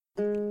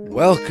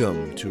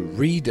Welcome to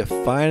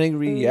Redefining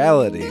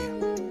Reality,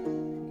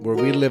 where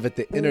we live at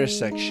the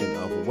intersection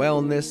of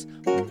wellness,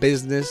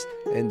 business,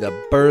 and the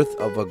birth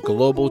of a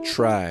global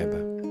tribe.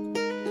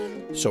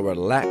 So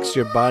relax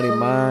your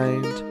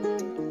body-mind,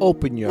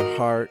 open your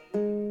heart,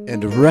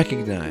 and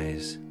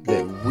recognize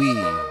that we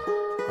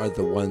are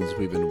the ones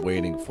we've been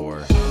waiting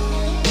for.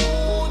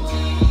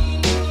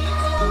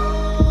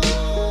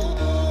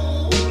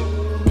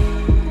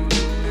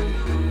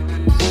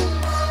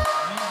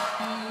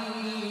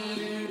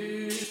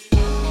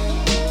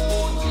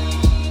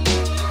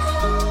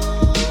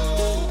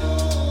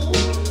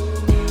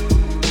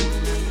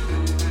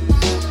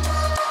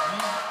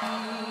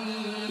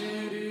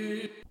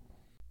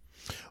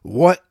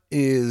 What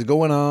is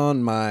going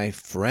on, my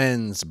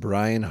friends?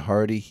 Brian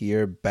Hardy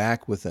here,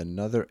 back with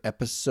another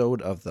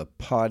episode of the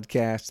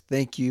podcast.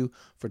 Thank you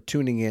for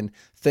tuning in.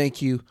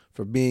 Thank you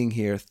for being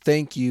here.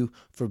 Thank you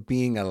for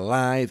being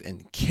alive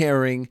and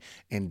caring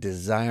and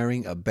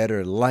desiring a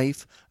better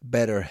life,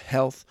 better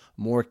health,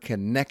 more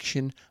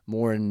connection,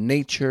 more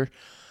nature,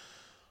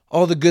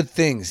 all the good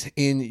things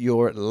in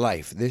your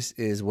life. This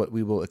is what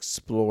we will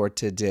explore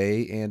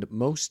today and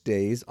most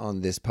days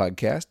on this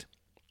podcast.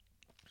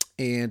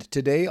 And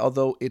today,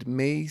 although it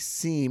may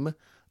seem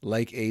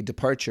like a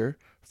departure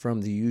from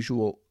the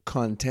usual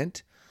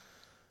content,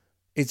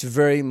 it's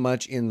very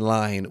much in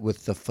line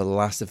with the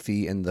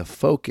philosophy and the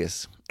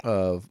focus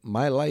of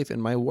my life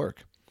and my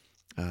work.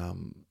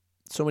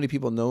 So many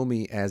people know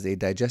me as a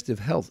digestive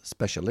health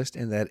specialist,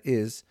 and that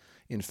is,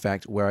 in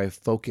fact, where I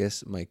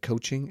focus my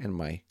coaching and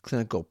my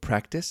clinical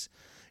practice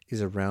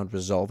is around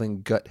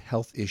resolving gut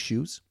health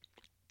issues.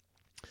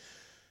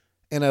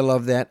 And I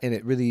love that, and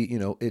it really,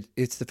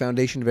 it's the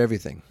foundation of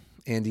everything.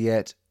 And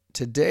yet,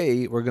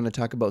 today, we're going to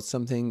talk about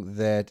something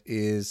that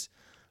is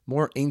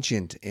more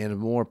ancient and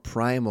more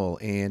primal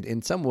and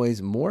in some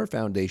ways more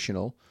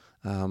foundational,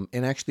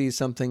 and actually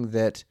something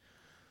that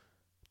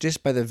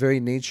just by the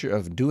very nature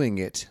of doing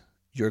it,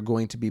 you're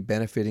going to be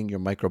benefiting your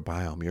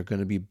microbiome. You're going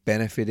to be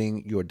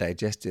benefiting your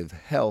digestive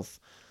health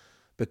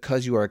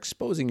because you are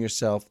exposing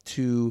yourself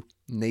to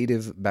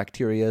native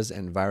bacterias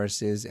and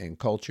viruses and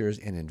cultures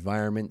and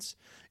environments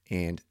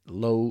and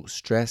low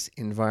stress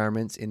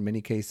environments in many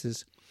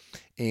cases.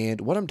 And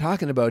what I'm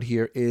talking about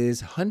here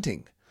is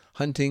hunting,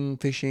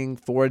 fishing,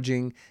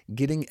 foraging,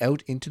 getting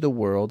out into the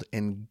world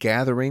and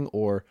gathering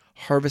or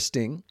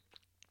harvesting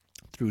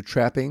through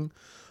trapping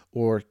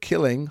or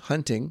killing,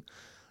 hunting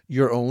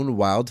your own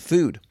wild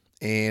food.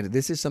 And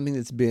this is something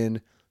that's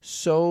been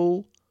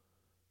so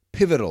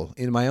pivotal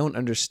in my own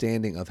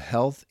understanding of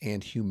health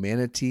and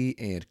humanity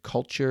and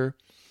culture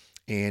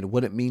and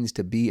what it means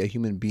to be a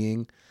human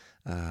being,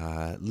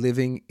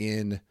 living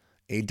in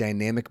a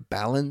dynamic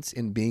balance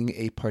and being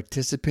a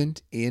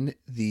participant in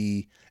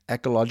the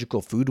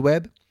ecological food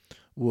web,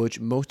 which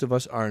most of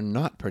us are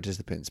not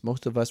participants.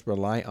 Most of us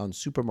rely on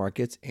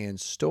supermarkets and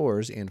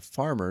stores and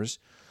farmers.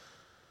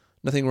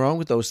 Nothing wrong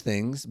with those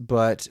things,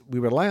 but we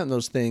rely on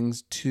those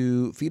things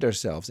to feed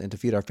ourselves and to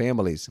feed our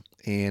families.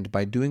 And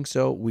by doing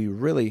so, we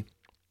really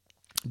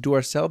do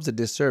ourselves a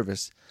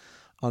disservice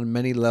on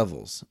many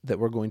levels that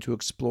we're going to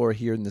explore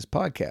here in this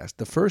podcast.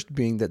 The first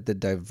being that the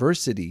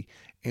diversity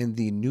and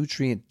the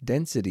nutrient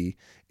density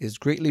is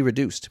greatly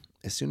reduced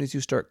as soon as you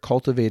start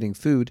cultivating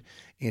food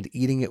and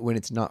eating it when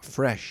it's not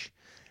fresh,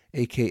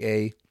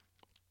 aka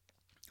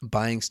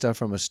buying stuff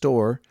from a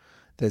store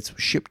that's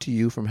shipped to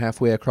you from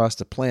halfway across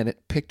the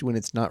planet, picked when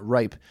it's not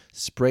ripe,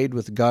 sprayed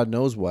with God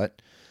knows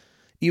what.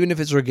 Even if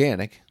it's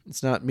organic,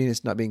 it's not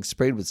being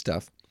sprayed with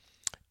stuff,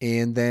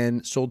 and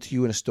then sold to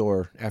you in a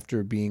store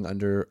after being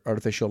under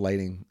artificial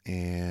lighting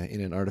and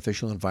in an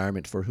artificial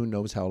environment for who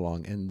knows how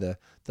long. And the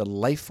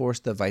life force,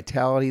 the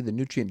vitality, the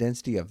nutrient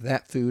density of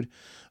that food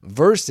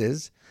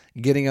versus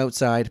getting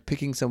outside,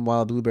 picking some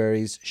wild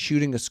blueberries,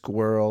 shooting a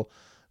squirrel,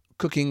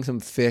 cooking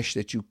some fish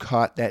that you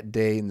caught that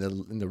day in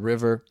the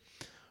river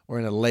or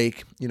in a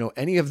lake,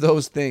 any of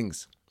those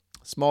things,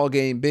 small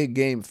game, big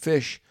game,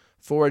 fish,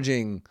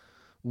 foraging,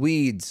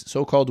 weeds,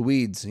 so-called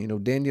weeds,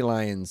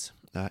 dandelions,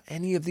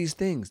 any of these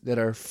things that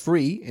are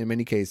free in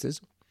many cases.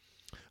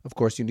 Of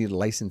course, you need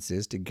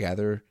licenses to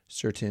gather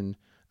certain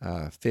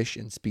fish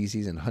and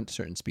species and hunt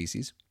certain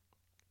species.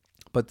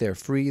 But they're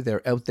free,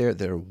 they're out there,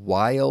 they're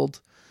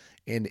wild,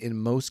 and in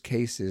most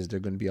cases, they're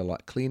going to be a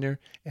lot cleaner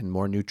and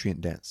more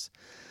nutrient dense.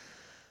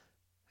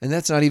 And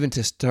that's not even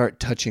to start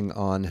touching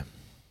on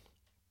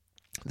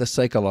the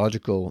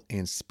psychological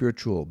and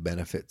spiritual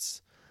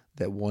benefits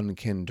that one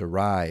can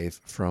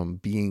derive from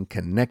being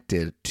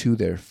connected to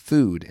their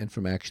food and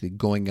from actually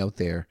going out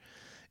there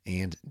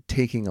and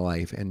taking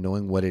life and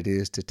knowing what it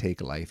is to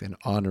take life and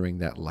honoring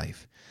that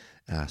life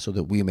so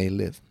that we may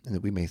live and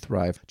that we may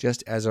thrive,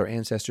 just as our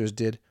ancestors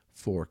did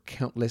for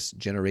countless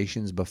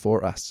generations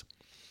before us.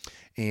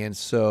 And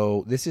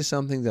so this is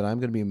something that I'm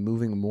going to be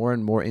moving more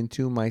and more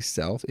into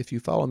myself. If you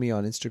follow me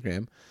on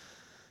Instagram,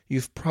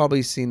 you've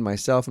probably seen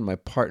myself and my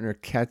partner,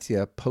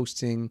 Katya,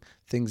 posting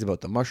things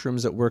about the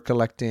mushrooms that we're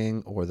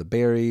collecting or the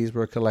berries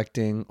we're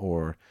collecting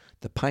or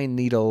the pine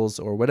needles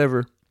or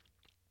whatever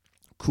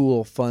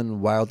cool,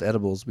 fun, wild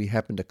edibles we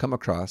happen to come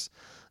across,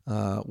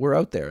 we're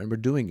out there and we're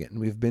doing it. And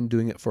we've been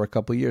doing it for a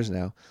couple years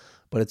now,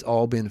 but it's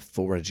all been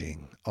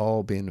foraging,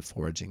 all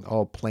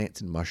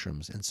plants and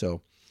mushrooms. And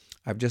so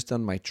I've just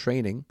done my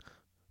training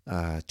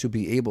to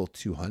be able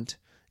to hunt.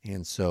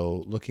 And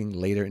so looking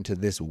later into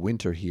this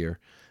winter here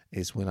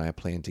is when I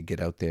plan to get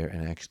out there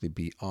and actually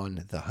be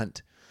on the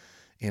hunt.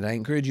 And I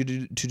encourage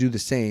you to do the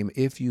same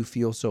if you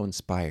feel so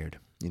inspired.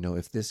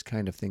 If this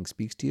kind of thing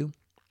speaks to you,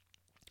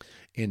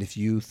 and if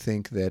you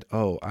think that,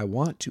 oh, I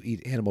want to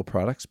eat animal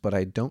products, but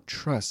I don't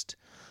trust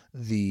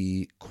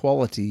the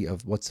quality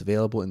of what's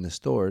available in the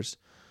stores,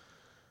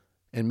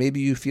 and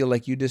maybe you feel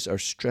like you just are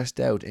stressed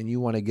out and you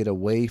want to get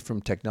away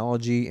from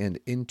technology and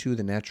into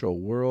the natural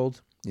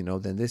world,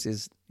 then this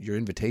is your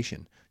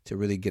invitation to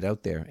really get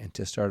out there and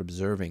to start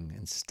observing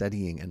and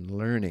studying and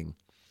learning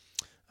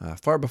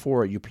far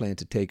before you plan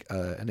to take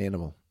an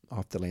animal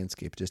off the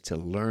landscape, just to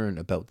learn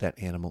about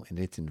that animal and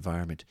its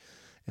environment.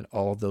 And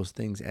all of those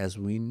things, as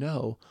we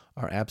know,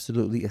 are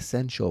absolutely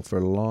essential for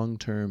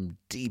long-term,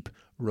 deep,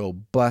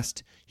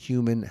 robust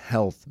human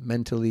health,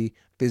 mentally,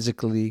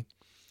 physically,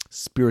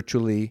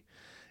 spiritually.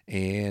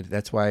 And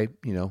that's why,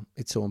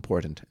 it's so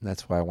important. And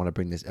that's why I want to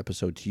bring this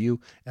episode to you.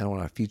 And I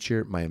want to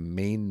feature my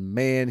main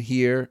man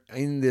here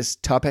in this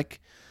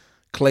topic,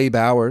 Clay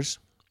Bowers,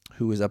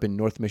 who is up in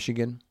North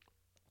Michigan.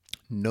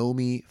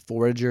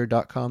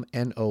 NomiForager.com,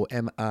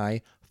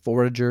 Nomi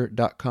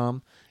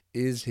Forager.com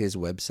is his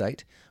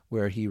website,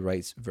 where he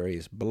writes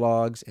various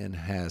blogs and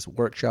has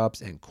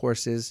workshops and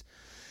courses.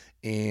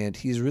 And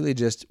he's really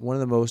just one of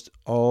the most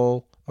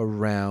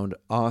all-around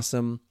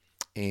awesome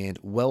and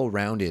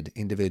well-rounded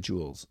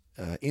individuals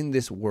in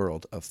this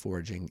world of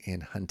foraging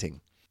and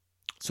hunting.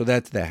 So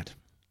that's that.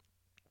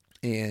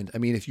 And I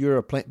mean, if you're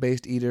a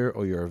plant-based eater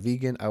or you're a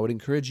vegan, I would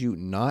encourage you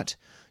not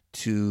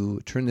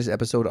to turn this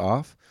episode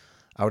off.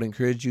 I would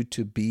encourage you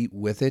to be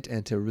with it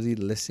and to really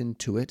listen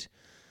to it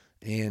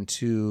and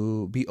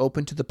to be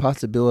open to the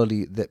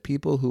possibility that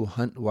people who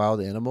hunt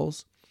wild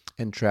animals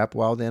and trap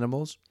wild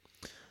animals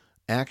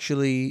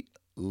actually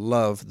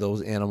love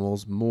those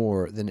animals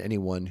more than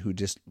anyone who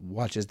just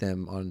watches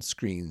them on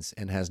screens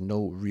and has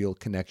no real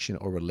connection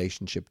or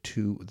relationship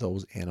to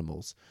those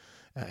animals,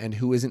 and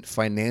who isn't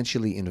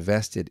financially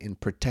invested in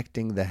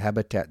protecting the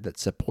habitat that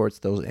supports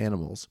those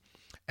animals,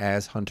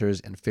 as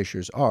hunters and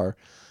fishers are,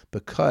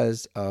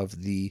 because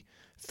of the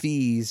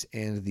fees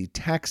and the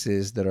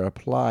taxes that are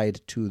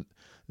applied to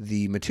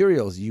the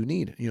materials you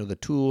need. The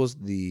tools,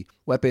 the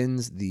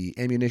weapons, the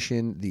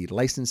ammunition, the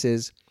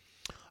licenses.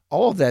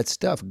 All of that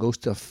stuff goes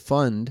to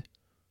fund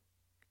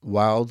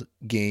wild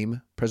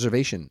game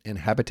preservation and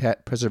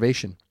habitat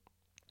preservation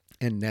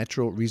and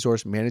natural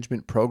resource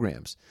management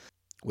programs.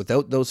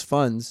 Without those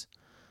funds,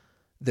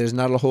 there's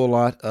not a whole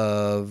lot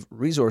of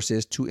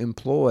resources to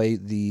employ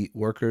the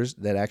workers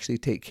that actually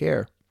take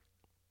care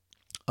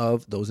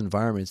of those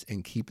environments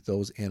and keep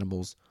those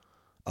animals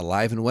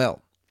alive and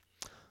well.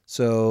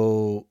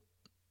 So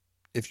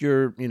if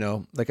you're,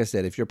 like I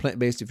said, if you're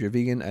plant-based, if you're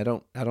vegan, I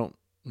don't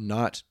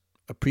not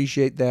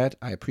appreciate that.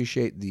 I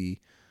appreciate the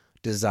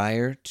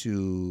desire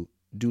to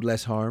do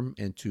less harm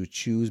and to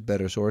choose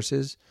better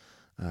sources.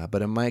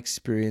 But in my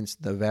experience,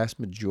 the vast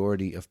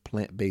majority of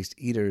plant-based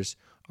eaters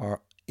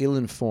are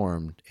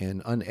ill-informed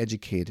and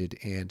uneducated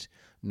and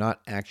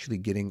not actually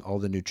getting all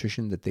the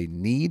nutrition that they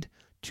need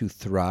to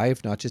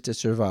thrive, not just to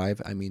survive,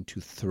 I mean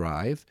to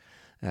thrive,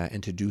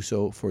 and to do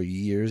so for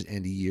years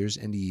and years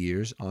and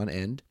years on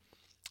end.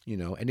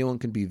 Anyone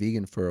can be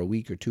vegan for a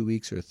week or 2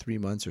 weeks or 3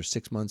 months or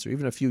 6 months or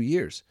even a few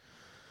years.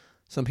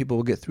 Some people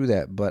will get through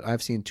that, but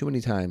I've seen too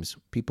many times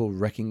people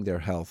wrecking their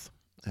health,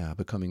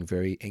 becoming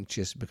very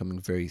anxious, becoming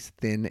very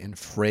thin and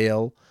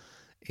frail,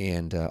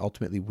 and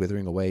ultimately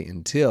withering away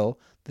until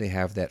they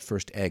have that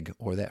first egg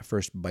or that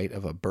first bite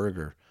of a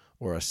burger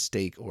or a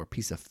steak or a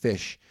piece of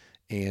fish,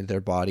 and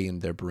their body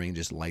and their brain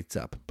just lights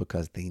up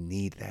because they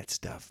need that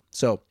stuff.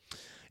 So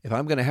if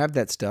I'm going to have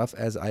that stuff,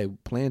 as I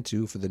plan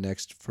to for the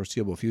next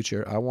foreseeable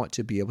future, I want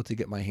to be able to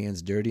get my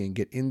hands dirty and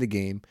get in the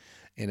game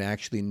and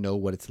actually know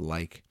what it's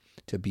like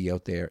to be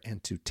out there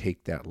and to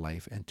take that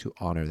life and to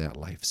honor that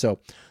life. So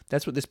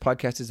that's what this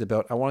podcast is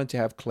about. I wanted to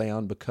have Clay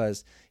on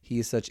because he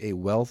is such a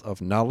wealth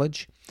of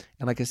knowledge.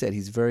 And like I said,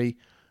 he's very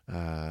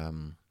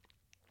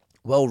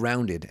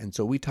well-rounded. And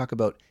so we talk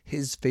about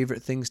his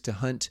favorite things to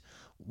hunt.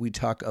 We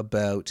talk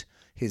about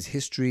his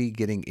history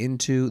getting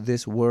into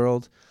this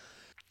world.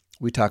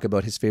 We talk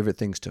about his favorite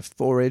things to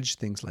forage,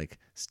 things like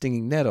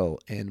stinging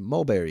nettle and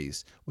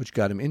mulberries, which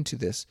got him into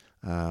this.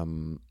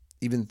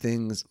 Even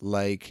things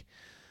like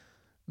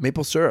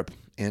maple syrup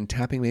and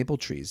tapping maple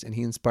trees. And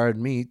he inspired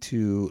me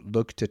to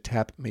look to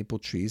tap maple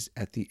trees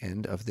at the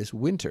end of this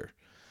winter.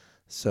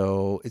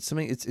 So it's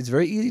something, it's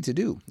very easy to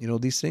do.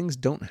 These things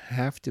don't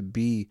have to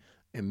be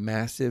a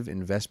massive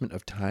investment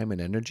of time and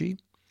energy.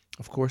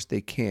 Of course they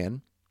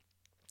can,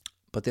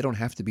 but they don't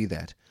have to be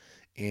that.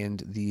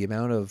 And the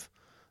amount of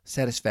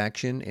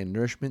satisfaction and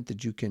nourishment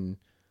that you can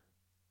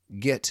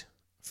get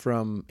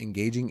from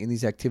engaging in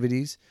these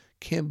activities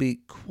can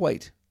be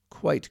quite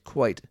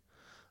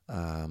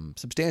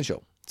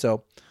substantial.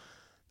 So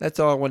that's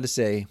all I wanted to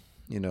say.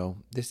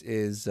 This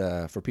is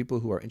for people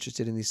who are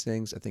interested in these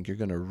things. I think you're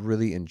going to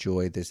really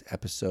enjoy this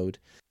episode.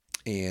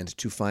 And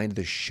to find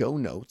the show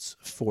notes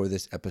for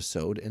this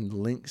episode and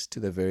links to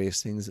the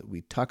various things that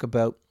we talk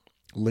about,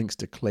 links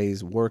to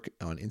Clay's work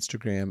on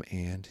Instagram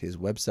and his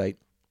website,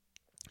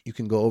 you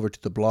can go over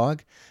to the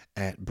blog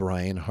at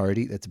Brian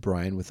Hardy. That's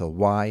Brian with a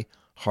Y,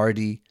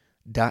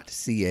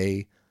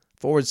 hardy.ca/Clay,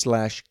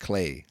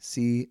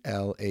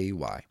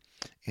 CLAY.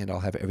 And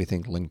I'll have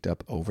everything linked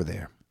up over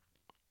there.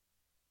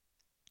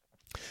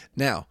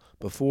 Now,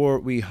 before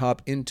we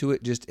hop into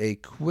it, just a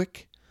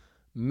quick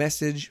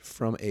message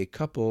from a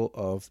couple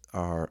of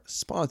our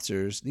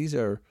sponsors. These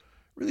are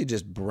really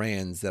just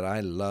brands that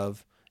I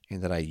love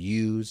and that I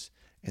use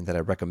and that I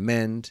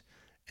recommend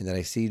and that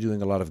I see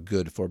doing a lot of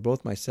good for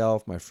both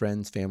myself, my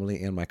friends,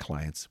 family, and my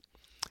clients.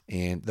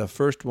 And the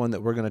first one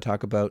that we're going to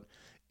talk about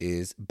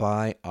is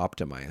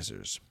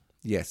Bioptimizers.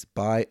 Yes,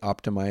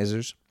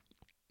 Bioptimizers.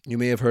 You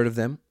may have heard of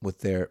them with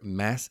their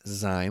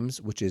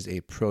Masszymes, which is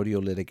a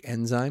proteolytic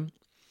enzyme.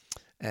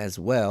 As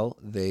well,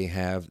 they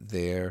have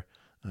their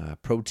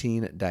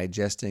protein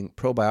digesting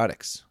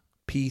probiotics,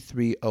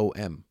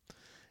 P3OM.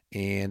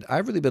 And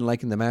I've really been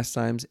liking the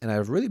Masszymes, and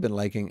I've really been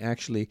liking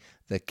actually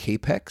the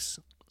Capex,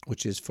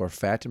 which is for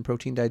fat and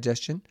protein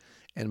digestion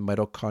and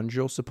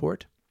mitochondrial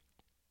support.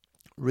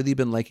 Really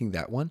been liking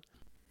that one.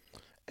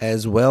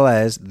 As well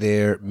as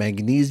their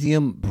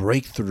Magnesium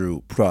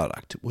Breakthrough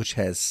product, which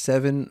has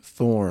 7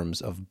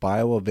 forms of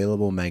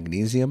bioavailable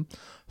magnesium,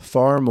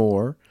 far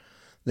more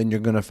than you're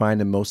going to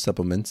find in most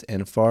supplements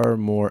and far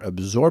more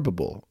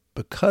absorbable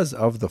because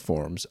of the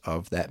forms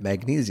of that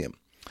magnesium.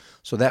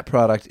 So that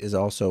product is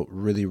also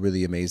really,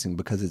 really amazing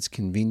because it's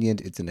convenient.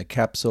 It's in a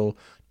capsule.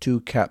 2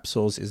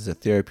 capsules is a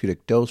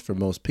therapeutic dose for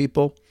most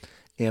people.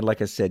 And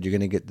like I said, you're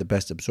going to get the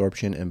best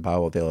absorption and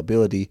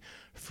bioavailability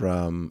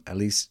from, at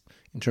least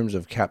in terms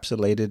of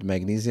capsulated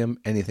magnesium,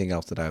 anything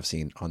else that I've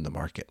seen on the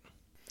market.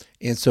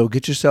 And so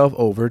get yourself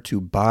over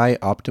to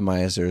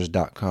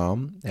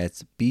bioptimizers.com.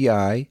 That's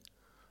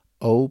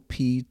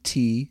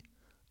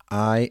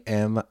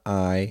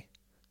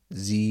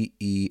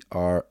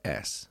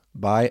BIOPTIMIZERS.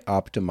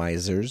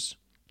 Bioptimizers.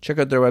 Check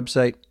out their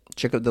website.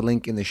 Check out the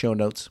link in the show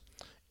notes.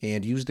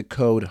 And use the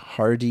code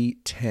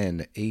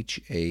HARDY10,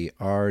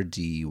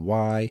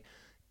 HARDY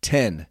 10,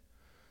 10.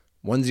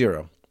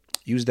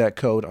 Use that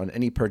code on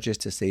any purchase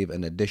to save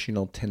an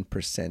additional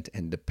 10%.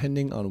 And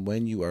depending on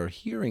when you are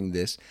hearing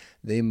this,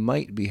 they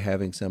might be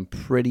having some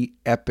pretty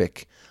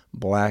epic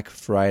Black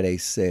Friday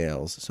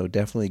sales. So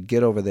definitely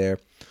get over there,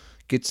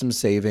 get some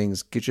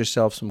savings, get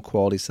yourself some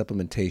quality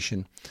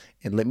supplementation,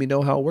 and let me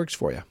know how it works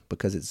for you,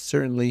 because it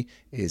certainly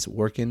is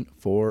working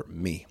for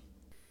me.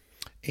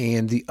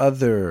 And the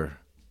other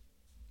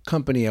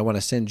company I want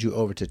to send you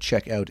over to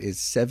check out is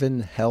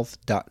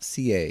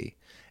 7health.ca.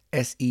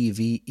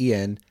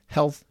 SEVEN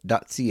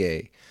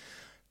health.ca.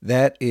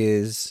 That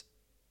is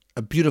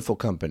a beautiful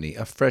company,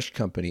 a fresh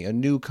company, a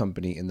new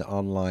company in the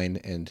online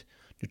and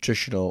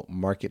nutritional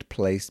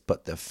marketplace.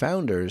 But the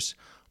founders,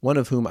 one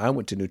of whom I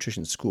went to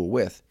nutrition school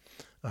with,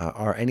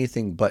 are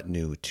anything but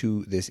new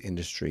to this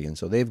industry. And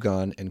so they've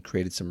gone and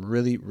created some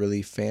really,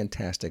 really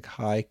fantastic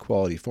high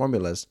quality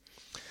formulas.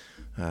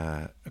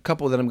 A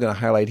couple that I'm going to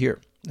highlight here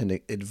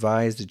and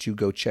advise that you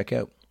go check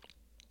out.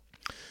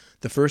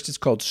 The first is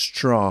called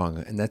Strong,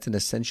 and that's an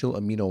essential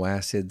amino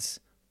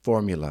acids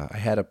formula. I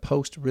had a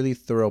really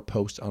thorough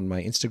post on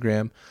my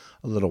Instagram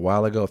a little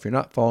while ago. If you're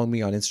not following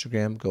me on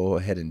Instagram, go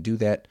ahead and do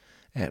that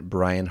at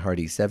Brian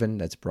Hardy 7.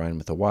 That's Brian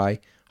with a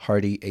Y,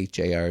 Hardy,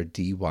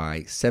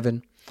 HARDY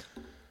 7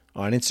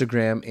 on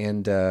Instagram.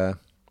 And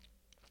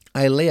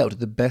I lay out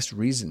the best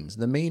reasons,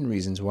 the main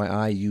reasons why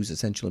I use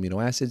essential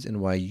amino acids and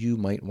why you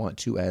might want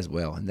to as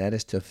well. And that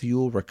is to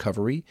fuel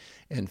recovery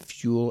and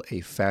fuel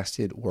a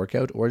fasted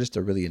workout or just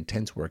a really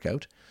intense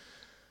workout,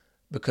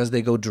 because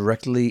they go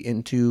directly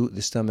into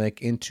the stomach,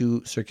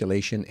 into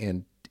circulation,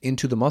 and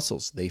into the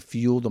muscles. They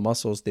fuel the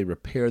muscles, they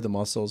repair the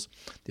muscles,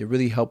 they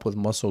really help with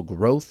muscle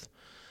growth,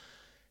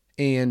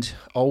 and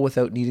all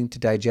without needing to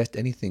digest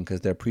anything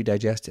because they're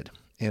pre-digested.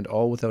 And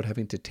all without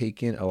having to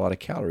take in a lot of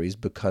calories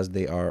because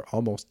they are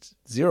almost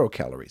 0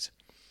 calories.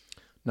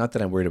 Not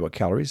that I'm worried about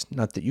calories,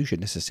 not that you should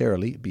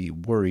necessarily be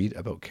worried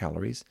about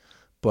calories,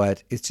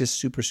 but it's just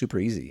super, super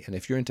easy. And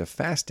if you're into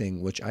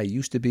fasting, which I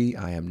used to be,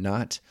 I am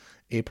not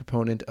a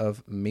proponent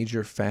of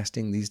major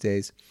fasting these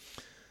days.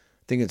 I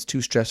think it's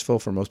too stressful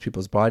for most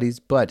people's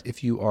bodies. But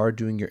if you are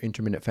doing your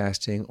intermittent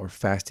fasting or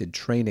fasted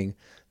training,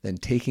 then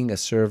taking a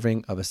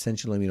serving of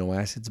essential amino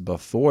acids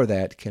before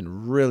that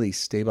can really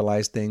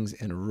stabilize things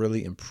and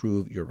really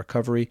improve your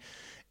recovery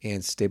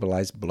and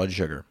stabilize blood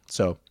sugar.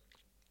 So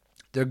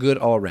they're good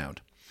all around.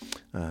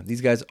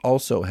 These guys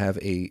also have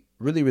a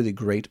really, really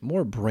great,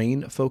 more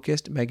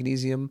brain-focused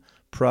magnesium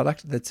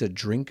product that's a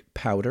drink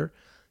powder,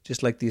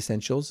 just like the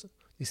essential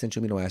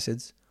amino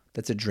acids.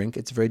 That's a drink.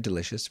 It's very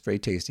delicious, very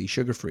tasty,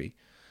 sugar-free,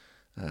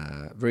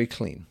 very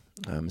clean.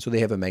 So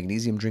they have a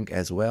magnesium drink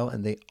as well,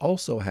 and they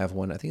also have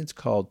one, I think it's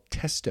called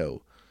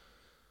Testo,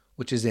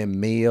 which is a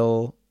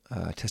male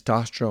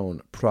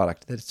testosterone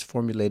product that's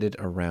formulated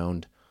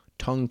around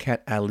Tongkat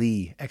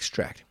Ali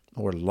extract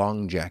or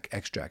longjack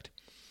extract,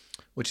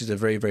 which is a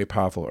very, very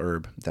powerful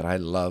herb that I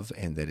love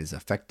and that is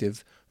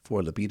effective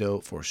for libido,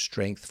 for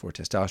strength, for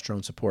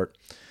testosterone support.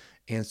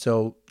 And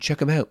so check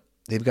them out.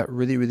 They've got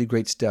really, really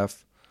great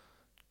stuff.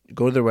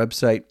 Go to their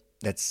website.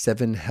 That's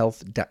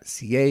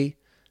sevenhealth.ca.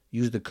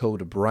 Use the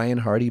code Brian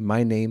Hardy,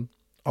 my name,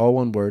 all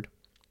one word,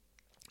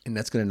 and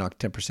that's going to knock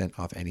 10%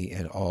 off any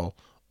and all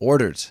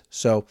orders.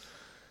 So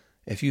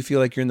if you feel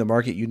like you're in the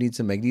market, you need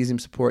some magnesium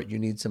support, you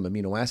need some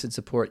amino acid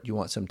support, you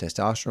want some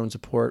testosterone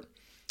support,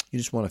 you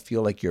just want to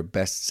feel like your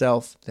best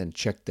self, then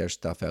check their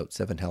stuff out,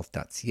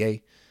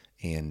 sevenhealth.ca,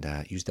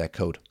 and use that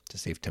code to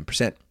save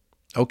 10%.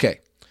 Okay,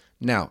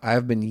 now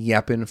I've been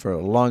yapping for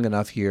long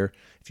enough here.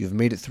 If you've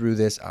made it through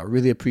this, I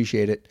really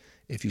appreciate it.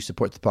 If you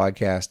support the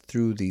podcast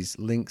through these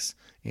links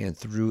and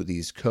through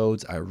these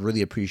codes, I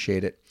really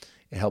appreciate it.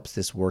 It helps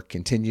this work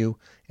continue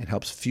and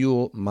helps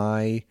fuel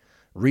my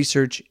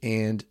research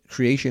and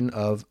creation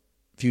of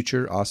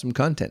future awesome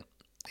content.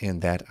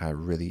 And that I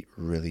really,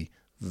 really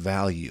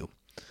value.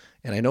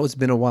 And I know it's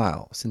been a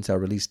while since I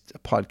released a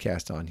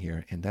podcast on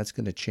here, and that's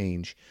going to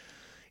change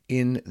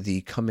in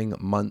the coming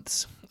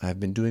months. I've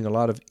been doing a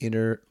lot of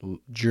inner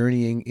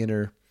journeying,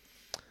 inner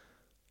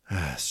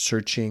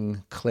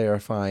searching,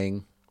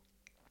 clarifying.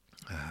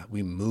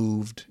 We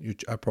moved,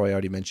 I probably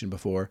already mentioned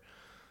before,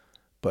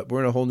 but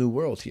we're in a whole new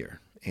world here,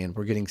 and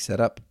we're getting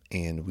set up,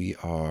 and we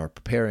are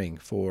preparing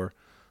for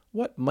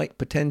what might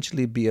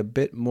potentially be a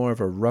bit more of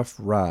a rough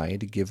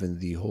ride given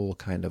the whole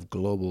kind of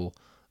global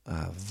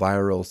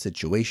viral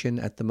situation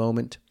at the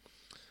moment.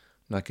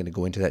 I'm not going to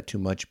go into that too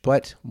much,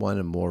 but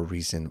one more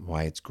reason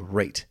why it's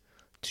great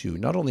to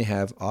not only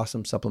have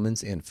awesome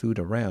supplements and food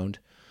around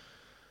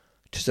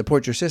to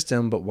support your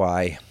system, but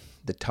why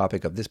the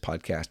topic of this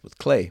podcast with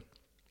Clay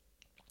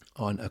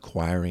on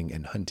acquiring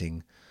and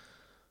hunting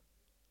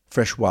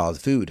fresh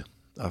wild food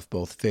of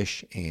both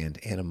fish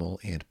and animal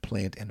and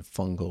plant and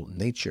fungal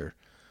nature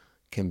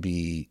can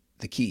be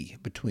the key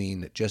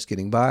between just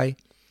getting by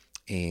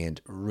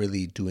and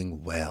really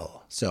doing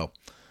well. So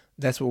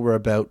that's what we're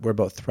about. We're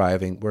about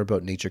thriving. We're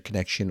about nature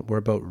connection. We're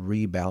about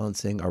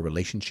rebalancing our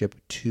relationship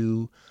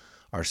to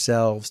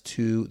ourselves,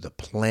 to the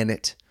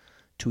planet,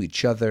 to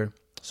each other,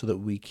 so that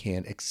we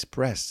can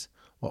express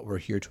what we're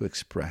here to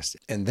express.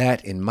 And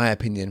that, in my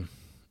opinion,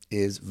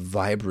 is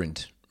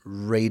vibrant,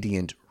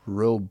 radiant,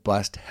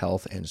 robust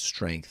health and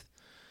strength.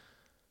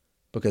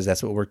 Because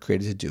that's what we're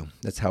created to do.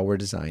 That's how we're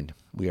designed.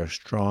 We are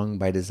strong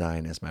by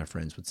design, as my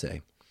friends would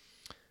say.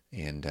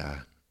 And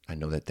I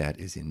know that that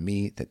is in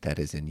me, that that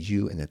is in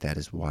you, and that that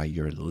is why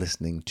you're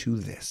listening to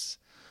this.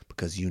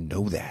 Because you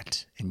know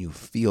that, and you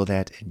feel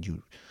that, and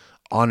you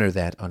honor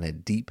that on a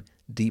deep,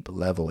 deep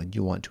level, and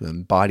you want to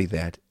embody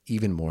that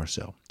even more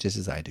so, just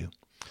as I do.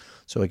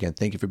 So again,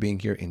 thank you for being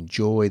here.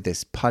 Enjoy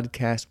this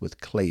podcast with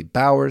Clay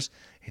Bowers,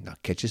 and I'll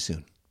catch you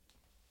soon.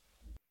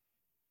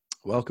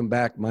 Welcome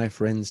back, my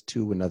friends,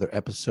 to another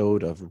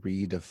episode of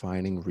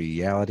Redefining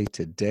Reality.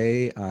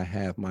 Today, I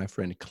have my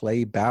friend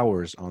Clay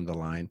Bowers on the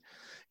line.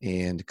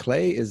 And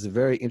Clay is a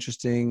very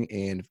interesting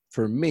and,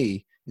 for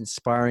me,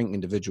 inspiring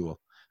individual.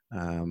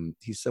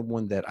 He's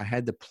someone that I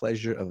had the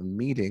pleasure of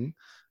meeting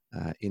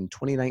in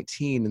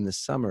 2019 in the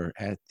summer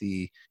at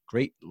the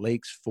Great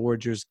Lakes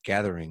Foragers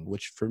Gathering,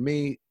 which for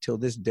me, till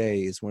this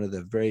day, is one of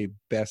the very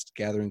best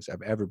gatherings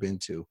I've ever been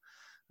to.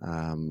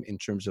 In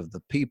terms of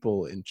the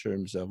people, in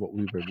terms of what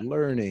we were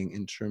learning,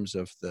 in terms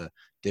of the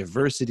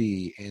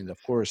diversity, and of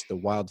course, the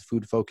wild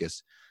food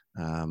focus.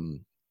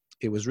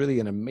 It was really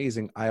an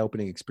amazing,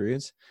 eye-opening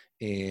experience.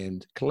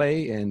 And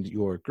Clay and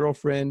your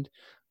girlfriend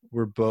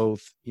were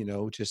both,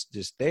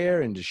 just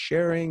there and just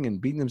sharing and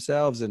being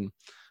themselves. And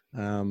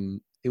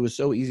it was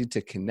so easy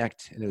to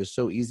connect, and it was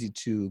so easy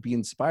to be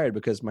inspired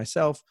because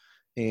myself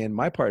and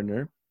my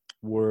partner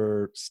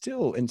were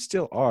still and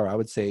still are, I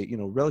would say,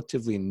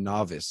 relatively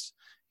novice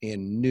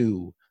and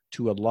new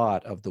to a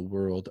lot of the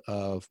world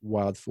of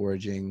wild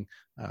foraging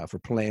for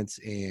plants.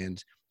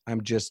 And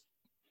I'm just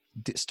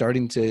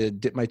starting to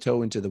dip my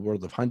toe into the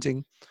world of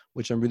hunting,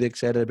 which I'm really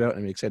excited about.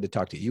 I'm excited to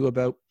talk to you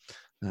about.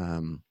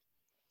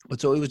 But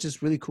so it was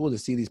just really cool to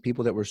see these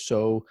people that were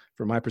so,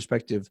 from my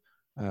perspective,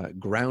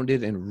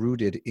 grounded and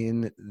rooted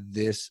in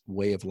this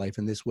way of life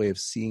and this way of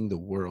seeing the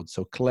world.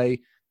 So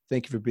Clay,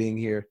 thank you for being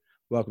here.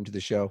 Welcome to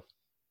the show.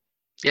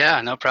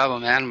 Yeah, no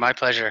problem, man. My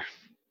pleasure.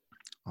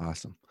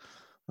 Awesome.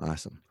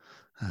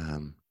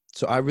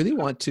 So I really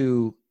want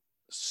to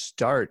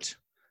start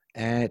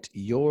at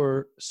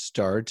your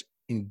start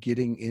in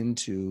getting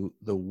into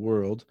the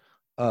world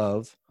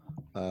of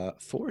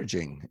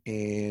foraging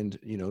and,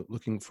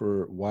 looking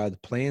for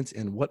wild plants.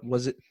 And what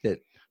was it that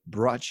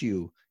brought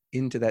you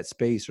into that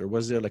space? Or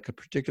was there like a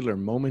particular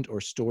moment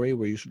or story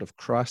where you sort of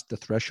crossed the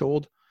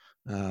threshold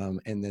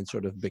and then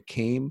sort of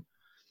became,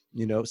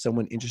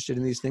 someone interested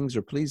in these things?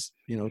 Or please,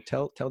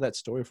 tell that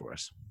story for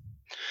us.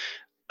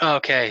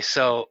 Okay,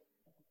 so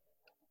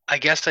I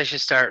guess I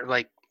should start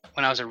like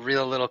when I was a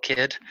real little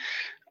kid.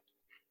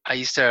 I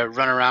used to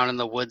run around in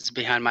the woods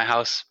behind my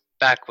house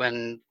back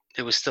when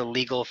it was still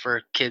legal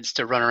for kids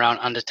to run around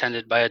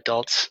unattended by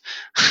adults.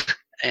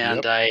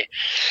 And Yep.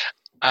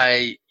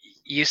 I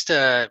used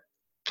to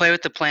play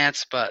with the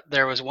plants, but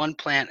there was one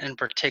plant in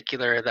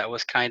particular that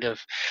was kind of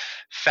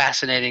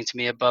fascinating to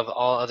me above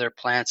all other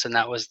plants, and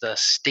that was the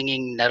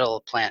stinging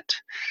nettle plant.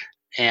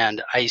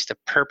 And I used to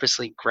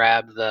purposely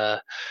grab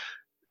the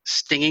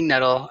stinging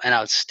nettle and I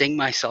would sting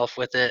myself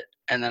with it.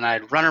 And then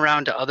I'd run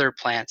around to other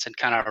plants and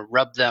kind of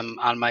rub them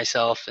on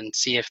myself and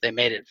see if they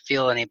made it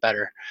feel any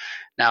better.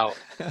 Now,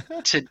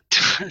 to,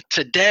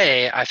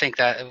 today, I think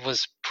that it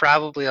was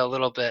probably a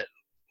little bit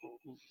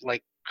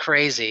like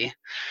crazy,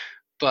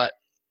 but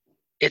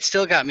it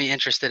still got me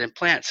interested in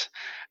plants.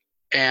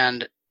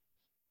 And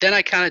then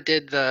I kind of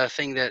did the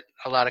thing that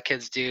a lot of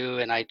kids do,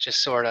 and I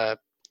just sort of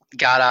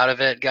got out of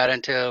it, got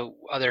into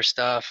other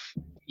stuff,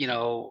 you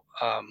know,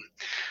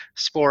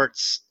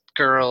 sports,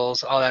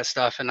 girls, all that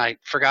stuff. And I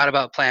forgot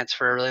about plants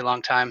for a really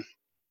long time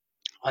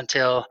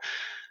until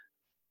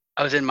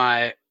I was in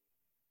my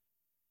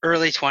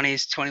early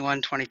 20s,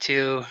 21,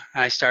 22.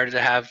 I started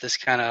to have this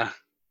kind of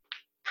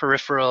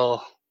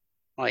peripheral,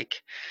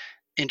 like,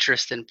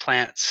 interest in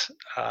plants.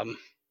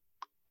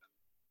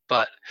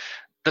 But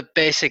the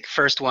basic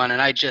first one,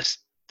 and I just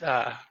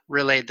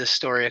relayed this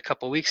story a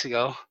couple weeks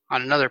ago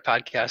on another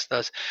podcast,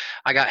 was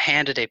I got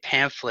handed a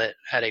pamphlet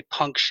at a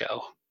punk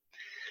show.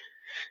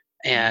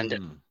 And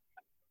Mm.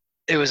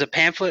 it was a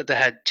pamphlet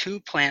that had two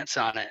plants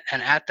on it.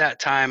 And at that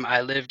time,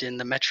 I lived in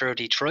the Metro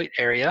Detroit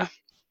area.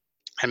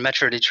 And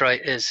Metro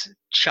Detroit is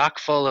chock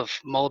full of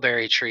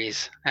mulberry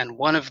trees. And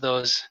one of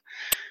those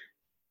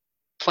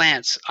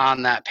plants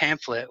on that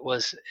pamphlet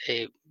was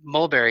a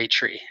mulberry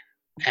tree.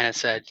 And it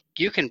said,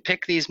 you can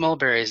pick these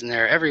mulberries, and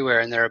they're everywhere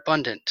and they're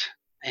abundant.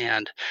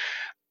 And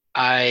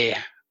I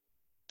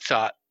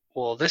thought,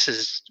 well, this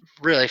is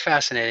really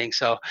fascinating.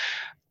 So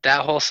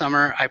that whole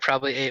summer, I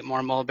probably ate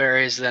more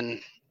mulberries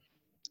than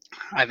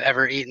I've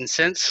ever eaten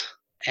since.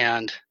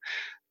 And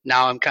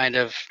now I'm kind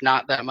of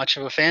not that much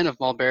of a fan of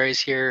mulberries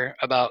here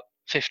about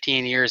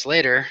 15 years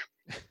later.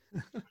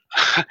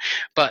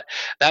 But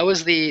that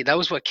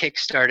was what kick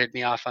started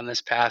me off on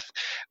this path,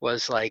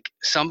 was like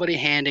somebody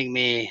handing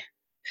me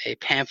a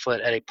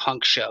pamphlet at a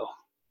punk show.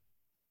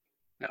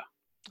 Yeah.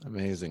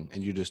 Amazing.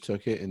 And you just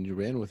took it and you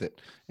ran with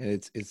it. And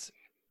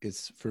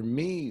it's for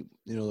me,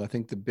 I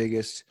think the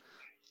biggest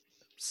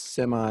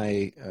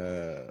semi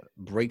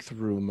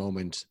breakthrough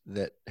moment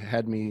that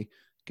had me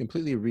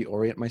completely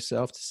reorient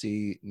myself to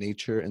see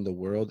nature and the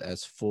world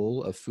as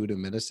full of food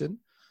and medicine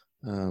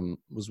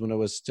was when I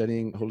was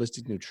studying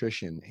holistic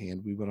nutrition,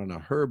 and we went on a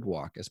herb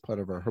walk as part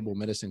of our herbal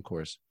medicine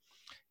course.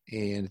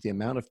 And the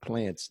amount of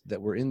plants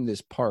that were in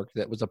this park,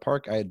 that was a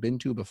park I had been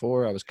to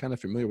before. I was kind of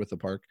familiar with the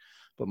park,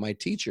 but my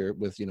teacher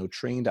with,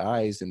 trained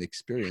eyes and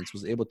experience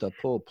was able to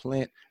pull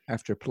plant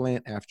after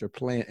plant after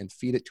plant and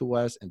feed it to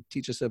us and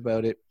teach us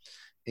about it.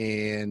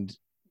 And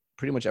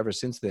pretty much ever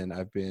since then,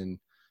 I've been,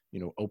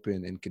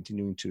 open and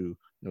continuing to,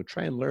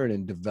 try and learn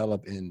and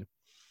develop and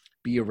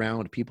be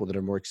around people that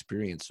are more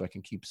experienced, so I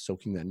can keep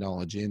soaking that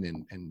knowledge in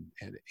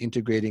and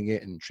integrating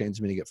it and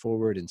transmitting it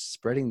forward and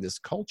spreading this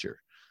culture.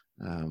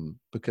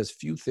 Because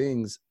few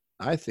things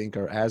I think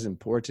are as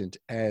important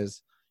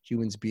as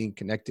humans being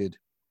connected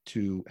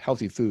to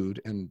healthy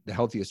food, and the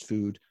healthiest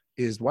food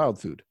is wild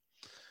food.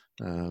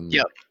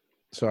 Yep.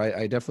 So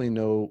I definitely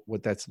know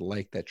what that's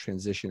like, that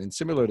transition. And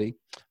similarly,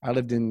 I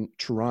lived in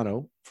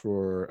Toronto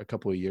for a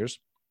couple of years,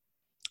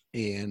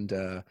 and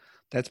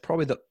that's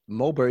probably the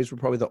mulberries were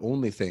probably the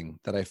only thing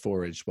that I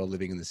foraged while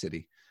living in the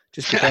city,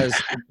 just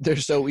because they're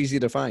so easy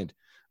to find.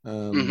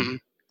 Mm-hmm.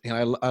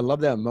 And I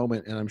love that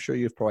moment, and I'm sure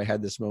you've probably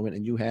had this moment,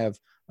 and you have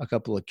a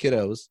couple of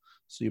kiddos,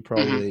 so you Mm-hmm.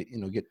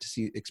 probably get to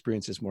see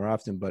experience this more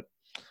often. But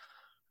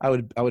I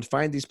would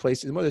find these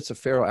places, whether it's a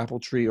farrow apple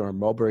tree or a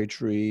mulberry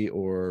tree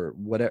or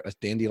whatever,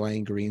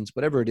 dandelion greens,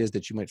 whatever it is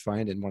that you might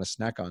find and want to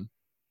snack on.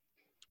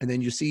 And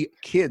then you see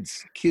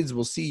kids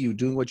will see you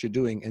doing what you're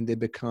doing, and they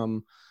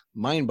become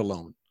mind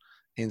blown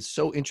and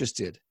so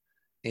interested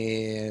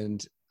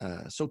and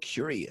so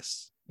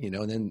curious, and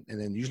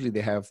then usually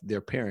they have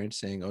their parents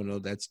saying, oh no,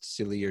 that's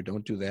silly, or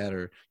don't do that,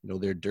 or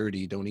they're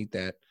dirty, don't eat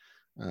that.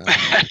 um,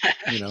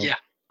 you know Yeah.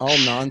 all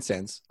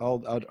nonsense,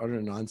 all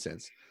utter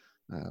nonsense.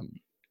 um,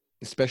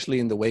 Especially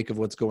in the wake of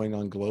what's going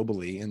on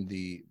globally and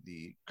the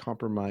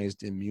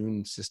compromised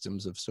immune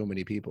systems of so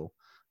many people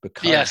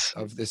because Yes.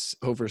 of this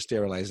over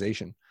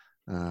sterilization.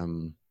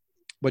 Um,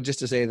 but just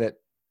to say that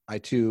I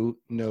too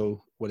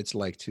know what it's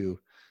like to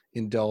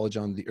indulge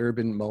on the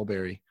urban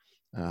mulberry.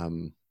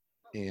 Um,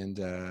 and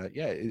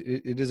yeah,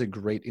 it is a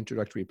great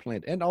introductory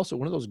plant. And also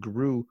one of those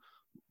grew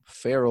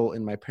feral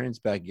in my parents'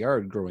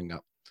 backyard growing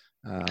up.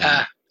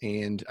 Uh,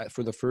 And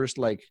for the first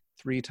like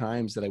 3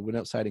 times that I went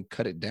outside and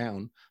cut it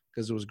down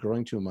because it was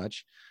growing too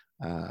much,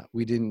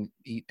 we didn't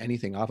eat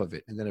anything off of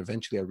it. And then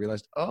eventually I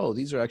realized, oh,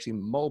 these are actually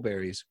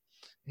mulberries.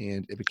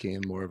 And it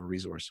became more of a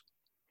resource.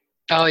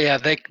 oh yeah,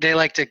 they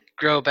like to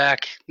grow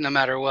back no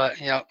matter what.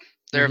 Yep.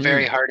 They're a Hmm.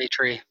 very hardy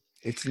tree.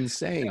 It's Yep.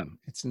 insane.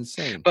 It's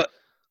insane. But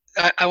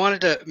I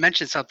wanted to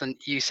mention something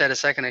you said a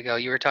second ago.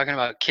 You were talking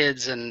about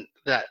kids and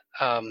that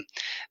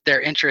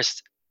their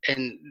interest,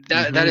 and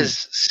that Mm-hmm.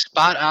 is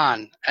spot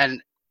on.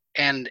 And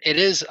it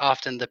is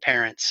often the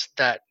parents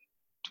that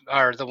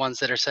are the ones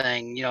that are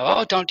saying,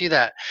 oh, don't do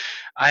that.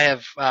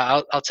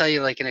 I'll tell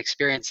you like an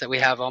experience that we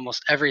have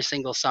almost every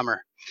single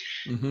summer.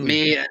 Mm-hmm.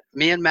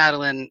 Me and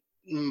Madeline,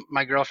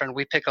 my girlfriend,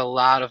 we pick a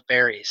lot of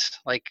berries,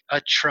 like a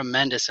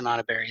tremendous amount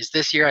of berries.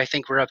 This year, I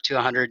think we're up to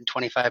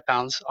 125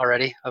 pounds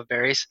already of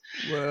berries.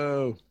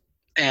 Whoa.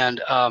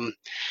 And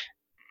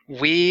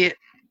we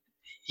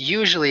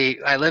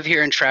usually, I live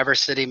here in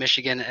Traverse City,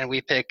 Michigan, and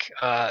we pick,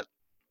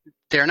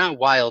 they're not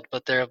wild,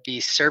 but there'll be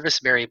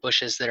serviceberry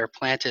bushes that are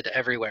planted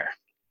everywhere.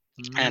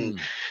 And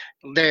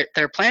Mm.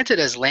 they're planted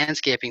as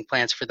landscaping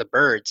plants for the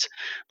birds.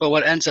 But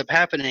what ends up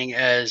happening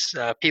is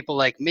people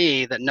like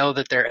me that know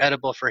that they're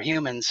edible for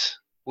humans,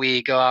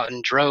 we go out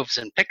in droves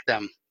and pick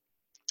them.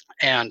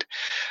 And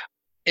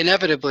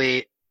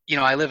inevitably,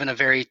 I live in a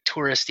very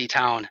touristy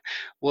town.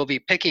 We'll be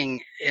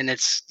picking, and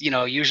it's,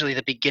 usually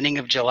the beginning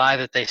of July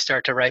that they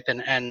start to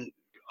ripen, and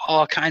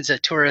all kinds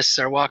of tourists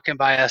are walking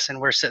by us, and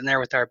we're sitting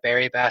there with our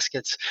berry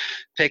baskets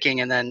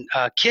picking. And then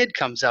a kid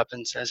comes up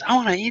and says, I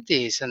want to eat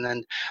these. And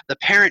then the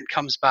parent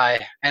comes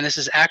by, and this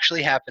has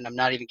actually happened. I'm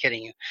not even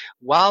kidding you.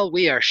 While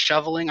we are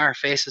shoveling our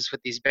faces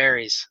with these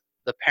berries,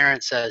 the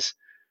parent says,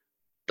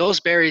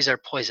 those berries are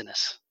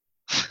poisonous.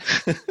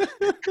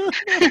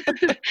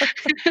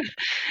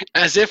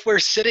 As if we're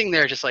sitting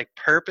there just like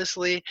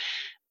purposely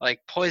like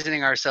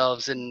poisoning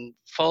ourselves in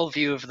full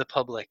view of the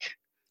public.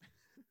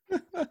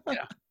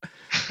 Yeah.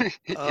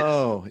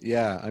 Oh,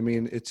 yeah. I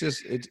mean, it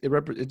just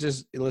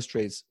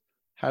illustrates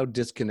how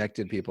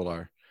disconnected people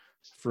are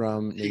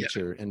from Yeah.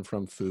 nature and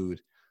from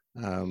food,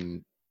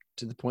 um,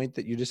 to the point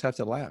that you just have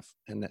to laugh.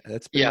 And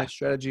that's been my Yeah.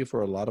 strategy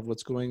for a lot of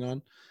what's going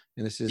on.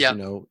 And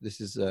Yeah.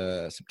 this is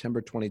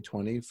September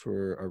 2020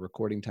 for our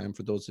recording time.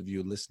 For those of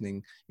you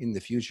listening in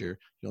the future,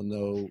 you'll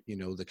know,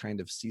 the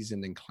kind of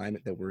season and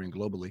climate that we're in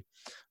globally.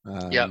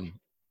 Yeah. Um,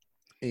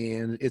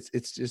 and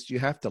it's just, you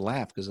have to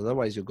laugh because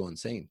otherwise you'll go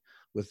insane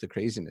with the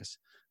craziness.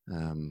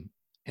 um,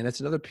 and that's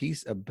another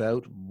piece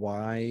about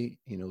why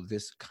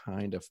this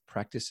kind of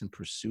practice and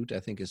pursuit I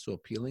think is so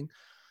appealing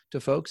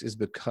to folks, is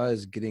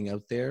because getting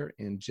out there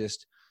and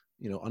just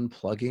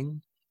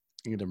unplugging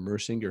and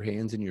immersing your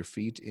hands and your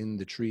feet in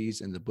the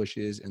trees and the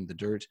bushes and the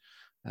dirt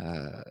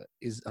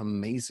is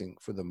amazing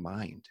for the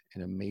mind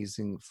and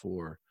amazing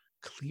for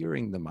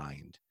clearing the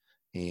mind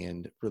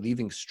and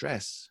relieving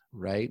stress,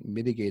 right?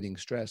 Mitigating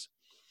stress.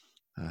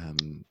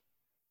 um,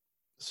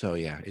 so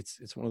yeah,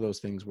 it's one of those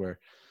things where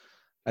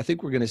I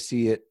think we're going to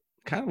see it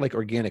kind of like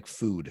organic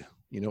food.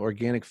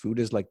 Organic food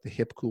is like the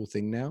hip cool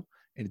thing now,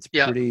 and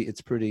Yeah.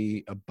 it's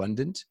pretty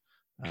abundant.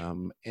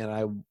 And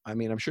I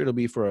mean, I'm sure it'll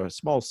be for a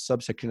small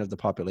subsection of the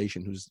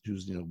population who's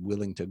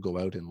willing to go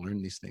out and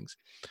learn these things.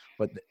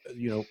 But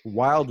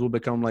wild will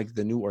become like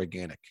the new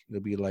organic.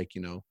 It'll be like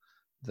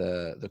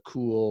the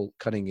cool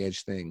cutting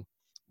edge thing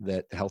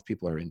that the health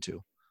people are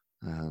into.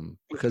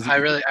 Because I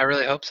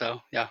really hope so.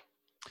 Yeah.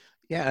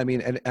 yeah, I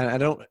mean, and I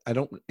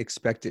don't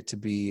expect it to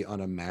be on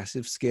a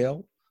massive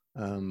scale,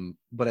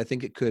 but I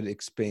think it could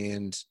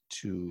expand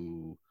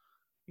to,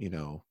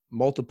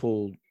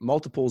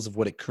 multiples of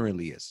what it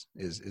currently is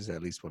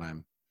at least what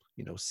I'm,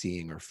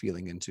 seeing or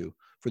feeling into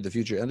for the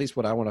future. At least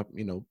what I want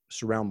to,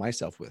 surround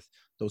myself with,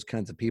 those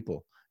kinds of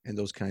people and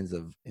those kinds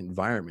of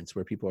environments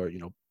where people are,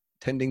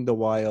 tending the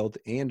wild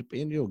and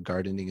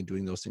gardening and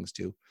doing those things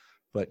too,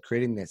 but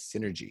creating that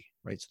synergy,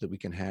 right? So that we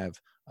can have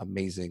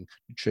amazing,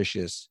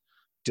 nutritious,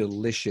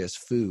 delicious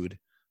food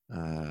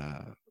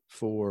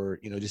for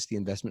just the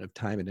investment of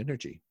time and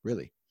energy,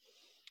 really.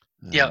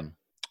 Yeah. um,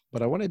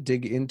 but I want to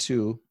dig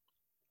into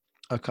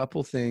a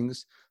couple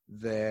things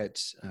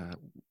that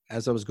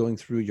as I was going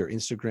through your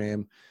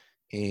Instagram,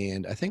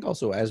 and I think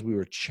also as we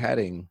were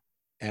chatting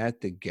at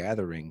the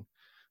gathering,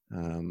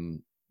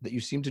 that you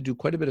seem to do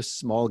quite a bit of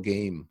small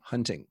game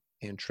hunting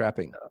and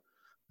trapping.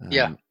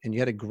 Yeah. And you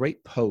had a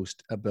great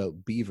post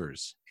about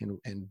beavers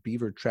and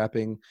beaver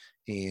trapping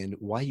and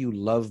why you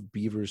love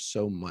beavers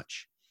so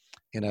much.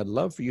 And I'd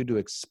love for you to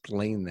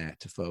explain that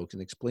to folks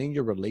and explain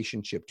your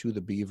relationship to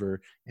the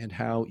beaver and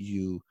how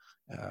you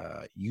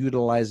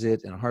utilize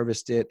it and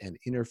harvest it and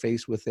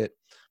interface with it.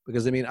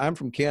 Because I mean, I'm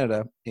from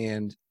Canada,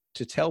 and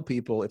to tell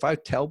people, if I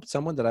tell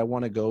someone that I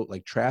want to go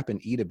like trap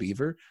and eat a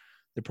beaver,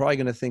 they're probably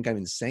going to think I'm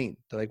insane.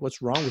 They're like,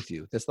 "What's wrong with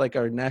you? That's like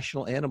our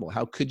national animal.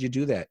 How could you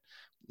do that?"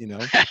 You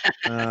know.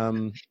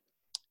 Um,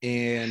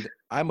 and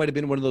I might have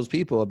been one of those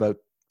people about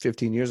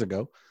 15 years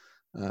ago.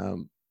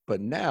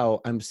 But now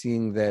I'm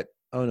seeing that,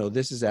 oh no,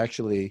 this is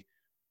actually,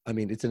 I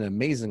mean, it's an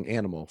amazing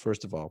animal,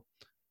 first of all.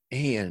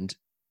 And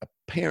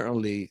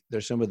apparently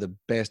they're some of the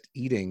best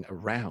eating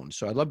around.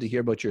 So I'd love to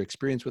hear about your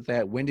experience with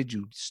that. When did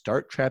you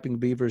start trapping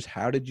beavers?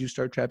 How did you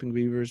start trapping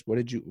beavers?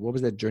 What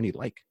was that journey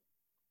like?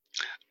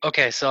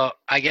 Okay, so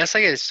I guess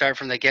I got to start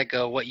from the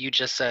get-go. What you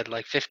just said,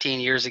 like 15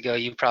 years ago,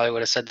 you probably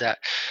would have said that.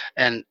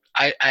 And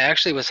I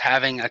actually was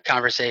having a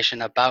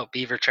conversation about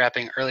beaver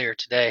trapping earlier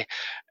today,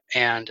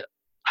 and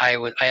I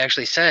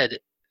actually said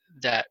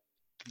that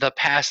the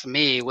past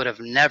me would have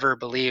never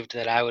believed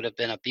that I would have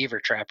been a beaver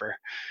trapper.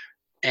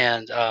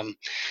 And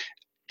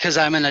because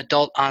I'm an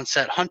adult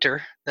onset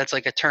hunter, that's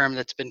like a term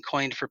that's been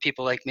coined for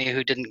people like me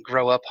who didn't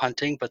grow up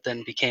hunting, but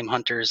then became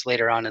hunters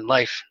later on in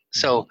life. Mm-hmm.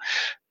 So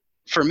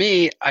for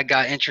me, I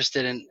got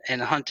interested in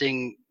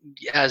hunting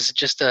as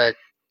just a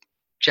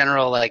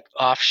general like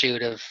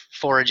offshoot of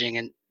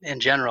foraging in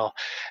general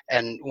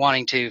and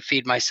wanting to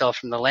feed myself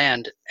from the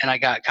land. And I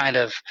got kind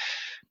of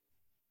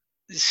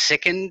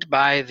sickened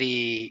by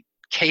the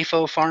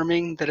CAFO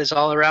farming that is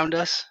all around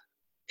us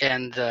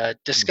and the Mm-hmm.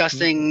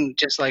 disgusting,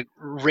 just like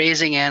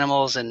raising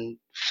animals and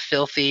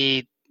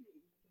filthy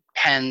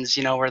pens,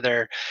 where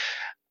they're,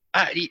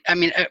 I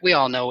mean, we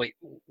all know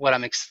what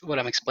I'm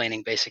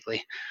explaining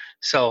basically.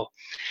 So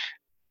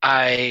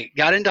I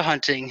got into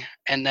hunting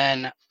and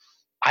then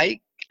I,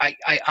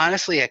 I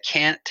honestly, I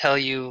can't tell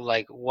you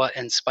like what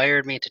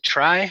inspired me to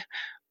try,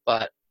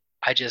 but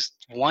I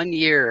just 1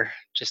 year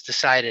just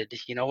decided,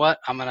 you know what,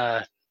 I'm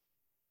gonna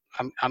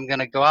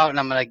go out and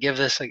I'm gonna give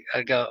this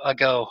a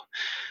go.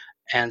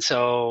 And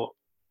so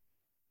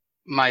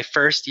my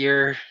first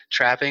year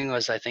trapping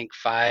was I think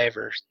 5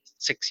 or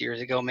 6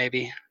 years ago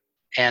maybe,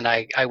 and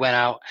I went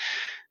out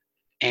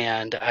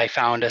and I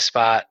found a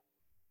spot.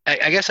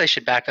 I guess I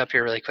should back up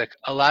here really quick.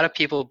 A lot of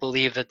people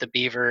believe that the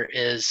beaver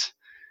is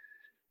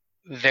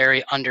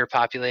very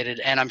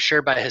underpopulated, and I'm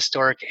sure by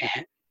historic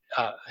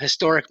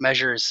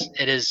measures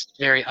it is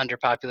very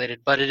underpopulated,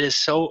 but it is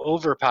so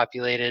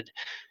overpopulated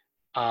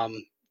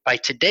um, by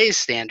today's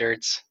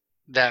standards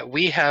that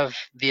we have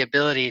the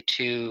ability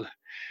to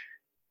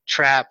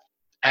trap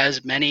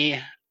as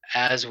many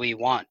as we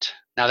want.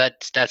 Now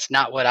that's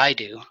not what I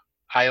do.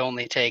 I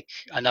only take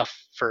enough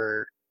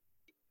for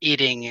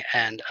eating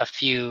and a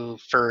few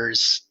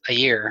furs a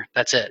year.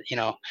 That's it.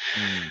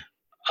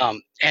 Mm.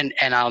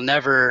 And I'll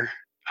never.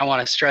 I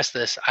want to stress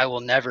this. I will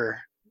never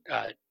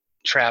uh,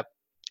 trap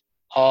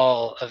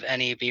all of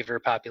any beaver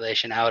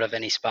population out of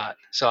any spot.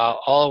 So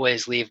I'll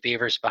always leave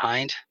beavers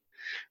behind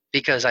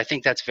because I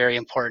think that's very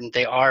important.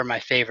 They are my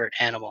favorite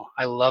animal.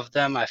 I love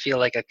them. I feel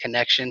like a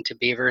connection to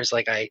beavers,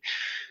 like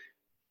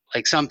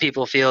some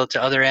people feel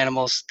to other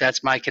animals.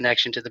 That's my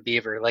connection to the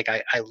beaver. Like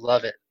I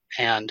love it,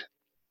 and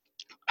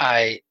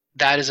I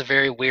that is a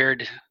very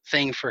weird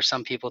thing for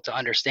some people to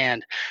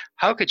understand.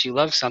 How could you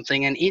love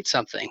something and eat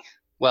something?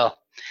 Well,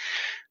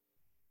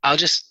 I'll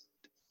just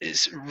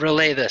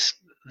relay this.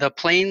 The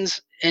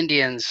Plains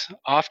Indians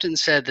often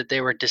said that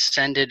they were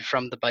descended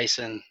from the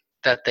bison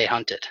that they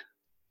hunted.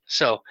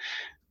 So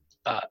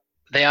uh,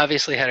 they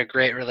obviously had a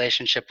great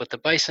relationship with the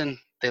bison.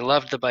 They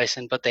loved the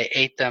bison, but they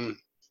ate them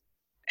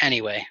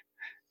anyway.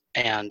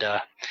 And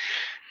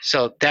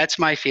so that's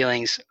my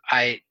feelings.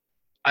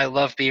 I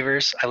love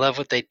beavers. I love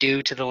what they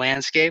do to the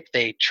landscape.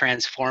 They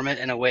transform it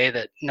in a way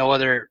that no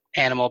other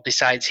animal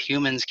besides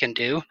humans can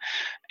do,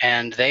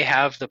 and they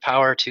have the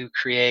power to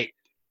create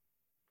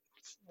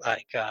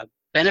like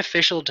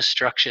beneficial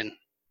destruction.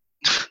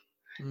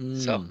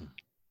 So Mm.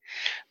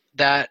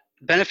 that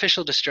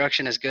beneficial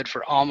destruction is good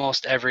for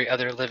almost every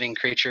other living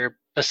creature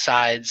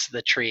besides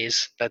the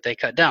trees that they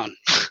cut down.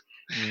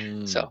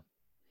 So, Mm.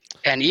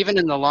 and even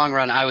in the long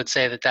run, I would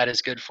say that that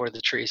is good for the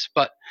trees.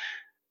 But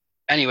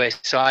anyway,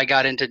 so I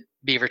got into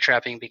beaver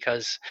trapping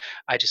because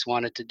I just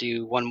wanted to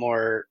do one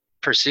more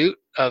pursuit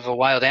of a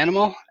wild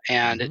animal,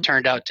 and Mm-hmm. it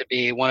turned out to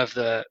be one of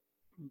the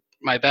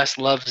my best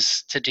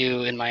loves to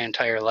do in my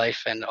entire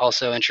life, and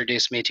also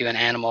introduced me to an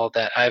animal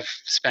that I've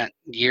spent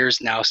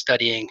years now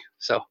studying.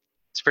 So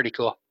it's pretty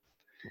cool.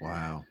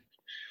 Wow.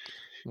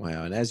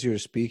 Wow. And as you were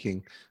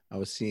speaking, I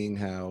was seeing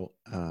how,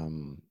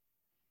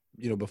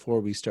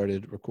 before we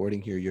started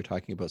recording here, you're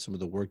talking about some of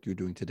the work you're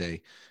doing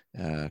today,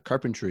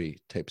 carpentry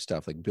type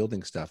stuff, like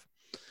building stuff.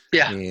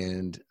 Yeah.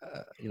 And,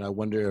 I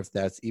wonder if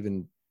that's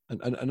even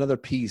another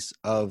piece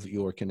of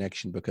your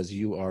connection because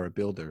you are a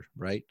builder,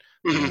 right?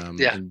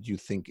 Yeah. And you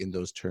think in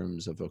those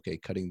terms of, okay,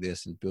 cutting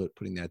this and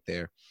putting that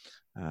there.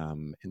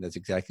 And that's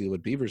exactly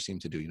what beavers seem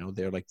to do.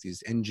 They're like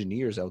these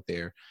engineers out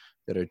there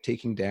that are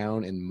taking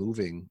down and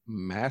moving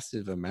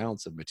massive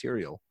amounts of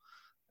material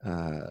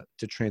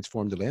to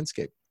transform the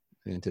landscape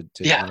and to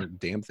Yeah.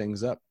 dam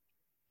things up,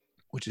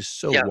 which is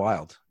so Yeah.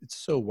 wild. It's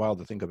so wild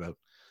to think about.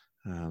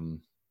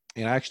 And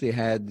I actually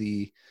had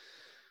the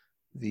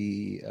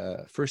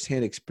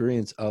firsthand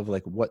experience of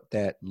like what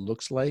that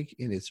looks like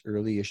in its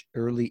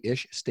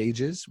early-ish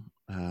stages.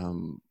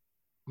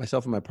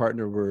 Myself and my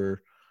partner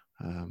were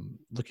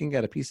looking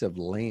at a piece of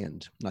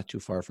land not too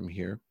far from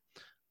here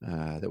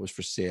that was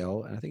for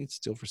sale, and I think it's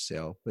still for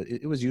sale, but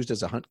it was used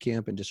as a hunt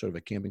camp and just sort of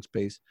a camping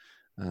space.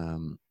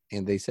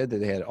 And they said that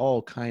they had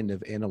all kind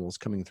of animals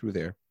coming through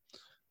there,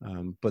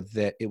 but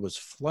that it was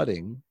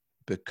flooding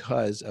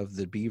because of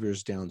the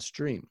beavers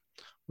downstream,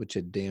 which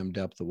had dammed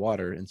up the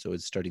water, and so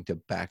it's starting to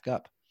back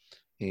up.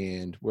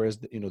 And whereas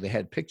they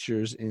had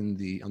pictures on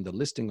the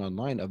listing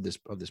online of this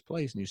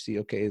place, and you see,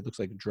 okay, it looks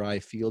like dry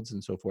fields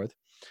and so forth,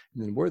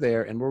 and then we're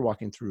there and we're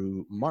walking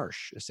through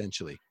marsh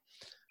essentially.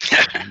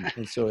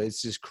 And so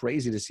it's just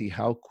crazy to see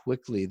how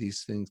quickly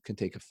these things can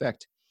take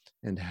effect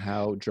and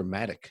how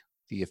dramatic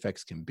the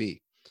effects can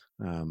be.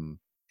 Um,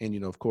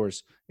 and of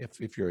course,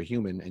 if you're a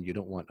human and you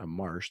don't want a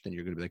marsh, then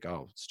you're going to be like,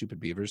 oh, stupid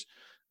beavers.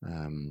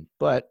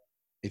 But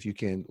if you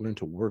can learn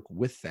to work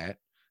with that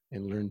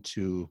and learn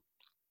to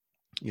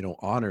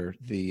honor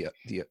the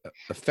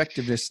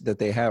effectiveness that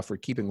they have for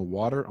keeping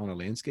water on a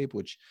landscape,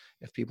 which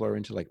if people are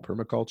into like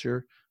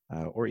permaculture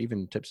or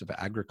even types of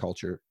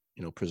agriculture,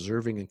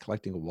 preserving and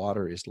collecting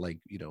water is like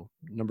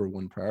number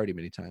one priority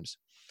many times.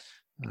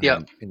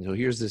 Yep. And so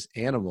here's this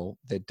animal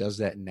that does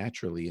that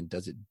naturally and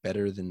does it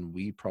better than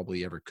we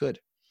probably ever could.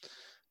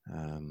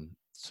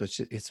 So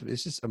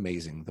it's just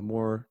amazing. The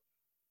more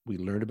we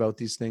learn about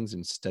these things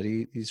and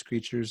study these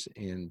creatures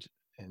and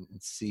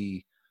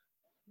see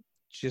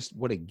just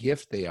what a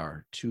gift they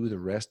are to the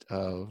rest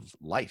of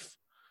life.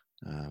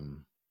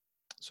 Um,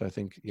 so I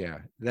think, yeah,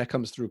 that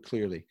comes through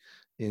clearly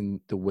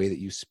in the way that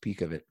you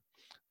speak of it.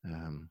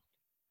 Um,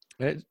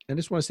 I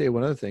just want to say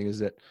one other thing is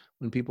that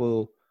when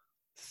people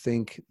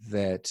think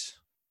that,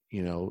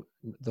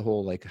 the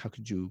whole like, how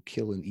could you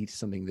kill and eat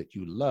something that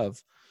you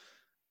love?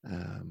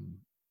 Um,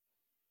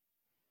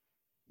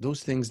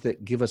 those things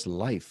that give us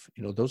life,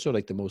 those are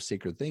like the most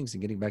sacred things.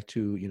 And getting back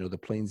to, the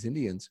Plains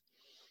Indians,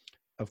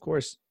 of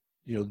course,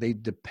 they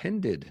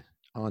depended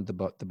on the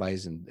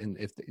bison, and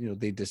if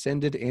they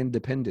descended and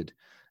depended,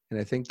 and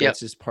I think Yep. that's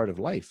just part of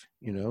life.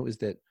 Is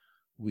that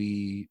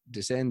we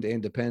descend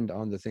and depend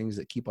on the things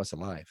that keep us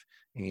alive,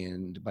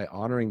 and by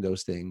honoring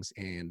those things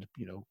and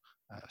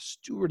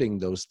stewarding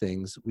those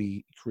things,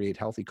 we create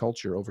healthy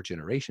culture over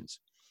generations.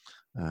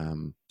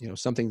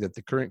 Something that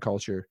the current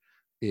culture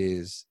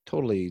is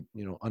totally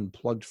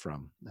unplugged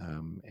from,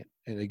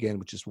 and again,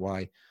 which is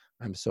why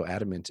I'm so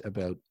adamant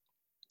about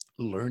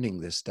learning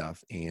this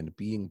stuff and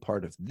being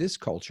part of this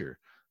culture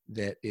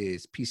that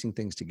is piecing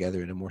things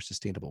together in a more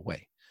sustainable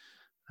way.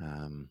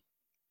 Um,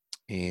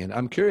 and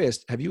I'm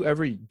curious, have you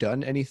ever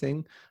done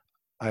anything?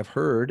 I've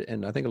heard,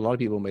 and I think a lot of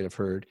people might have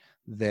heard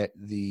that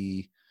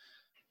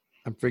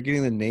I'm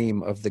forgetting the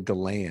name of the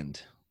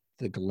gland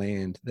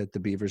that the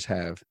beavers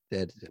have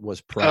that was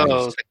Oh,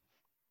 prized.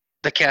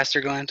 the castor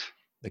gland.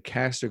 The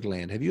castor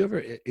gland. Have you ever,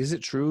 is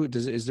it true?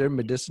 Is there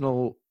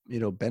medicinal,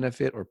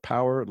 benefit or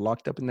power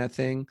locked up in that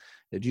thing?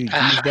 Did you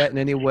use that in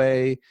any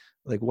way?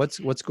 Like what's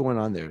going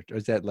on there? Or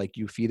is that like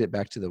you feed it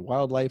back to the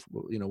wildlife?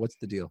 What's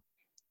the deal?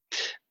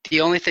 The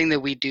only thing that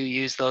we do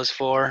use those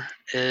for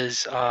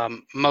is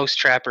most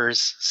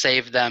trappers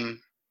save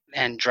them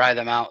and dry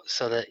them out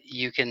so that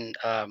you can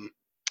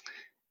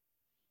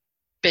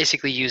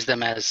basically use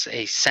them as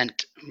a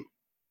scent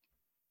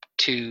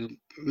to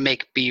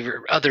make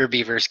other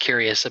beavers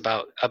curious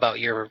about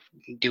your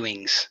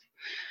doings.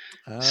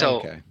 Oh, So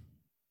okay.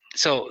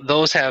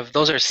 those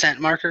are scent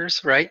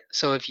markers, right?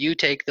 So if you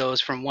take those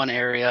from one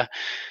area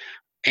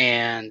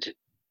and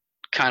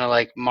kind of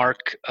like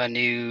mark a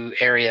new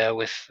area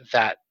with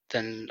that,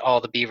 then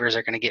all the beavers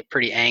are going to get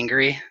pretty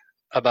angry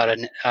about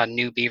a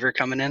new beaver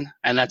coming in,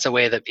 and that's a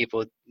way that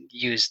people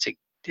use to.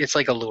 It's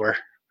like a lure,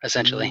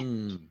 essentially.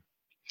 Mm.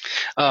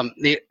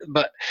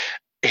 But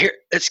here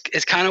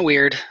it's kind of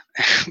weird,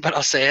 but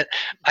I'll say it.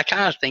 I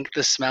kind of think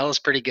the smell is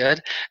pretty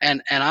good,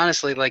 and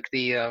honestly, like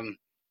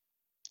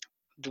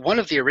one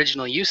of the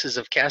original uses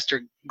of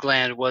castor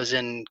gland was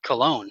in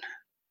cologne,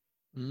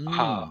 uh,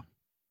 Mm.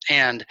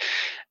 and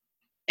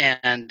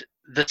and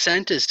the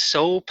scent is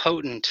so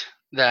potent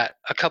that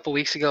a couple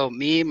weeks ago,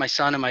 me, my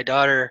son, and my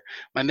daughter,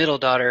 my middle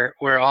daughter,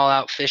 were all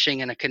out fishing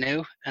in a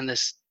canoe in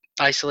this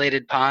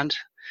isolated pond,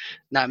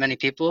 not many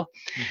people.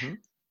 Mm-hmm.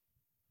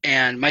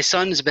 And my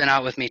son's been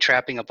out with me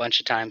trapping a bunch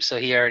of times, so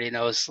he already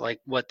knows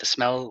like what the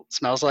smell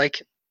smells like.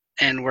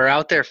 And we're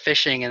out there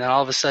fishing, and then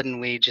all of a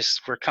sudden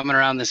we're coming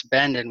around this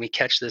bend, and we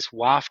catch this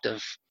waft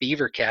of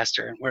beaver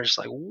castor, and we're just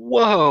like,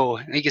 whoa!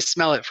 And you can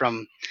smell it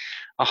from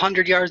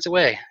 100 yards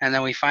away. And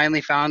then we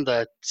finally found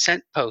the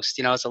scent post.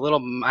 It's a little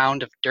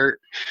mound of dirt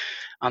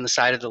on the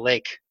side of the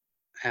lake,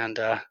 and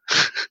Wow.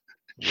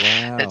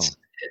 it's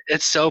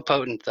it's so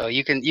potent though.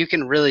 You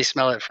can really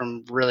smell it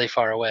from really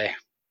far away.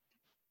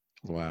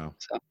 Wow.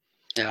 So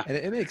yeah, And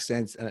it makes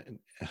sense.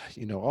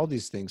 All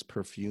these things,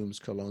 perfumes,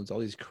 colognes, all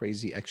these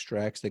crazy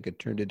extracts that get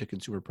turned into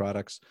consumer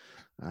products.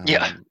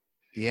 yeah,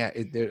 Yeah,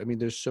 I mean,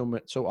 there's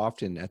so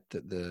often at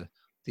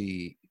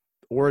the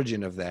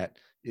origin of that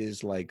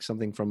is like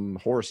something from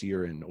horse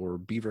urine or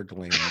beaver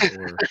gland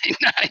or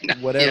I know. Yeah,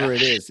 whatever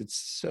it is. It's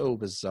so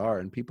bizarre,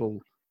 and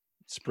people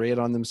spray it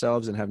on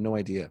themselves and have no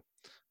idea.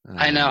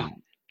 I know.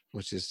 Um,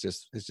 which is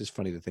it's just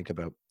funny to think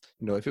about.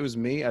 If it was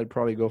me, I'd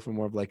probably go for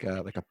more of like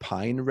a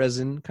pine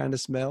resin kind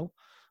of smell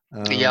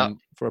Yeah,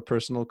 for a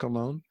personal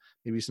cologne,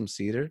 maybe some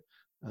cedar.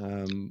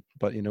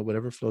 But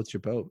whatever floats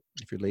your boat.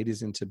 If your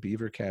lady's into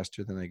beaver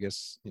castor, then I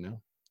guess that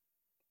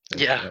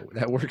yeah.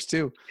 that works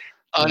too.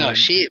 Oh no,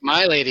 Um,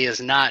 my lady is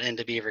not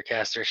into beaver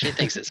castor. She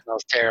thinks it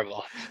smells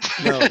terrible.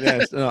 no,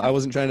 yes, no, I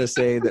wasn't trying to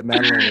say that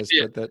Madeline is,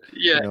 Yeah, but that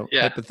yeah,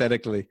 yeah,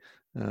 hypothetically,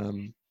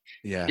 um,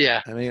 yeah.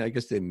 yeah, I mean, I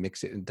guess they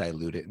mix it and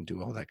dilute it and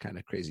do all that kind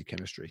of crazy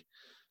chemistry.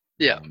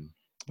 yeah.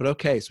 But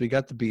okay, so we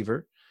got the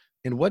beaver,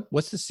 and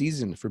what's the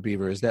season for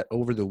beaver? Is that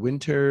over the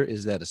winter?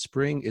 Is that a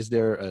spring? Is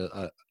there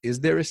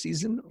a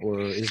season, or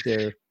is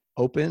there?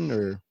 open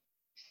or?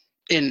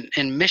 In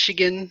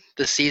Michigan,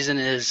 the season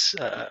is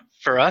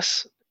for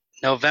us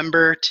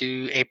November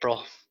to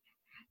April,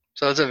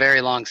 so it's a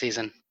very long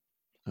season.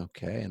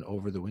 Okay, and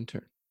over the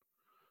winter.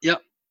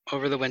 Yep,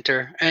 over the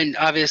winter, and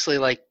obviously,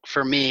 like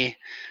for me,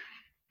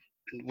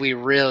 we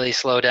really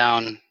slow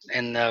down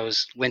in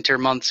those winter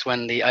months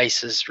when the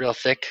ice is real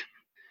thick.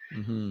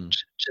 Mm-hmm.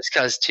 Just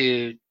because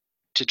to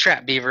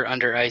trap beaver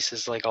under ice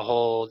is like a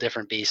whole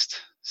different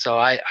beast. So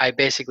I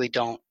basically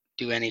don't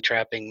do any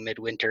trapping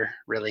midwinter,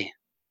 really.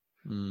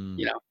 Mm,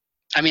 You know,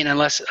 I mean,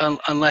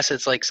 unless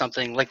it's like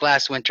something like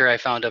last winter, I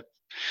found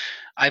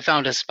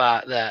a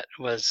spot that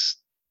was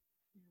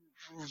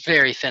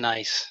very thin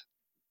ice.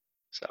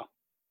 So uh,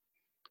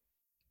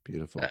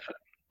 beautiful.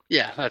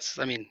 yeah, that's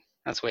the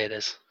way it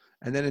is.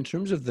 And then in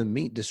terms of the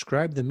meat,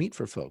 describe the meat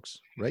for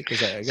folks, right?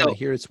 Because I got to So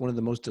hear it's one of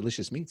the most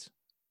delicious meats.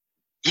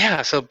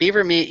 yeah, so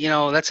beaver meat,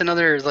 that's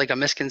another like a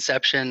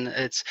misconception.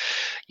 It's,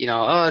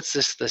 oh, it's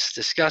this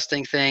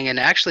disgusting thing, and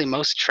actually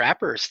most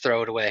trappers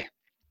throw it away.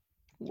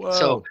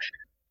 So Whoa.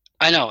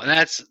 I know, and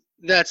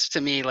that's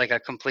to me like a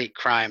complete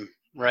crime,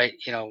 right?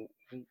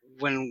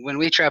 When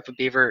we trap a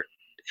beaver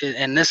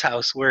in this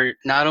house, we're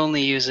not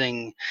only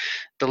using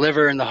the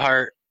liver and the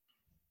heart,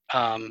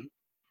 um,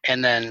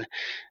 and then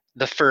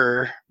the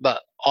fur,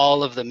 but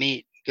all of the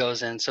meat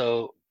goes in.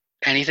 So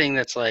anything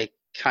that's like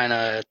kind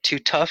of too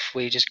tough,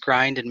 we just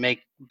grind and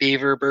make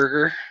beaver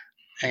burger,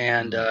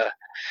 and Mm-hmm. uh,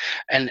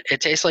 and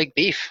it tastes like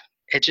beef.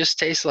 It just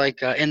tastes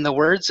like, in the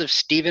words of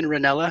Steven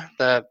Ranella,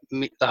 the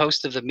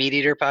host of the Meat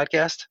Eater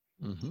podcast,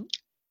 Mm-hmm.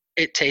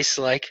 it tastes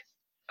like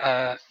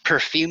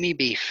perfumey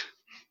beef.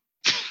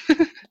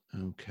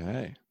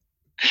 Okay.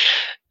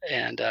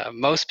 And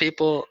most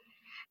people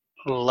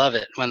love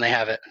it when they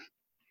have it.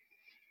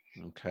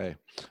 Okay.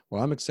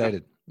 Well, I'm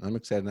excited. I'm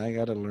excited. And I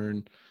got to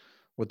learn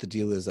what the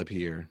deal is up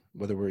here,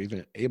 whether we're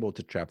even able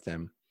to trap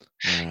them,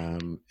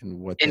 and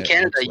what In that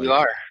Canada, looks you like.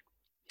 are.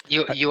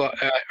 I,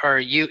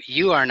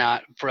 You are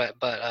not,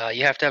 but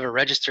you have to have a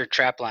registered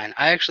trap line.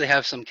 I actually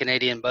have some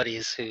Canadian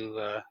buddies who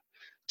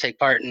take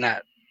part in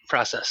that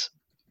process.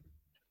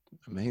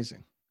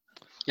 amazing.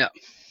 Yeah.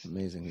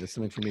 Amazing. That's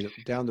something for me to,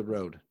 down the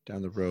road.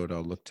 Down the road,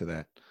 I'll look to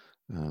that.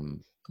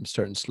 I'm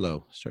starting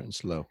slow, starting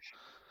slow.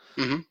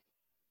 Hmm.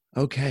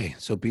 Okay,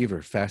 so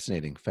beaver,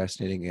 fascinating,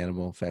 fascinating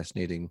animal,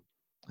 fascinating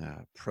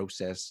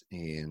process,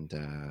 and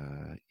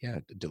yeah,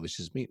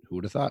 delicious meat. Who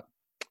would have thought?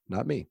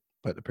 Not me,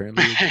 but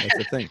apparently that's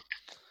a thing.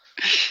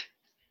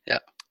 Yeah.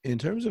 In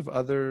terms of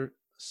other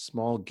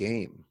small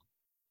game,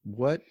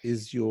 what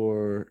is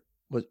your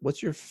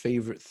what's your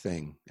favorite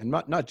thing? And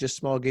not just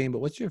small game, but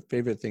what's your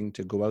favorite thing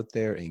to go out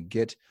there and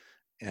get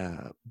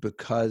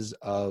because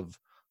of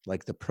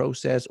like the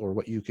process or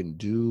what you can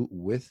do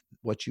with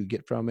what you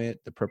get from it,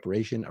 the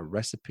preparation, a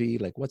recipe?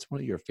 Like, what's one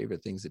of your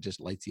favorite things that just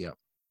lights you up?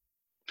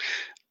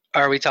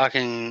 Are we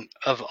talking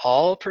of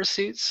all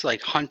pursuits,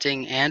 like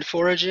hunting and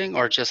foraging,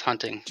 or just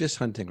hunting? Just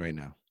hunting right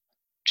now.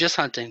 Just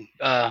hunting.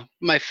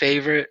 My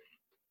favorite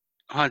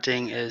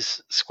hunting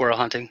is squirrel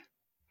hunting.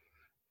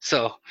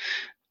 So,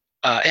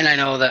 and I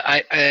know that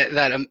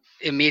that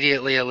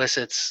immediately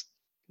elicits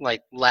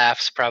like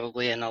laughs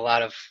probably in a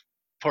lot of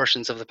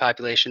portions of the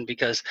population,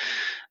 because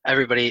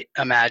everybody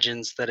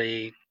imagines that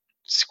a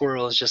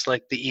squirrel is just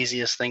like the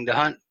easiest thing to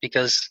hunt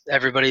because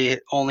everybody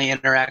only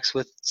interacts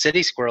with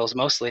city squirrels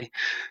mostly.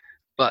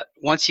 But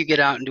once you get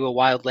out into a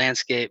wild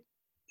landscape,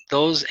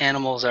 those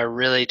animals are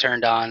really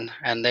turned on,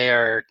 and they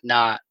are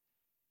not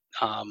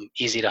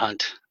easy to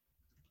hunt.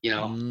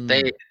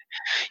 They Mm,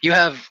 you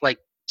have like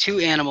two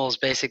animals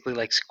basically,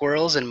 like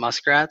squirrels and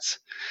muskrats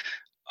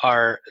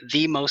are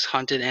the most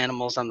hunted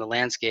animals on the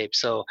landscape.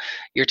 So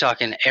you're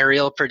talking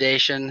aerial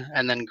predation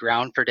and then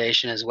ground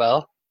predation as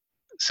well.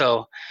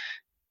 So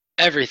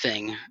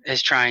everything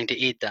is trying to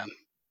eat them,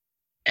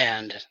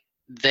 and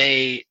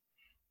they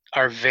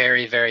are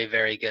very, very,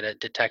 very good at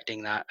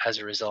detecting that as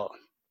a result.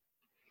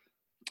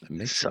 it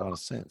makes a So lot of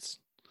sense.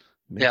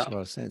 It makes yeah. a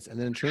lot of sense. And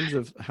then in terms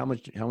of how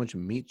much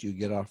meat you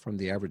get off from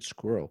the average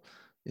squirrel,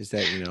 is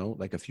that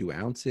like a few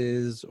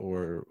ounces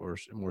or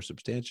more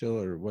substantial,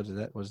 or what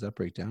does that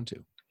break down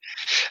to?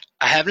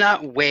 I have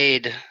not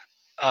weighed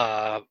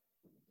uh,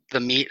 the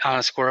meat on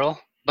a squirrel,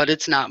 but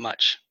it's not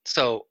much.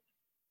 So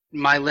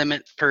my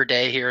limit per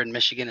day here in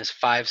Michigan is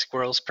 5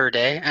 squirrels per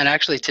day, and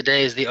actually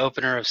today is the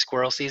opener of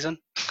squirrel season.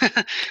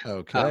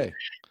 um, Okay.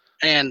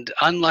 and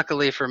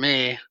unluckily for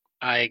me,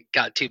 I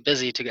got too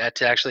busy to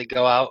actually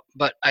go out.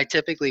 But I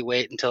typically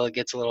wait until it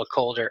gets a little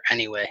colder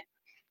anyway.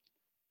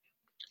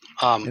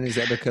 Um, And is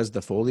that because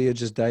the foliage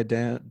has died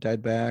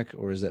back,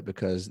 or is that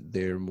because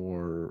they're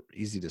more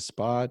easy to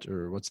spot,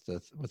 or what's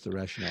the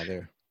rationale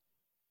there?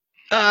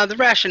 the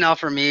rationale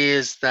for me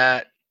is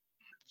that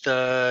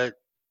the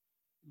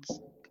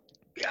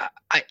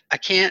I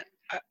can't.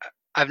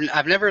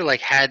 I've never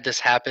like had this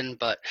happen,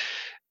 but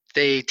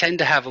they tend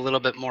to have a little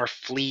bit more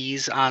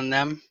fleas on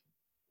them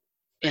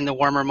in the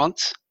warmer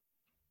months,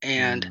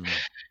 and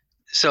Mm,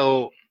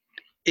 so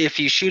if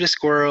you shoot a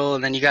squirrel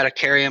and then you got to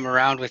carry him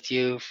around with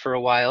you for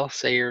a while,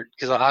 say you're,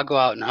 because I'll go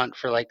out and hunt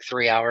for like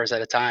 3 hours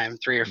at a time,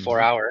 3 or 4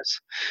 hours,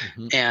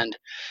 Hmm. and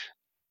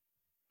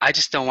I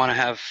just don't want to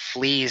have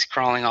fleas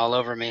crawling all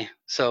over me.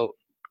 So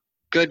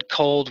good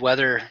cold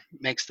weather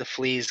makes the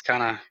fleas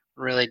kind of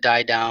really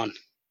die down,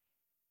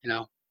 you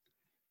know.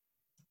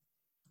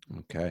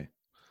 Okay.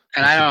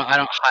 And That's a I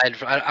don't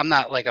hide. I'm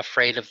not like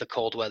afraid of the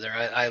cold weather.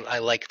 I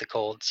like the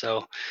cold,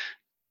 so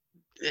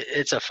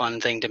it's a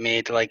fun thing to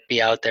me to like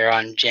be out there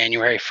on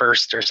January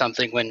 1st or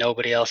something when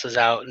nobody else is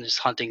out and just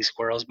hunting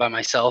squirrels by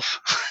myself.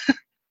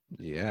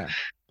 yeah.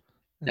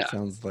 That Yeah,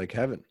 sounds like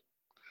heaven.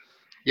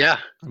 yeah,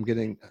 I'm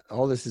getting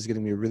all this is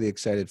getting me really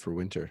excited for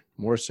winter,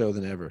 more so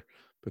than ever,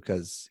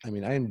 because I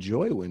mean I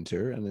enjoy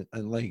winter, and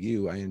unlike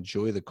you, I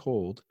enjoy the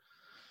cold.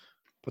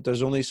 But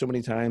there's only so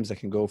many times I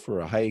can go for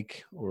a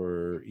hike,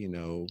 or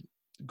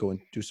go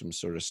and do some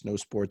sort of snow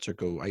sports, or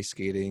go ice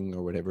skating,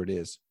 or whatever it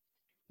is.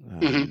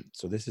 hmm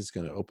So this is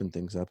going to open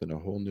things up in a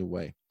whole new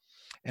way,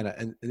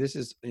 and this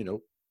is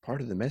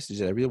part of the message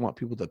that I really want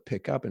people to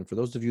pick up. And for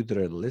those of you that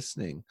are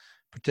listening,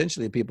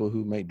 potentially people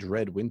who might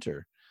dread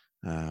winter,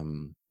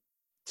 um,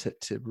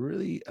 to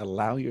really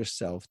allow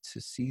yourself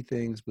to see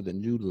things with a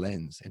new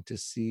lens, and to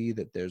see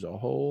that there's a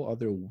whole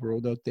other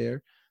world out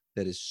there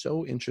that is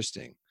so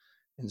interesting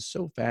and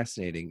so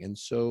fascinating and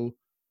so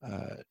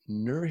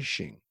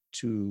nourishing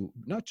to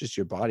not just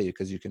your body,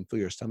 because you can fill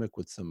your stomach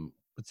with some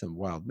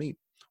wild meat,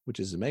 which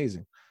is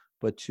amazing,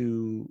 but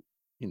to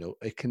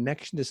a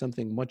connection to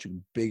something much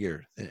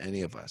bigger than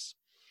any of us,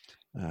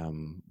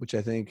 which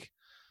I think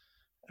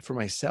for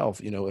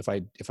myself,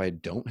 if I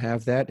don't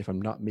have that, if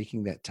I'm not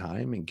making that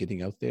time and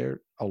getting out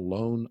there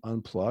alone,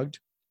 unplugged,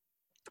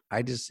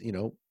 I just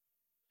sort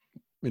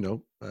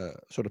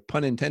of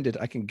pun intended,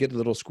 I can get a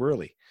little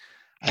squirrely.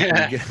 I can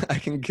yeah, get I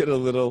can get a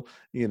little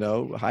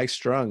high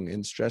strung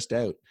and stressed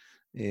out,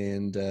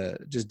 and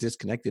just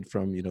disconnected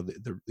from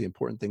the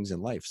important things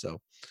in life.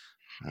 So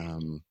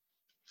um,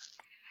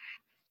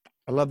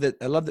 I love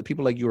that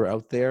people like you are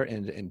out there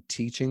and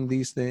teaching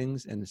these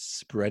things and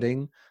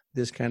spreading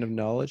this kind of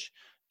knowledge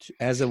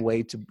as a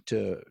way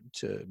to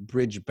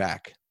bridge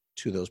back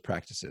to those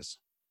practices.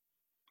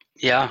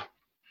 yeah.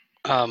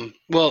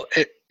 Well,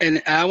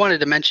 and I wanted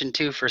to mention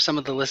too for some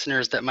of the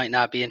listeners that might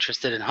not be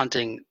interested in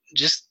hunting,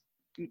 just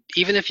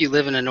even if you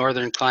live in a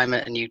northern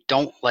climate and you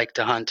don't like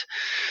to hunt,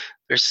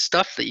 there's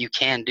stuff that you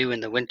can do in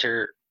the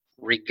winter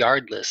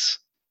regardless.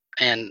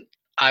 And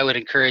I would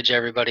encourage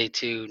everybody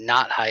to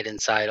not hide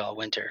inside all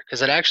winter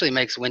because it actually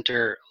makes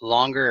winter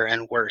longer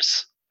and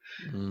worse.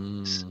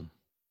 Mm,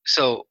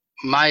 So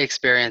my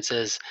experience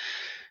is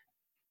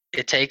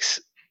it takes,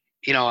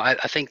 I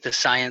think the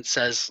science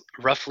says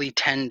roughly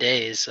 10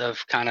 days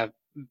of kind of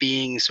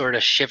being sort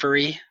of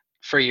shivery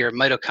for your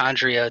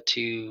mitochondria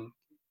to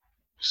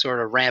sort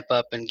of ramp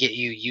up and get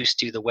you used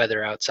to the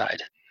weather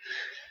outside.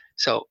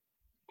 So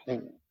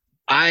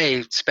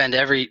I spend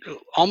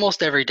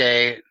almost every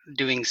day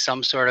doing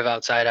some sort of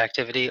outside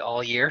activity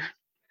all year,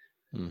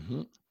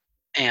 hmm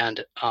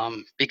and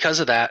because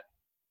of that,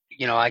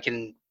 I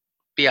can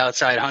be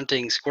outside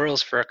hunting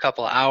squirrels for a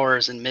couple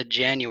hours in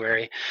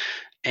mid-January,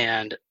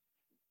 and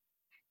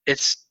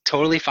it's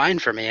totally fine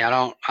for me. I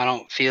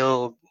don't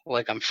feel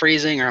like I'm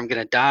freezing or I'm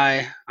gonna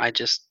die. I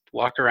just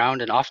walk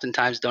around and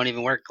oftentimes don't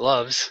even wear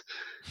gloves.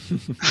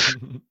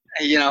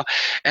 you know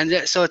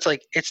so it's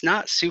like it's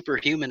not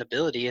superhuman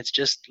ability, it's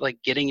just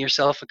like getting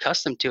yourself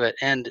accustomed to it,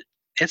 and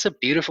it's a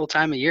beautiful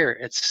time of year.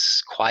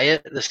 It's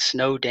quiet, the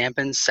snow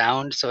dampens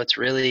sound, so it's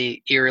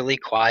really eerily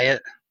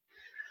quiet.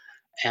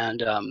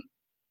 And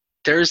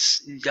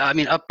there's I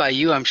mean, up by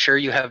you, I'm sure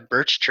you have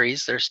birch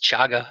trees. There's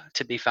chaga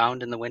to be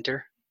found in the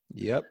winter.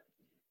 Yep,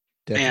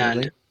 And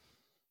definitely.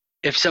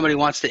 if somebody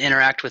wants to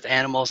interact with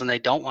animals and they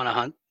don't want to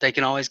hunt, they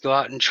can always go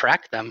out and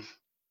track them.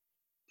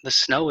 The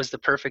snow is the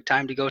perfect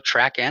time to go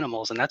track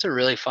animals, and that's a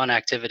really fun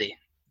activity.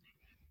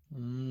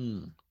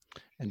 Mm.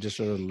 And just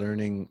sort of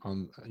learning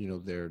on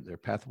their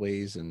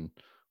pathways and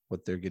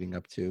what they're getting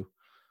up to.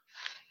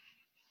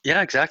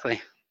 Yeah,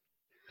 exactly.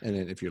 And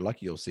then if you're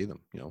lucky, you'll see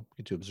them,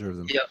 get to observe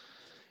them Yep.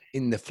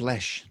 in the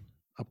flesh,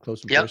 up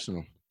close and Yep.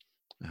 personal.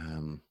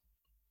 um,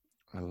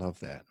 I love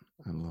that.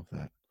 I love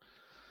that.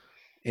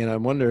 And I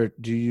wonder,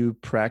 do you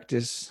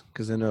practice?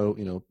 Because I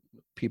know,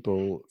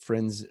 people,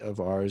 friends of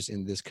ours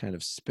in this kind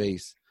of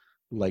space,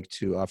 like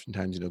to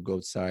oftentimes, go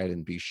outside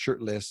and be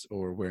shirtless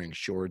or wearing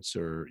shorts,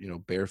 or,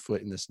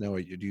 barefoot in the snow.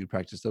 Do you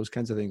practice those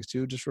kinds of things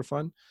too, just for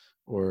fun?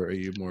 Or are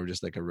you more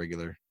just like a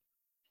regular,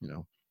 you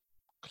know,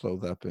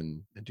 clothe up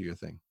and do your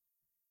thing?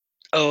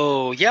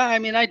 Oh, yeah, I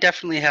mean, I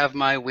definitely have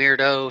my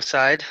weirdo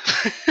side.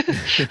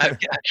 I've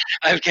got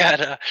I've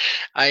got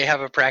I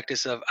have a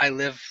practice of I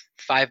live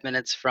 5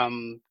 minutes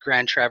from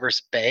Grand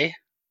Traverse Bay,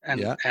 and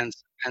Yeah. and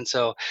and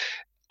so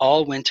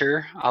all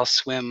winter I'll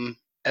swim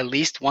at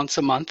least once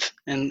a month,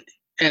 and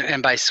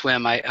by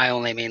swim I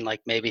only mean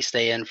like maybe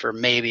stay in for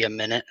maybe a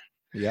minute.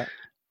 Yeah.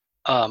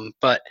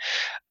 But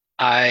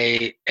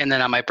and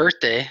then on my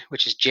birthday,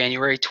 which is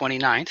January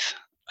 29th,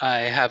 I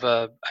have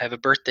a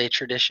birthday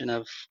tradition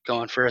of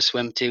going for a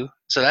swim too.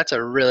 So that's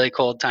a really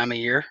cold time of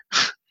year.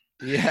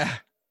 Yeah.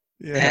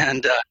 Yeah.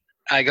 And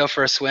I go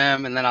for a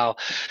swim, and then I'll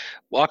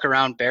walk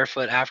around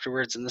barefoot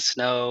afterwards in the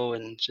snow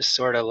and just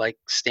sort of like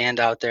stand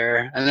out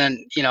there. And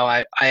then,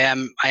 I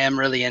am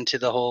really into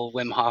the whole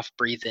Wim Hof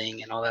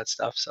breathing and all that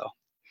stuff.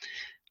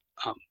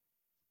 Um,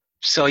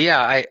 so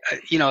yeah,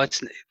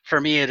 it's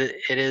for me, it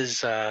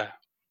is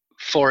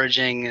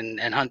foraging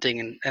and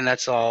hunting, and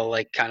that's all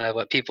like kind of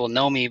what people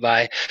know me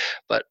by.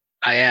 But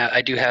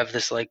I do have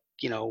this like,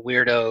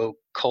 weirdo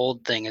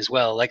cold thing as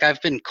well. Like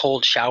I've been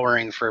cold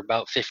showering for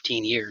about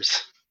 15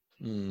 years.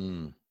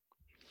 Hmm.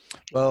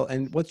 Well,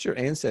 and what's your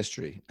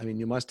ancestry? I mean,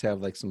 you must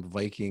have like some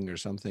Viking or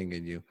something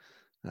in you,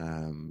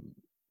 um,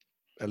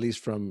 at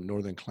least from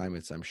northern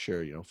climates, I'm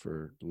sure,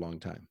 for a long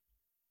time.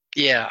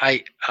 Yeah,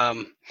 I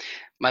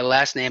my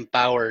last name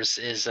Bowers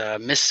is a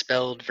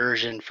misspelled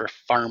version for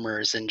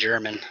farmers in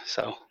German.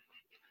 So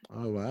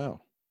Oh,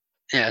 wow.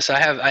 yeah, so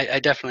I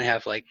definitely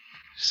have like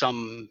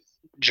some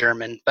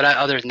German, but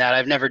other than that,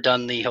 I've never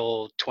done the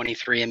whole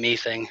 23andMe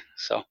thing.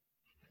 So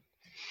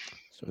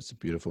So it's a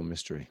beautiful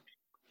mystery.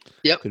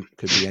 yep,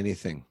 Could be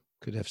anything.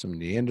 Could have some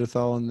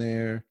Neanderthal in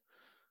there.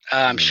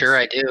 I'm You know, sure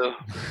I do.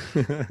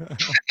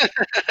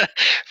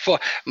 For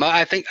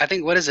I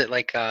think what is it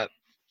like?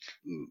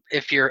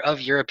 If you're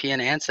of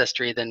European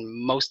ancestry, then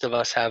most of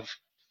us have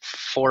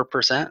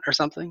 4% or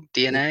something it,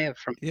 DNA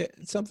from. yeah,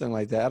 it's something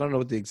like that. I don't know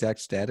what the exact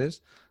stat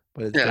is,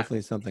 but it's Yeah,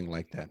 definitely something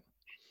like that.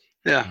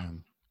 yeah.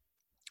 Um,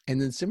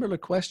 and then similar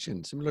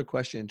question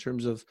in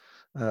terms of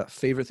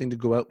favorite thing to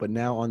go out, but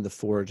now on the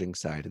foraging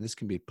side. And this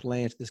can be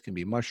plant, this can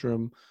be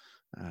mushroom.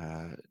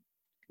 Uh,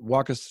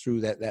 Walk us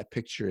through that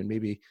picture, and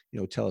maybe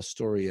tell a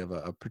story of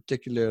a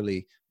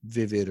particularly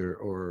vivid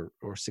or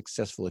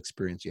successful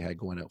experience you had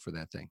going out for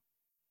that thing.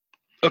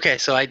 Okay,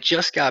 so I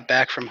just got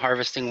back from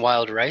harvesting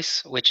wild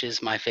rice, which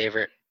is my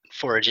favorite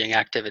foraging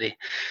activity.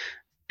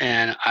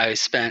 And I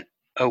spent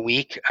a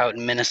week out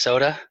in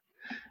Minnesota,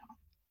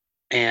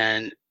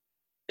 and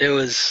it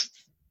was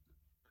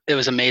it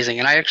was amazing.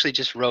 And I actually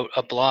just wrote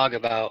a blog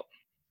about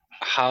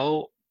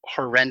how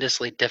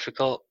horrendously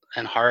difficult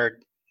and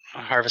hard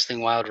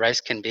harvesting wild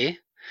rice can be,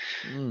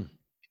 Mm.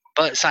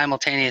 but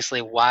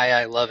simultaneously why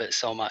I love it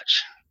so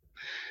much.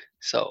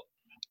 So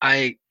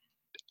I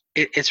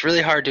it's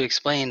really hard to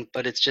explain,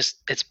 but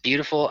it's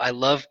beautiful. I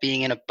love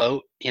being in a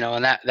boat,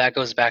 and that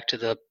goes back to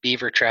the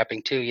beaver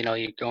trapping too.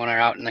 You're going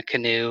out in a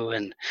canoe,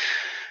 and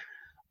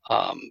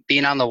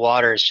being on the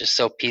water is just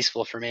so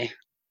peaceful for me.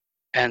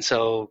 And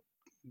so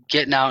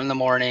getting out in the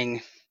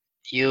morning,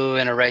 you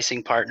and a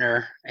racing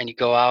partner, and you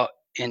go out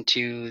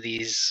into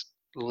these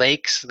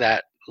lakes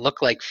that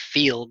look like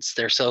fields.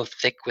 They're so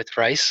thick with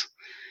rice,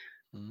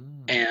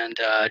 Mm.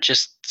 and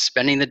just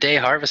spending the day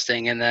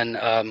harvesting, and then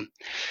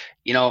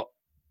you know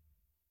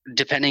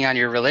depending on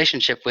your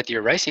relationship with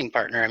your racing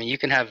partner, I mean, you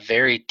can have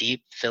very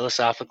deep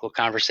philosophical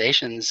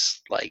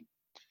conversations like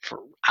for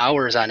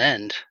hours on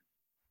end,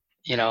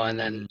 and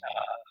then Mm.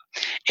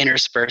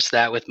 intersperse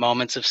that with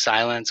moments of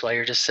silence while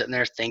you're just sitting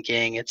there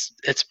thinking.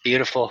 It's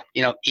beautiful.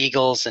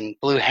 Eagles and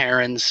blue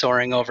herons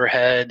soaring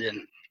overhead,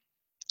 and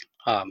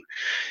um,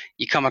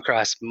 you come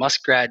across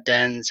muskrat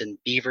dens and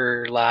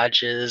beaver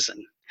lodges,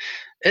 and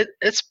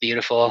it's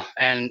beautiful.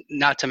 And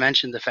not to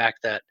mention the fact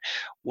that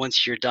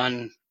once you're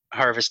done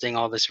harvesting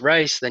all this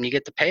rice, then you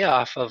get the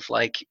payoff of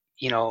like,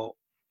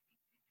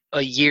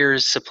 a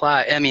year's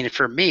supply. I mean,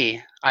 for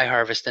me, I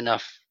harvest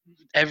enough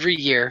every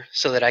year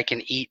so that I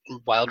can eat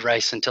wild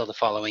rice until the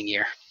following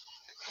year.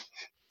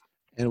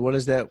 And what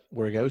does that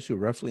work out to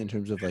roughly in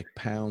terms of like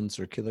pounds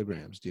or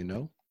kilograms? Do you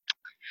know?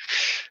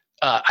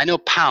 I know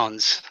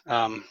pounds.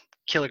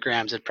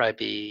 Kilograms would probably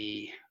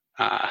be.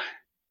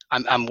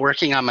 I'm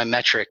working on my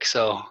metric,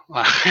 so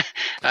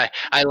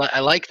I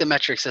like the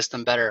metric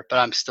system better, but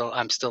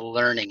I'm still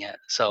learning it.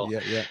 So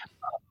Yeah,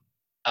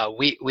 yeah.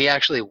 we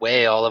actually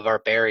weigh all of our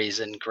berries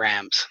in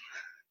grams.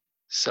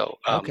 So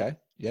Okay.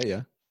 Yeah,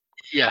 yeah.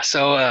 yeah,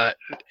 so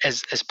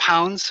as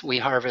pounds, we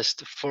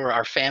harvest for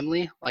our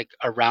family like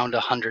around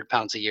 100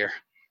 pounds a year.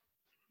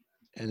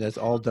 And that's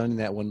all done in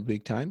that 1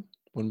 week time,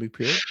 1 week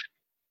period.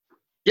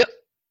 Yep.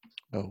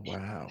 Oh,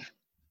 wow.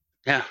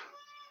 Yeah.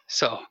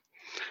 So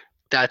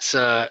that's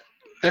uh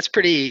that's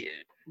pretty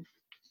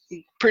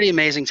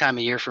amazing time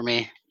of year for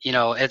me.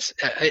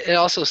 It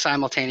also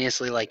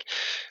simultaneously like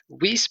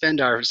we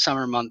spend our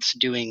summer months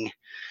doing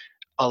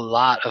a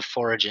lot of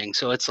foraging.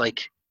 So it's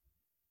like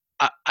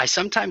I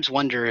sometimes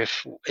wonder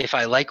if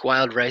I like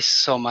wild rice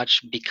so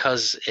much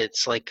because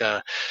it's like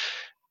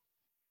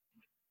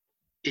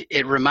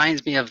it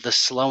reminds me of the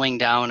slowing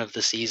down of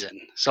the season.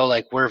 So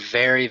like we're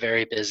very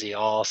very busy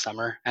all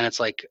summer, and it's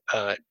like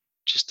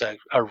just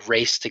a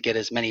race to get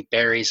as many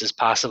berries as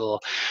possible,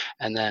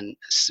 and then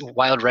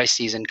wild rice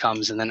season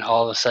comes, and then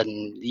all of a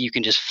sudden you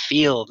can just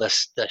feel the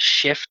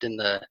shift in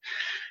the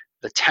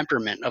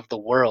temperament of the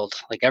world.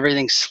 Like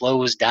everything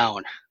slows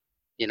down,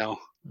 you know,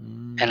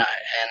 Mm. and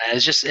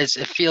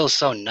it feels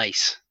so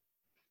nice.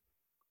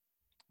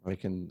 I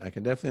can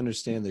definitely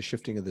understand the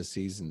shifting of the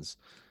seasons.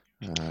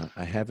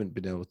 I haven't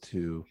been able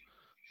to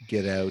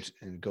get out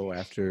and go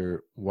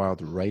after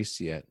wild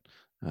rice yet.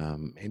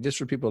 And just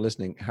for people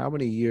listening, how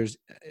many years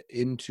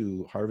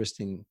into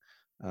harvesting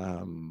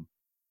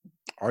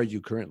are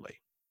you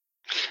currently?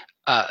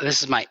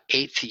 This is my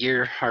 8th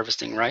year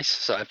harvesting rice,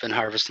 so I've been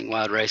harvesting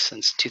wild rice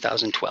since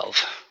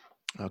 2012.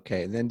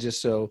 Okay, and then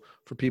just so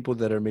for people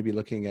that are maybe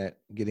looking at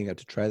getting out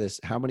to try this,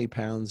 how many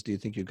pounds do you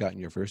think you got in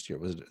your first year?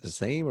 Was it the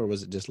same, or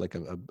was it just like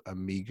a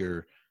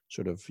meager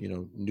sort of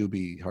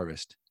newbie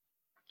harvest?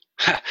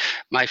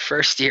 My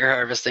first year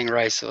harvesting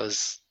rice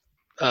was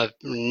a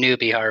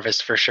newbie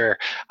harvest for sure.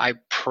 I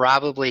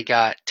probably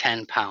got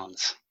 10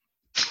 pounds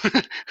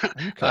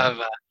Okay. of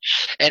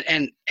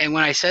and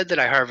when I said that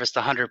I harvest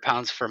 100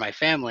 pounds for my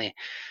family,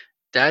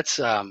 that's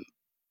um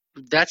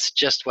that's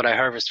just what I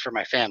harvest for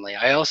my family.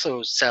 I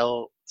also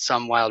sell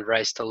some wild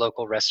rice to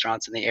local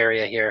restaurants in the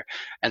area here,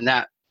 and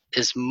that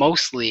is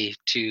mostly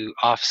to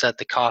offset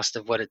the cost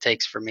of what it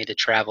takes for me to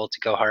travel to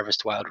go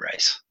harvest wild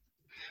rice.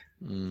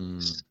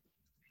 Mm,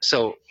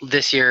 So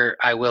this year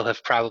I will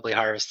have probably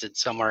harvested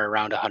somewhere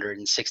around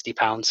 160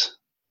 pounds,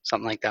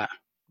 something like that.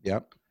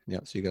 yep.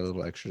 Yep. So you got a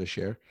little extra to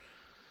share.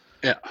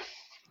 Yeah.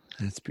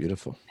 That's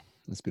beautiful.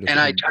 That's And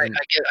beautiful. And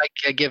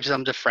I give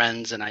some to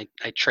friends, and I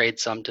trade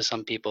some to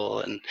some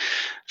people and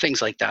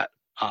things like that.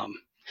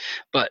 Um,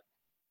 but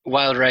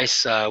wild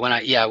rice, when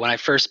I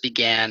first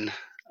began,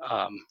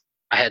 um,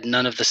 I had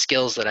none of the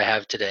skills that I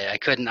have today. I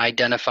couldn't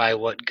identify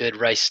what good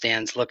rice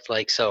stands looked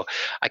like, so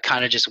I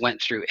kind of just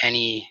went through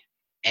any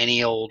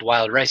old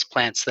wild rice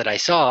plants that I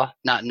saw,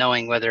 not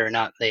knowing whether or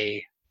not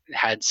they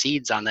had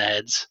seeds on the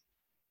heads.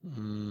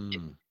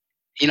 mm,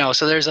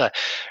 So there's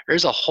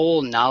a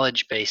whole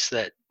knowledge base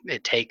that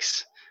it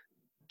takes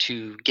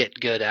to get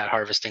good at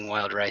harvesting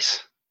wild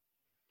rice.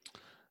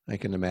 I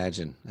can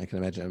imagine. I can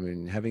imagine. I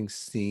mean, having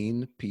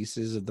seen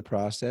pieces of the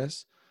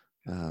process,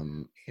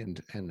 and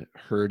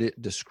heard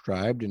it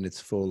described in its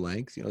full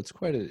length, it's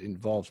quite an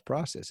involved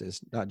process.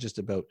 It's not just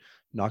about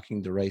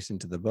knocking the rice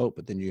into the boat,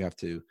 but then you have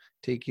to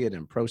take it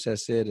and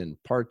process it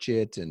and parch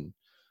it, and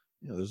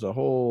there's a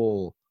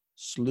whole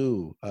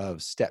slew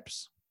of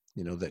steps,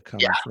 that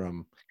come Yeah,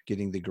 from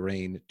getting the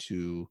grain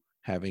to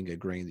having a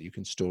grain that you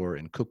can store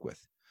and cook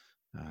with.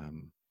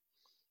 Um,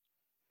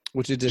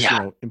 which is just yeah,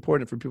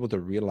 important for people to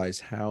realize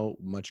how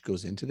much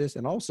goes into this.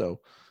 And also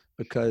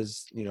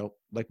because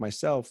like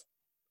myself,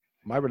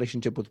 my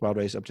relationship with wild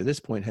rice up to this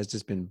point has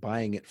just been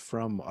buying it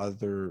from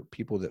other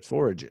people that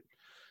forage it.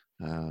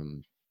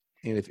 um,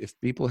 and if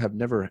people have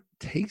never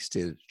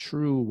tasted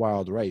true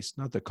wild rice,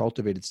 not the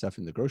cultivated stuff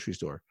in the grocery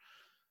store,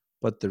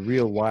 but the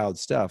real wild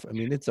stuff, I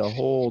mean, it's a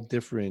whole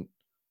different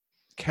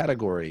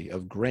category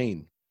of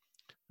grain.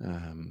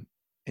 um,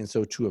 and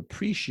so to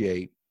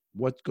appreciate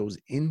what goes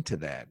into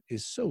that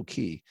is so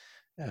key.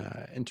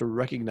 And to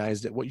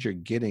recognize that what you're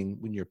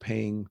getting when you're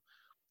paying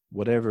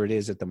whatever it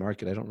is at the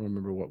market, I don't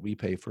remember what we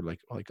pay for,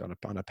 like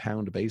on a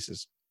pound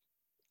basis,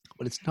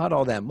 but it's not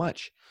all that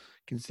much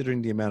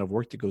considering the amount of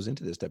work that goes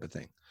into this type of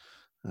thing.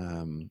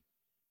 um,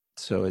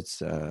 so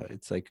it's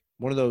like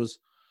one of those,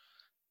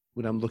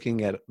 when I'm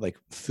looking at like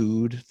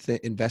food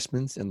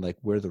investments and like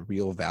where the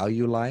real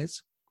value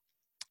lies,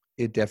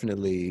 it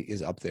definitely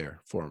is up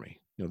there for me.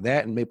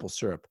 That and maple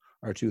syrup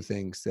are two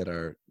things that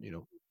are,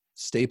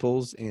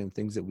 staples and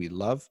things that we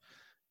love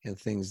and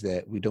things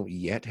that we don't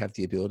yet have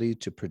the ability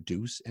to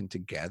produce and to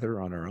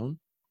gather on our own.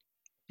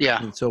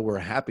 yeah. And so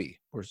we're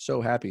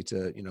so happy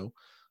to,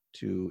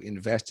 to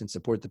invest and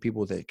support the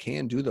people that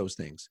can do those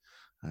things,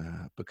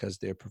 because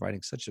they're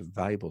providing such a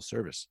valuable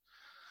service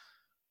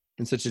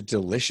and such a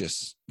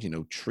delicious,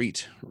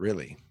 treat,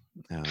 really.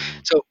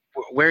 um, So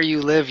where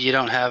you live, you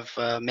don't have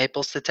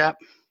maples to tap?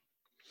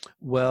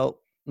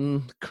 Well,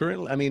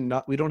 currently, I mean,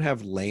 not we don't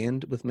have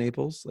land with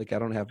maples. Like I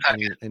don't have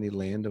any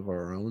land of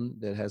our own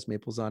that has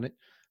maples on it.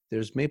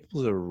 There's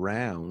maples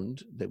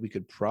around that we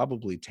could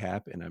probably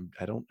tap, and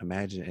I don't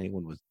imagine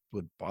anyone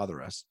would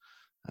bother us.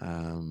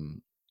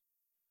 Um,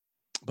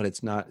 but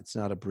it's not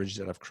a bridge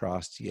that I've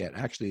crossed yet.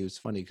 Actually, it was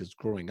funny because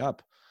growing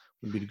up,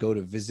 when we'd go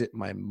to visit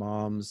my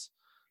mom's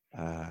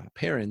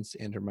parents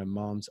and my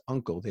mom's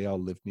uncle, they all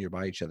lived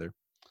nearby each other.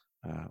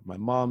 My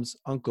mom's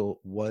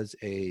uncle was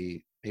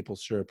a maple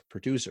syrup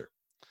producer.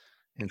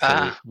 And so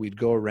Ah, we'd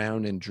go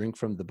around and drink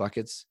from the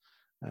buckets,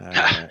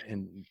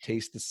 and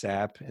taste the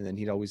sap. And then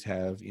he'd always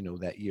have,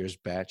 that year's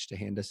batch to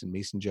hand us in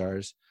mason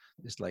jars,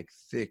 this like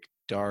thick,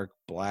 dark,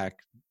 black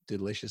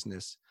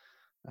deliciousness,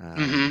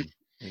 hmm.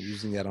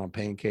 using that on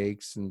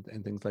pancakes and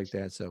things like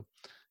that. So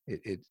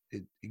it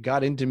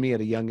got into me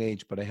at a young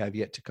age, but I have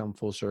yet to come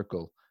full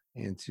circle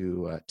and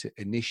to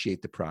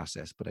initiate the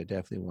process. But I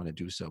definitely want to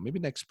do so. Maybe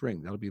next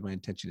spring. That'll be my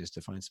intention, is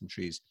to find some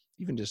trees,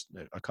 even just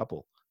a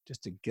couple,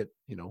 just to get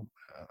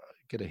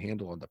get a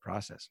handle on the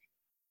process.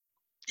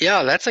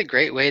 Yeah, that's a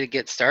great way to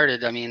get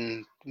started. I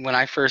mean, when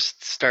I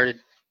first started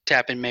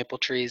tapping maple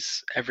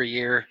trees every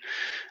year,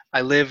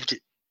 I lived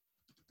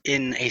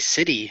in a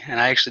city, and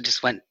I actually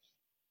just went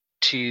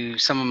to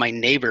some of my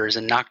neighbors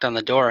and knocked on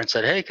the door and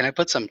said, "Hey, can I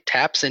put some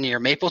taps into your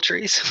maple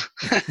trees?"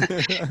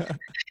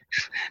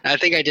 I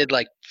think I did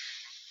like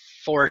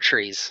 4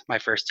 trees my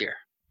first year.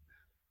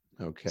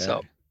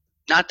 So Okay.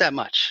 not that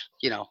much.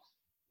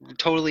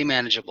 totally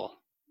manageable.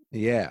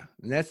 Yeah,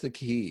 and that's the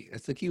key.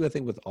 That's the key, I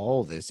think, with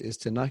all this is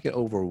to not get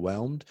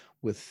overwhelmed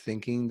with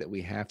thinking that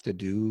we have to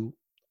do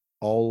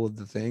all of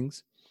the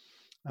things,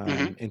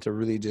 Hmm. and to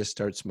really just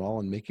start small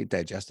and make it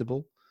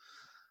digestible,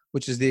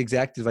 which is the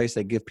exact advice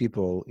I give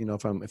people.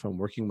 If I'm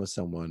working with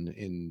someone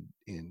in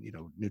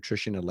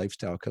nutrition and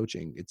lifestyle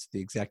coaching, it's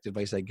the exact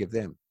advice I give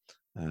them,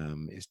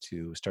 is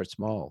to start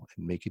small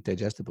and make it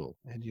digestible,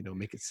 and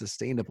make it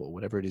sustainable,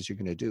 whatever it is you're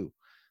going to do,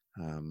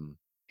 um,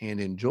 and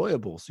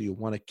enjoyable, so you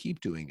want to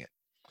keep doing it.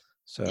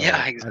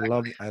 Yeah, So I exactly.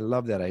 love I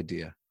love that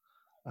idea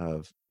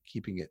of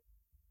keeping it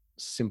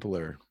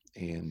simpler,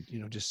 and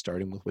just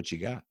starting with what you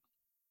got.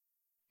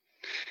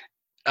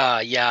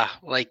 Yeah,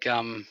 like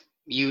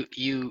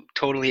you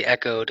totally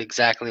echoed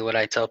exactly what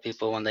I tell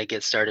people when they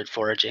get started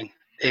foraging.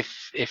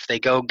 If they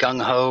go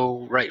gung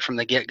ho right from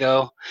the get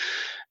go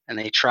and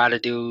they try to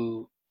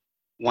do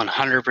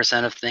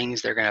 100% of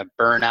things, they're gonna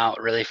burn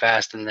out really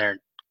fast and they're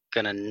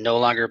gonna no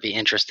longer be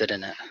interested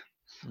in it.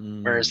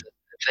 Whereas Mm,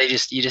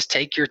 if you just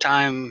take your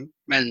time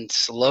and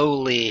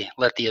slowly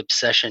let the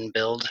obsession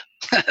build,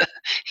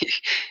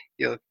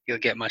 you'll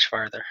get much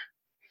farther.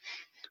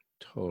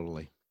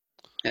 totally,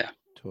 Yeah.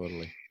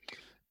 totally.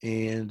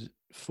 And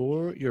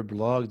for your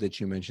blog that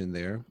you mentioned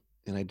there,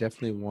 and I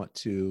definitely want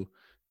to,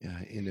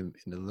 in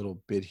a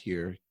little bit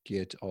here,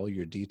 get all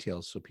your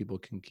details so people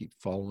can keep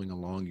following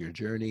along your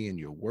journey and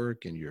your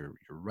work and your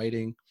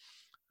writing.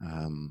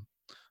 Um,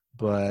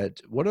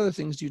 but what other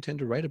things do you tend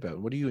to write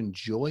about? What do you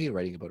enjoy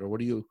writing about, or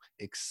what are you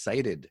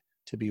excited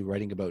to be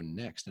writing about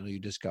next? I know you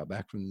just got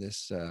back from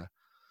this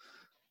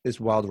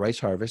wild rice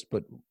harvest,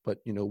 but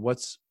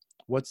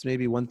what's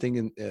maybe one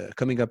thing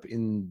coming up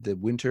in the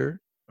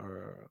winter,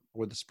 or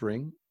the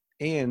spring,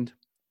 and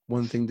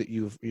one thing that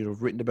you've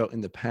written about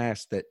in the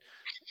past that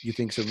you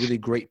think is a really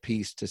great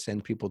piece to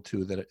send people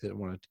to, that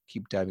want to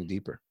keep diving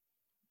deeper.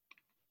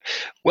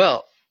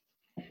 Well,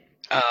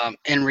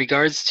 in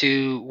regards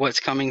to what's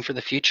coming for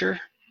the future,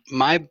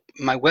 my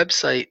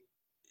website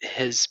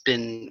has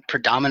been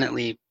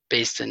predominantly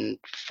based in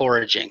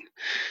foraging,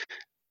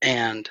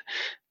 and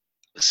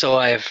so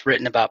I've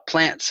written about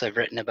plants. I've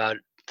written about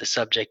the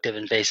subject of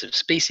invasive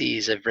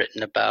species. I've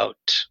written about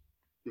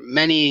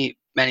many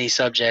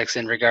subjects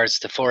in regards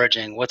to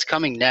foraging. What's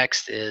coming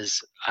next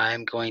is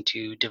I'm going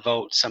to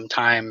devote some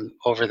time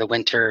over the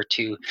winter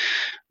to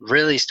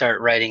really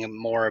start writing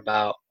more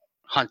about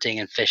hunting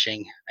and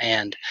fishing,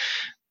 and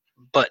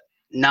but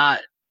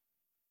not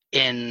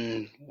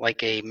in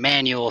like a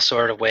manual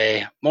sort of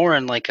way, more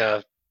in like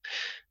a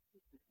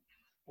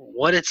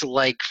what it's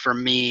like for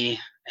me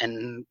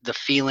and the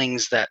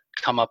feelings that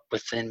come up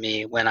within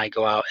me when I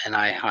go out and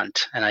I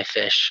hunt and I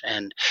fish,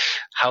 and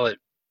how it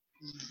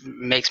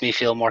makes me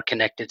feel more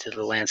connected to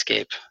the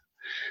landscape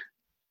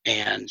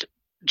and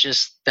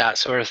just that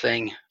sort of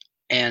thing.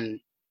 And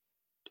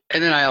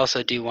and then I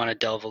also do want to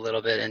delve a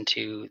little bit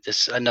into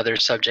this another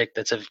subject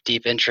that's of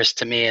deep interest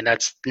to me, and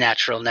that's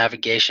natural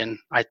navigation.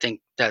 I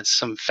think that's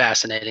some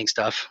fascinating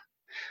stuff.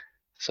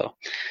 So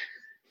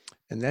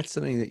And that's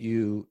something that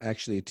you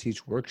actually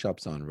teach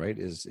workshops on, right?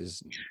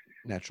 Is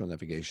natural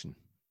navigation.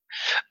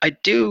 I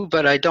do,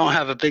 but I don't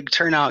have a big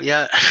turnout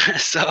yet.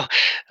 So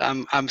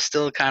I'm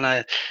still kind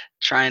of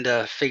trying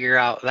to figure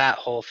out that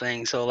whole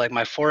thing. So like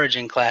my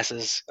foraging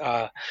classes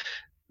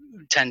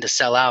tend to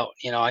sell out.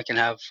 I can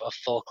have a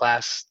full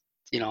class.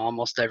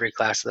 Almost every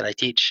class that I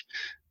teach.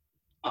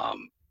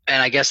 Um,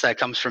 and I guess that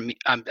comes from me.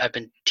 I've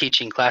been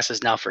teaching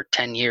classes now for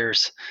 10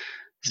 years.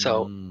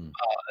 So Mm,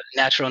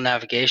 natural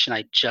navigation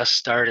I just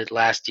started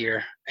last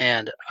year,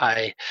 and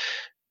I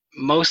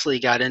mostly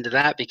got into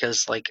that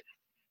because like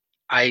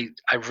I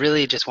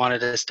really just wanted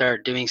to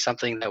start doing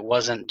something that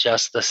wasn't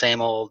just the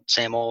same old,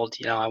 same old.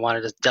 I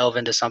wanted to delve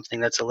into something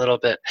that's a little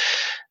bit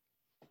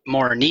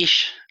more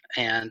niche.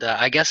 And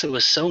I guess it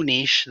was so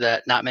niche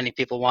that not many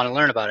people want to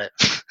learn about it.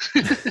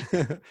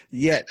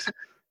 yet,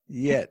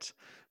 yet,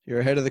 you're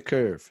ahead of the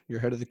curve. You're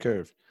ahead of the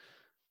curve.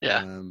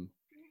 Yeah. Um,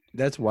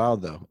 that's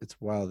wild, though. It's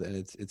wild, and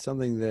it's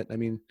something that, I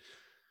mean,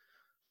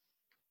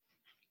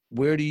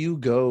 where do you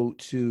go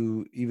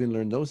to even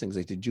learn those things?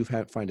 Like, did you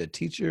find a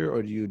teacher,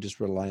 or do you just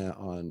rely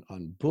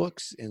on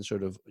books and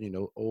sort of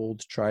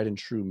old tried and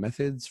true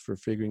methods for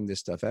figuring this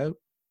stuff out?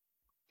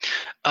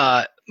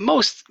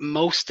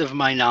 Most of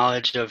my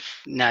knowledge of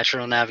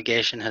natural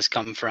navigation has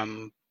come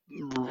from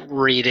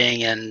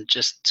reading and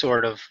just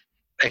sort of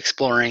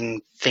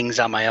exploring things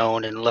on my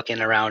own and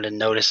looking around and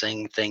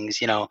noticing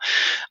things.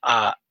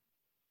 Uh,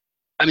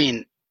 I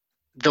mean,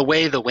 the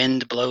way the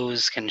wind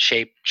blows can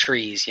shape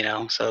trees.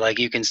 So like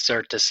you can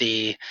start to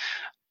see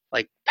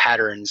like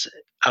patterns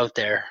out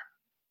there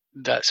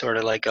that sort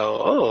of like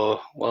go,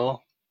 oh,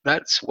 well,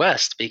 that's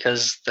west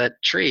because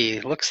that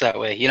tree looks that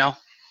way.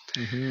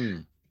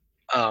 Mm-hmm.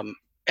 Um,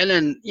 and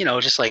then,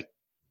 just like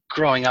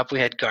growing up, we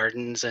had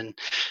gardens, and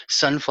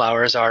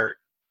sunflowers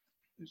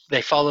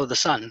they follow the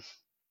sun,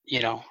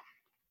 you know.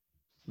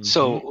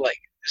 So Mm-hmm.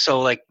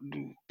 like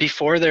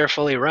before they're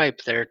fully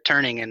ripe, they're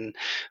turning and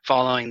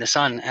following the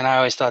sun. And I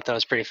always thought that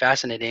was pretty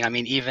fascinating. I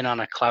mean, even on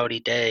a cloudy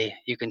day,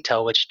 you can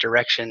tell which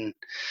direction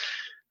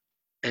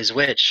is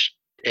which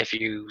if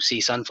you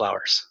see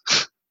sunflowers.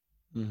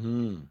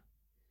 Mm-hmm.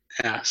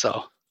 Yeah,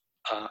 so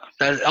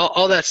that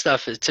all that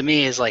stuff is, to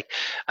me, is like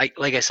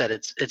I said,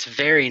 it's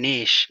very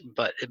niche,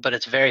 but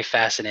it's very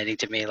fascinating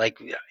to me. Like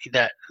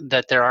that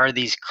there are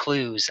these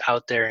clues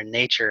out there in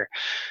nature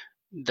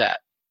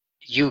that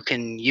you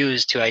can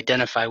use to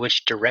identify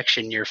which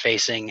direction you're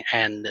facing,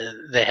 and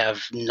they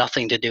have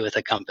nothing to do with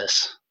a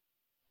compass.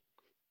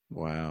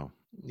 Wow.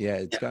 Yeah,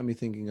 it's Yeah, got me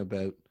thinking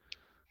about,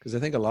 because I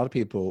think a lot of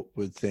people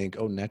would think,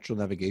 oh, natural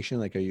navigation,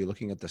 like, are you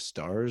looking at the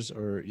stars,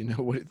 or,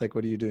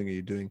 what are you doing? Are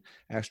you doing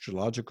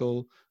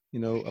astrological,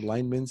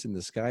 alignments in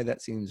the sky?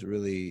 That seems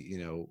really,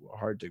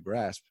 hard to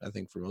grasp, I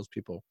think, for most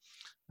people.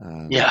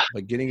 yeah,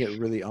 But getting it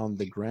really on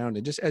the ground,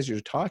 and just as you're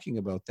talking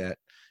about that,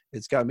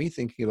 it's got me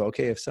thinking about,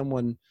 okay, if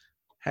someone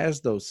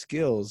has those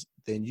skills,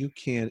 then you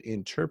can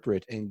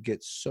interpret and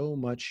get so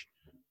much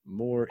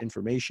more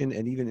information,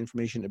 and even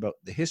information about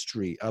the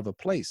history of a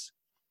place,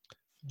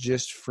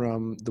 just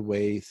from the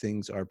way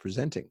things are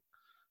presenting.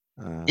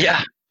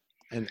 yeah, Um,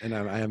 and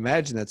I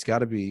imagine that's got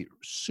to be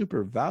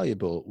super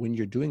valuable when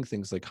you're doing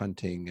things like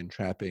hunting and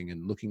trapping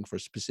and looking for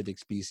specific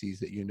species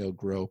that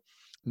grow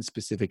in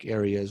specific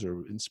areas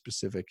or in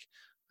specific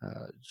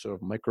sort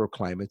of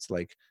microclimates.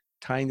 Like,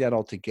 tying that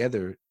all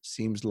together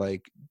seems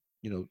like,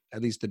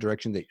 at least the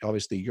direction that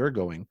obviously you're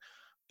going,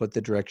 but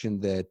the direction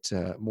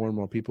that more and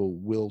more people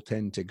will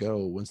tend to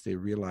go once they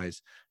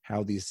realize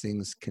how these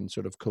things can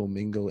sort of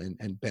commingle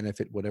and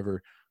benefit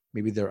whatever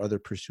maybe their other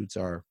pursuits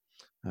are.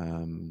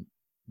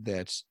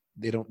 That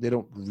they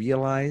don't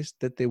realize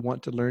that they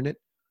want to learn it,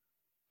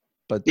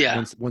 but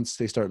yeah, once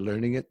they start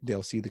learning it,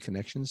 they'll see the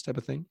connections, type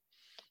of thing.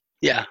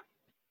 yeah,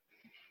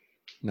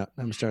 Now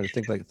I'm starting to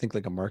think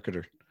like a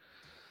marketer,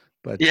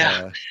 but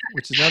yeah.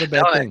 which is not a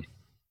bad No, thing.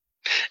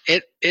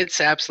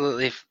 it's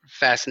absolutely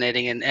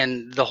fascinating,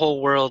 and the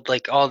whole world,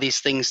 like all these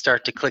things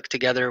start to click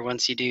together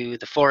once you do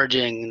the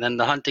foraging, and then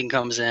the hunting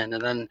comes in,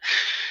 and then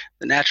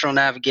the natural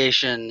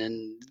navigation,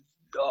 and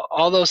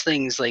all those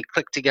things like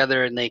click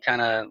together, and they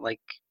kind of like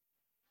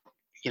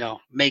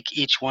make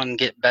each one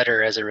get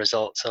better as a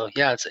result. So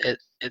yeah,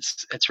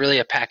 it's really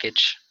a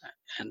package,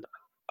 and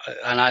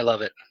I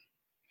love it.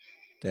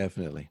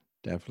 Definitely.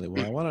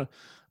 Well,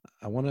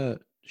 I want to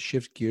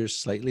shift gears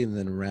slightly and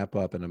then wrap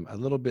up. And I'm a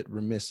little bit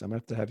remiss. I'm gonna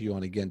have to have you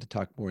on again to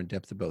talk more in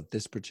depth about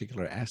this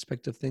particular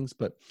aspect of things.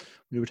 But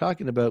when we were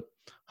talking about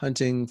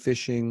hunting,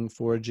 fishing,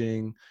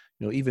 foraging,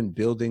 even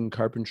building,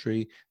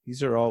 carpentry,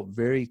 these are all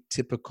very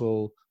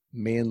typical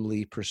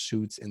manly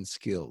pursuits and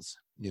skills.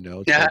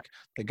 It's Yeah. like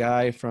the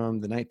guy from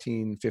the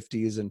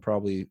 1950s and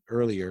probably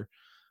earlier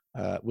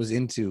was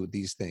into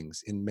these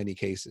things in many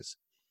cases.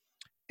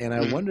 And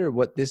I Mhm. wonder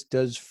what this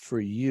does for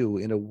you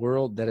in a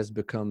world that has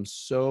become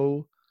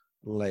so,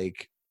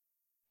 like,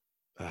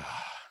 uh,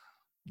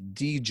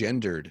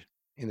 degendered,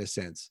 in a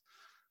sense.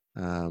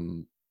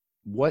 Um,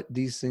 what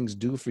these things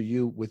do for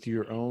you with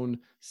your own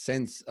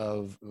sense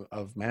of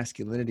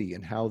masculinity,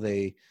 and how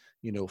they,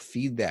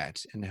 feed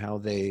that, and how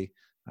they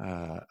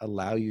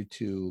allow you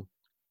to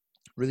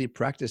really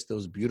practice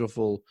those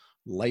beautiful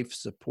life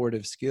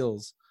supportive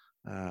skills,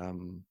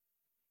 um,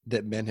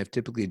 that men have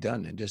typically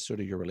done, and just sort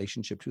of your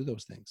relationship to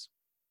those things.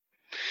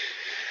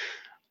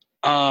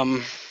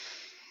 um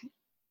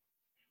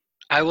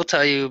I will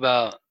tell you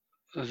about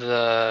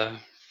the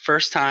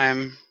first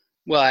time,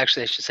 well,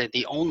 actually I should say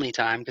the only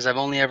time, because I've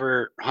only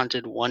ever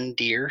hunted one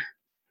deer,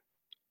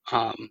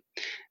 um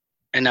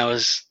and that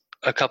was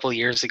a couple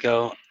years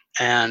ago,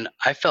 and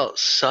I felt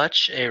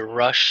such a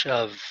rush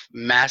of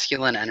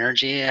masculine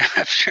energy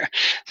after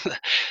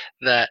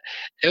that.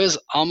 It was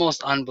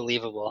almost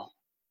unbelievable.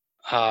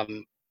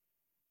 um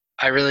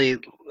I really,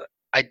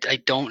 I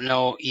don't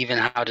know even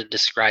how to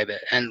describe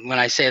it. And when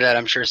I say that,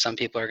 I'm sure some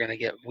people are going to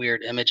get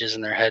weird images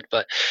in their head,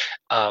 but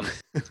um,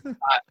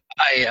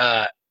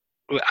 I,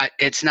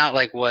 it's not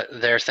like what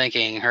they're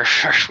thinking, or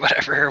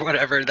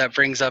whatever that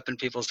brings up in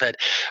people's head.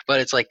 But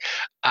it's like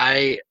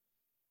I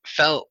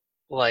felt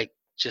like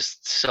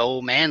just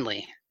so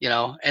manly,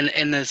 and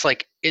it's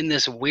like in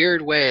this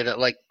weird way that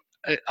like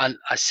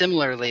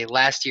similarly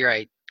last year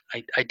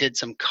I did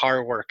some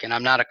car work, and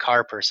I'm not a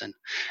car person,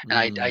 and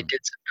I Mm.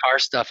 did some car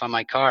stuff on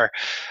my car,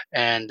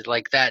 and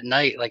like that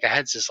night, like I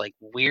had this like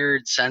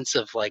weird sense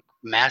of like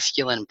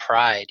masculine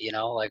pride,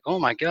 like, oh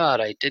my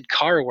god, I did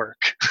car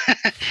work.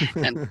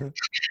 and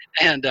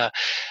and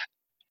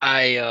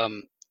I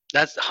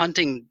that's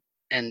hunting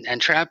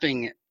and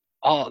trapping,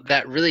 all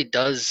that really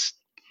does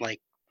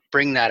like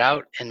bring that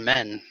out in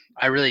men.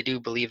 I really do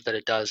believe that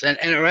it does. And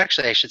or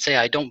actually I should say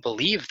I don't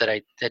believe that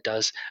it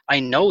does. I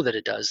know that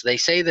it does. They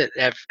say that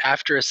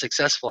after a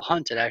successful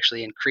hunt it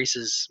actually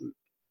increases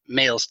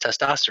males'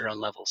 testosterone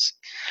levels.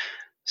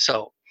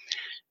 So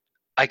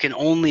I can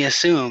only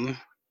assume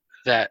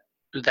that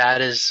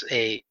that is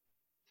a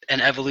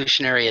an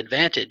evolutionary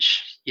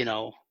advantage,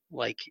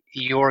 like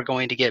you're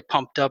going to get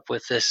pumped up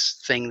with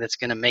this thing that's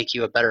going to make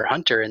you a better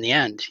hunter in the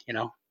end.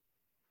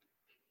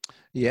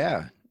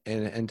 Yeah,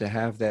 and to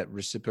have that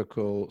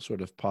reciprocal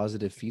sort of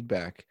positive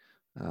feedback,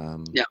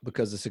 Yeah.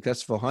 because a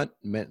successful hunt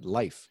meant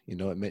life. You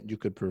know, it meant you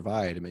could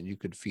provide. It meant you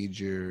could feed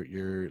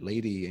your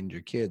lady and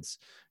your kids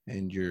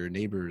and your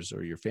neighbors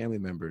or your family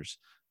members.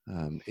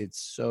 It's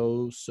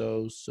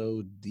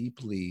so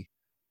deeply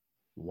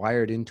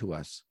wired into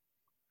us.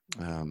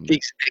 Um,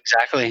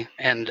 Exactly.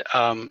 And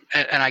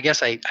I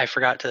guess I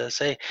forgot to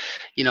say,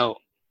 you know,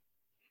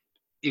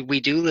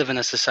 we do live in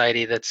a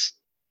society that's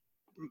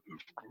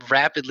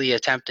rapidly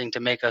attempting to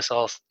make us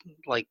all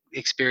like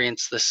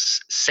experience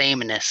this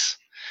sameness.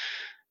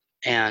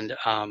 And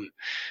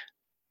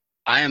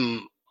I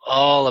am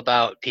all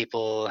about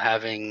people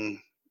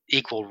having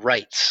equal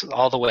rights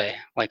all the way.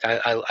 Like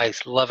I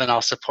love and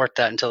I'll support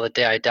that until the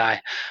day I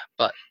die.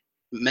 But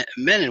men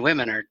and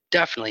women are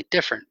definitely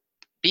different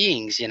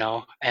beings, you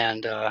know,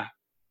 and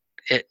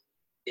it,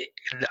 it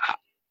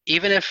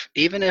even if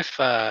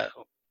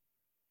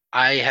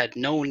I had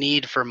no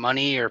need for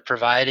money or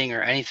providing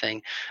or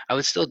anything, I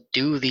would still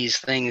do these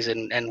things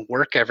and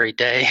work every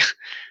day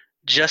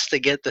just to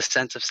get the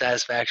sense of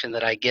satisfaction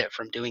that I get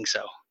from doing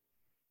so.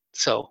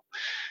 So,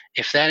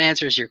 if that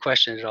answers your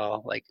question at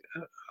all, like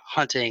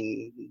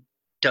hunting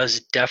does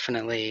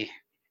definitely,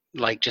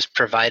 like just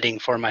providing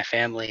for my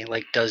family,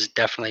 like does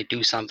definitely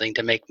do something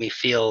to make me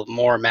feel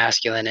more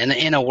masculine and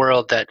in a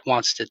world that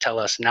wants to tell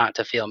us not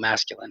to feel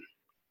masculine.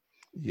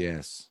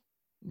 yes,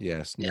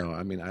 yes, Yeah. no.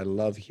 I mean, I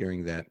love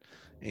hearing that,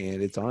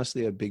 and it's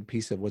honestly a big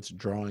piece of what's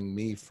drawing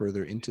me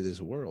further into this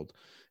world.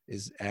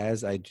 Is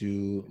as I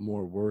do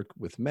more work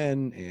with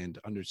men and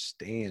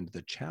understand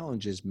the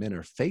challenges men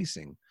are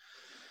facing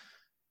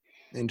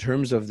in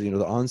terms of the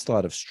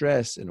onslaught of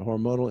stress and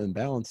hormonal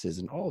imbalances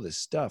and all this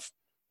stuff.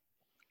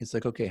 It's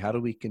like, okay, how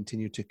do we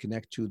continue to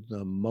connect to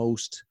the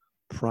most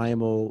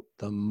primal,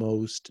 the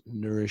most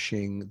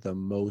nourishing, the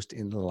most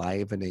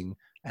enlivening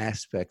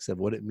aspects of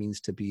what it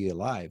means to be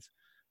alive,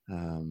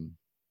 um,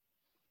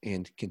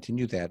 and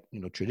continue that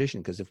tradition?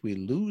 Because if we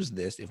lose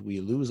this, if we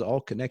lose all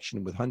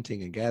connection with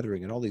hunting and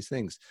gathering and all these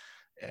things,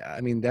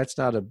 I mean, that's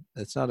not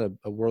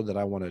a world that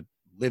I want to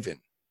live in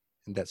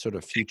that sort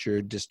of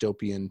future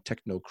dystopian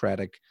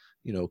technocratic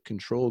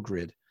control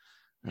grid.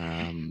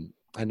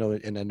 I know,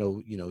 and I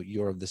know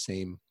you're of the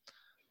same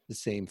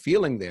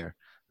feeling there.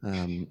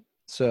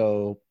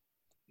 So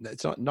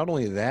it's not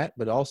only that,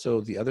 but also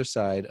the other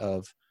side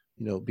of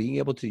being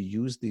able to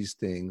use these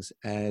things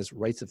as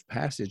rites of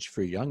passage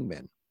for young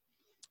men,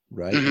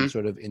 right? And Hmm.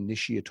 sort of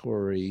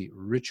initiatory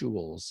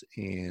rituals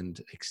and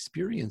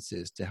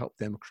experiences to help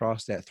them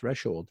cross that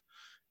threshold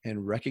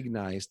and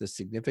recognize the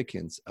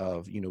significance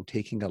of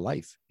taking a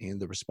life and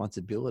the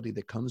responsibility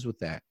that comes with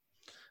that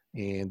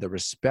and the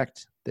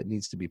respect that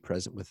needs to be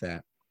present with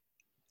that.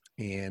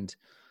 And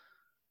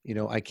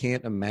I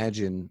can't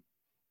imagine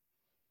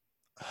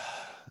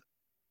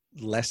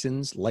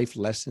life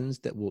lessons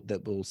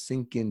that will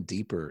sink in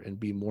deeper and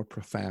be more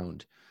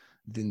profound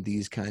than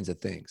these kinds of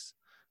things.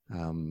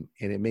 And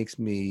it makes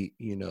me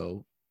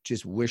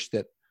just wish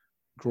that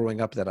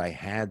growing up that I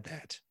had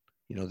that,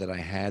 that I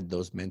had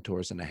those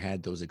mentors and I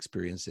had those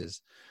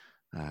experiences,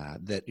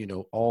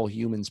 that all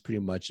humans pretty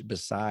much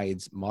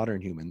besides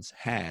modern humans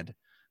had,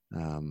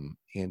 and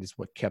it's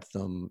what kept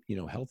them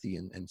healthy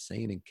and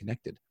sane and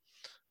connected.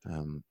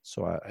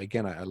 So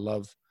again, I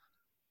love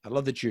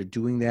that you're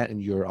doing that,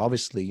 and you're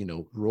obviously,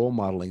 role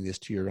modeling this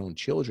to your own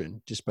children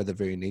just by the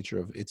very nature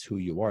of it's who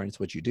you are and it's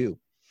what you do.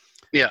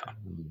 Yeah.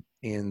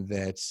 And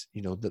that,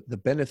 the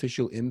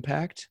beneficial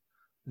impact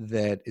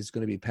that is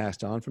going to be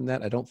passed on from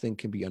that, I don't think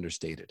can be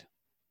understated.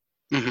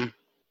 Hmm.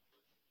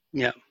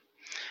 Yeah.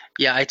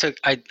 Yeah.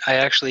 I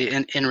actually,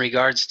 in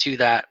regards to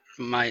that,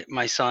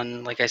 my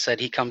son, like I said,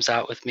 he comes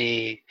out with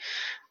me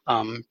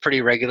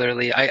pretty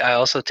regularly. I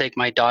also take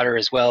my daughter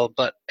as well,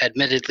 but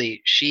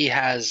admittedly, she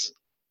has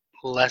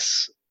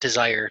less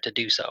desire to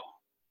do so.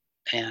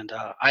 And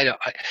I don't.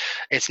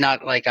 It's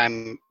not like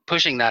I'm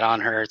pushing that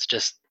on her. It's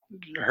just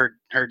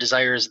her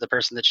desire is the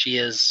person that she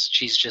is.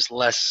 She's just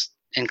less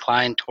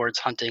inclined towards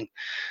hunting.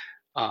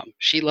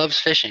 She loves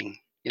fishing.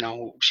 You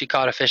know, she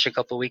caught a fish a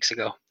couple of weeks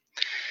ago.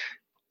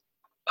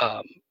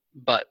 Um,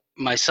 but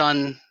my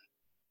son,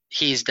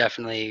 he's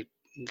definitely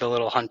the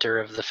little hunter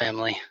of the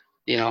family.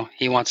 You know,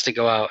 he wants to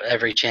go out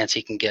every chance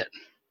he can get.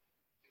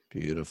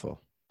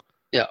 Beautiful.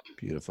 Yeah.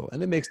 Beautiful.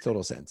 And it makes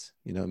total sense.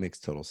 It makes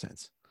total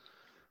sense.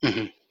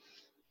 Hmm.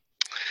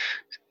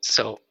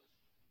 So,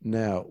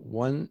 Now,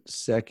 1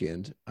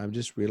 second. I'm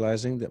just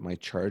realizing that my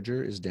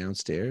charger is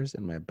downstairs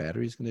and my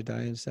battery is going to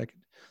die in a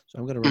second. So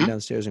I'm going to run mhm,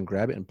 downstairs and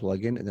grab it and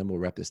plug in, and then we'll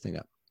wrap this thing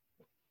up.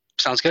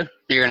 sounds good.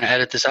 You're gonna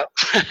edit this out.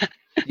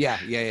 Yeah.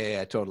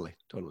 Totally.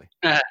 Totally.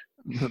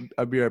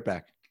 I'll be right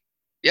back.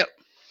 Yep.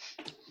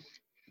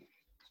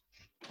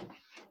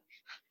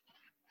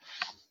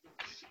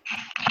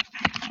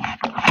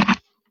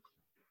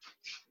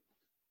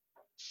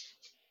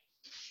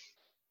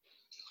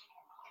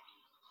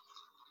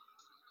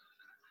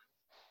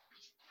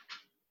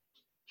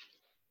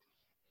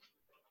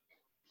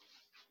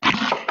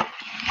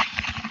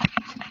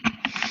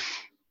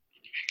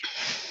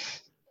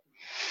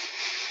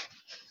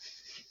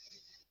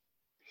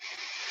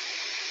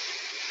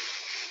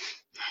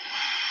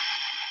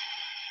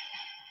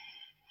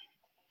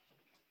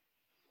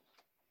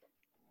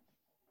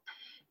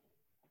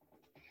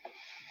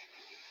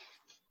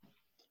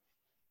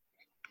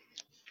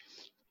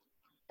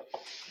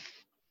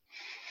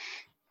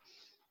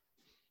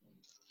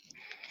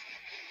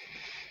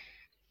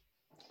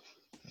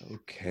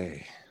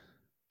 Okay.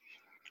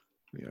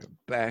 We are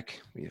back.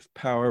 We have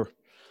power.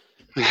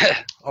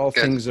 All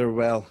Good. things are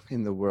well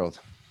in the world.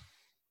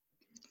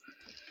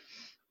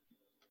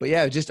 But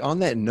yeah, just on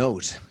that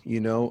note,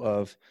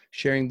 of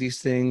sharing these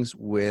things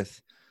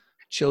with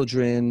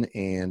children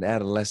and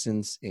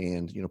adolescents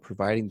and,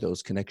 providing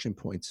those connection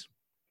points.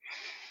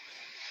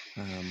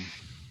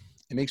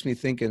 It makes me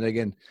think, and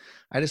again,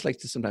 I just like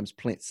to sometimes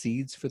plant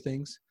seeds for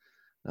things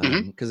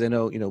Hmm. because I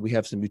know, we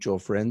have some mutual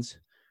friends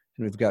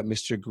and we've got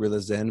Mr. Gorilla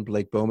Zen,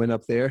 Blake Bowman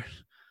up there,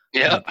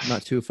 Yeah.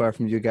 not too far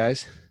from you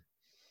guys.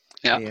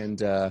 Yeah.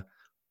 And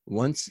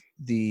once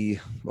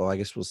well, I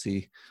guess we'll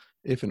see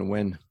if and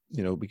when,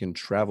 we can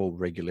travel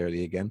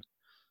regularly again.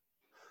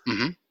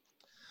 Hmm.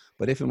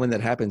 But if and when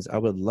that happens, I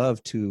would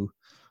love to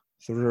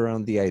throw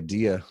around the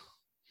idea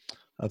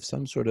of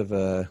some sort of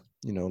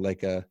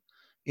like a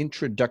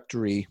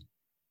introductory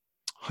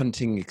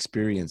hunting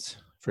experience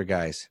for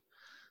guys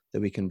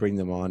that we can bring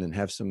them on and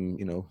have some,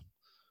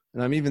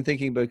 and I'm even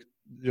thinking about,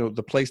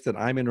 the place that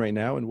I'm in right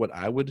now and what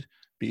I would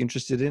be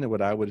interested in and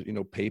what I would,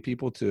 pay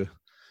people to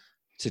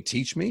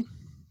teach me.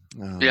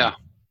 Yeah.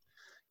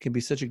 Can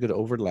be such a good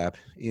overlap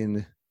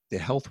in the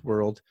health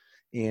world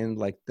and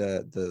like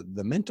the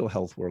mental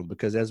health world,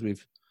 because as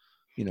we've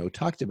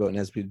talked about and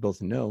as we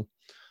both know,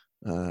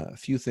 a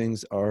few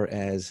things are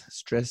as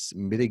stress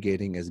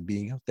mitigating as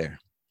being out there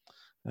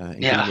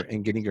and Yeah.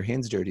 getting your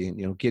hands dirty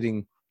and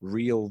getting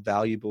real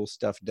valuable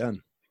stuff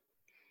done.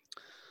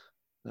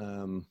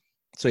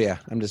 So yeah,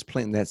 I'm just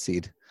planting that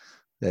seed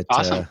that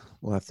Awesome.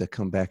 we'll have to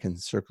come back and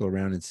circle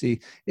around and see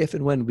if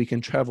and when we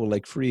can travel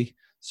like free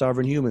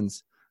sovereign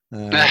humans.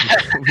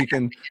 We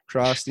can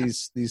cross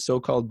these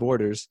so-called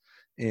borders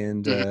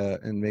and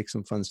Mhm. make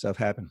some fun stuff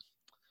happen.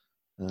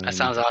 That Um,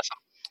 sounds awesome.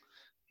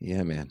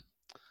 yeah, man.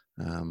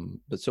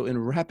 But so in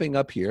wrapping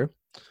up here,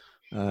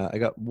 I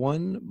got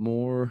one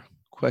more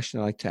question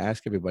I like to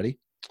ask everybody,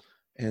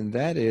 and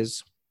that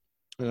is,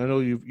 and I know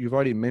you've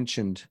already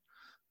mentioned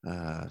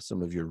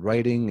some of your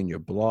writing and your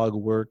blog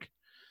work.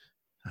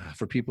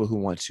 For people who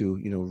want to,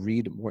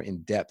 read more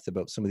in depth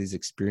about some of these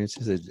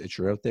experiences that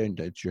you're out there and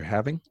that you're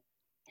having.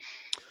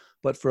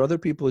 But for other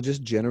people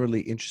just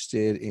generally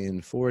interested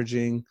in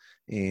foraging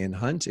and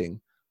hunting,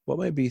 what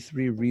might be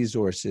 3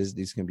 resources?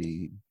 These can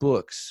be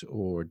books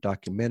or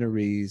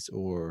documentaries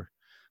or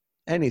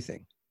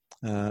anything.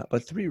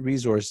 But 3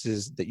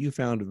 resources that you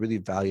found really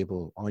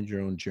valuable on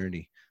your own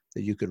journey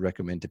that you could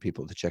recommend to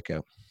people to check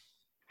out.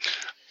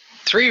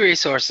 3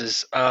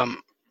 resources.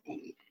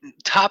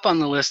 Top on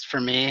the list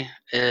for me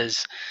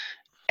is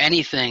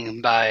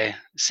anything by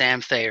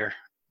Sam Thayer.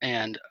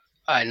 And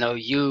I know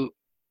you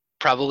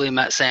probably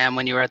met Sam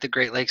when you were at the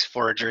Great Lakes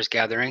Foragers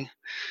Gathering.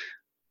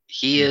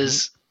 He Mm-hmm.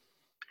 is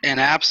an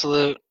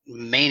absolute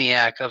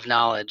maniac of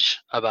knowledge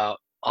about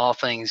all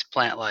things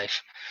plant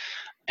life.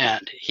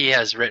 And he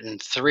has written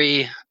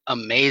 3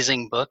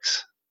 amazing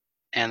books,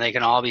 and they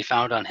can all be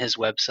found on his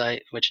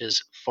website, which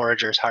is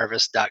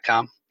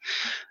foragersharvest.com.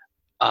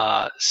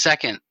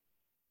 Second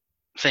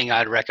thing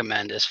I'd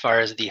recommend as far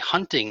as the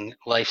hunting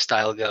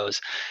lifestyle goes,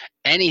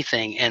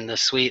 anything in the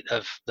suite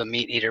of the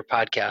Meat Eater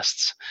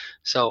podcasts.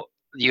 So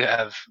you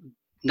have,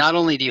 not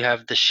only do you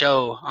have the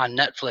show on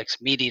Netflix,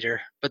 Meat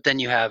Eater, but then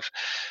you have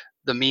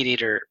the Meat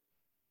Eater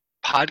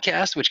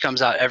podcast, which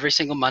comes out every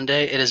single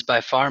Monday. It is by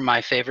far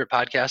my favorite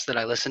podcast that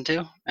I listen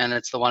to, and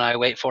it's the one I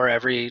wait for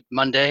every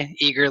Monday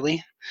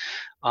eagerly.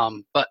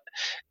 But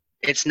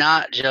it's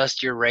not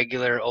just your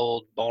regular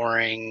old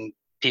boring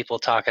people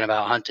talking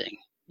about hunting.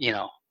 You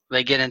know,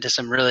 they get into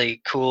some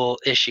really cool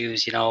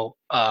issues.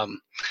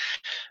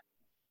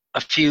 A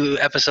few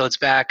episodes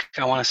back,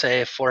 I want to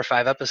say 4 or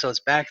 5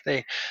 episodes back,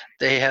 they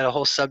had a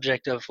whole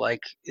subject of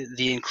like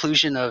the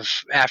inclusion of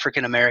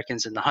African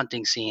Americans in the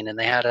hunting scene, and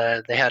they had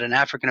an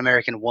African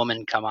American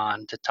woman come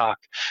on to talk,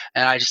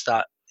 and I just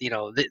thought,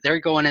 they're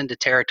going into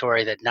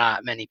territory that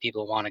not many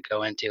people want to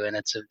go into, and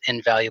it's an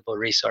invaluable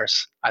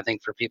resource, I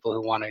think, for people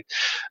who want to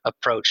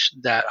approach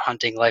that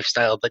hunting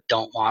lifestyle but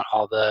don't want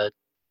all the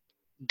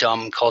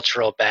dumb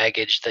cultural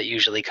baggage that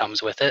usually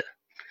comes with it.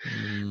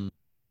 Mm.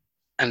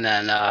 And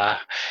then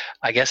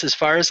I guess as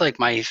far as like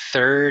my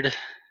third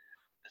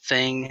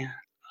thing,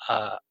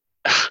 uh,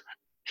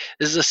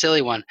 this is a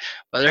silly one,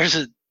 but there's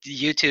a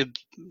YouTube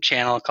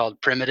channel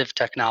called Primitive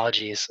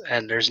Technologies,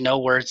 and there's no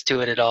words to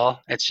it at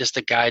all. It's just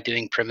a guy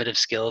doing primitive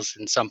skills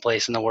in some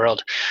place in the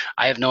world.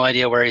 I have no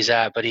idea where he's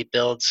at, but he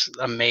builds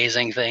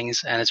amazing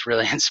things, and it's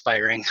really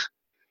inspiring.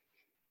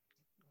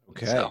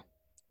 Okay. So,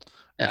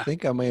 I yeah.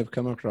 think I may have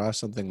come across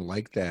something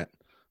like that.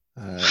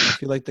 I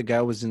feel like the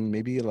guy was in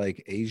maybe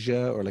like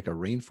Asia or like a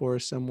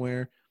rainforest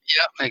somewhere.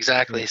 Yep,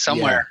 exactly. Yeah. Some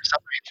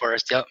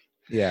rainforest. Yep.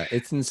 Yeah.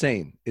 It's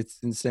insane. It's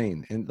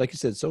insane. And like you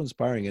said, so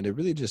inspiring. And it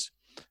really just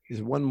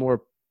is one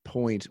more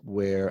point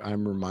where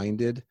I'm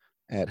reminded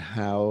at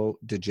how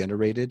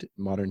degenerated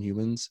modern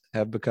humans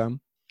have become.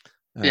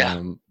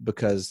 Yeah.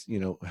 Because,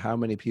 how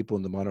many people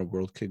in the modern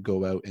world could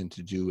go out and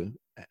to do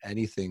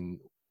anything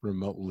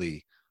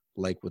remotely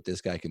like what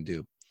this guy can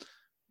do.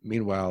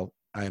 Meanwhile,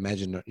 I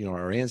imagine,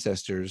 our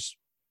ancestors,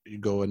 you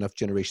go enough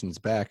generations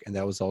back, and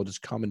that was all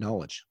just common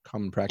knowledge,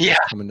 common Yeah. practice,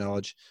 common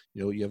knowledge.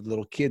 You have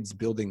little kids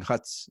building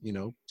huts,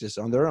 just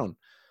on their own.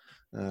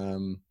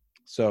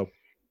 So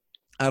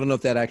I don't know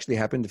if that actually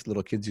happened, if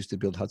little kids used to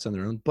build huts on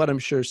their own, but I'm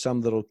sure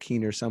some little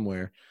keener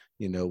somewhere,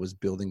 was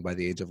building by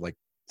the age of like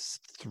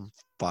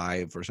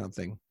 5 or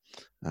something.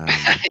 Yeah,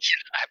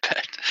 I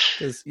bet.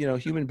 Because,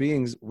 human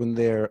beings, when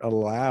they're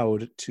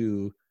allowed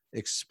to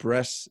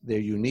express their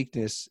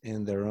uniqueness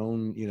and their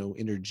own,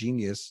 inner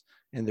genius,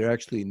 and they're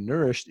actually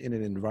nourished in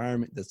an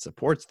environment that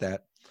supports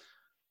that,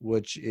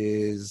 which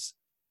is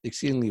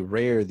exceedingly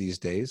rare these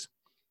days,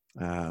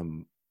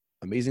 um,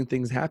 amazing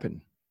things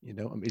happen.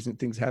 Amazing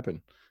things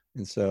happen.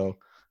 And so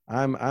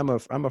I'm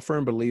a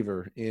firm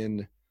believer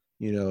in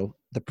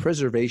the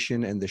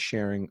preservation and the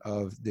sharing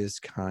of this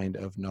kind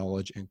of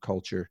knowledge and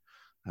culture,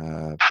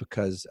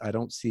 because I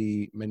don't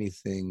see many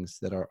things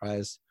that are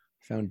as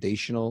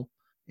foundational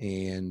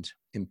and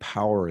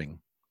empowering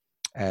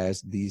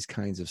as these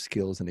kinds of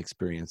skills and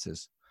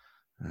experiences.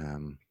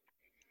 Um,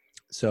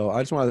 so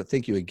I just want to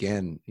thank you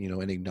again,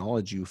 and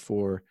acknowledge you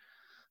for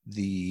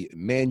the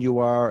man you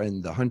are,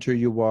 and the hunter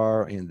you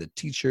are, and the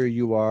teacher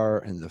you are,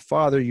 and the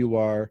father you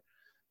are,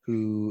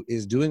 who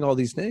is doing all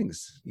these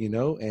things,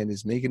 and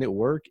is making it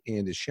work,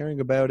 and is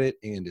sharing about it,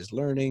 and is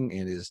learning,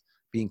 and is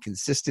being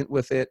consistent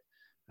with it,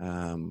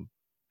 um,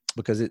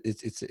 because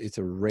it's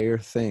a rare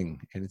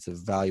thing, and it's a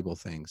valuable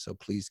thing. So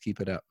please keep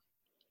it up.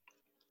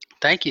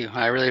 Thank you.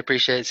 I really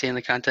appreciate seeing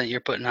the content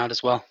you're putting out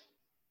as well.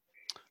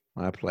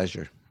 My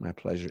pleasure. My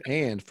pleasure.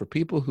 And for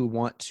people who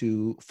want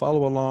to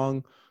follow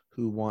along,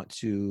 who want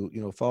to,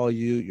 follow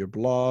you, your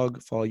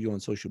blog, follow you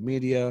on social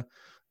media,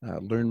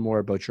 learn more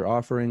about your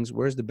offerings,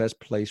 where's the best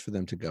place for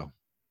them to go?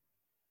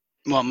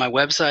 Well, my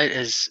website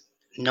is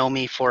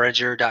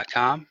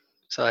nomiforager.com.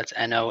 So that's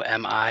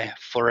NOMI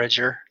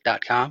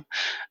forager.com.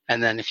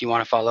 And then if you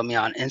want to follow me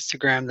on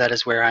Instagram, that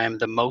is where I am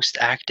the most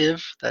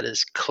active. That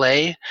is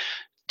Clay,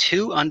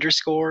 2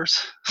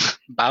 underscores,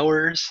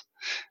 Bowers.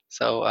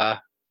 So, and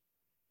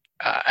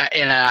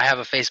I have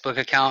a Facebook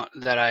account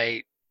that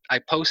I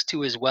post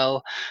to as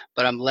well,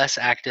 but I'm less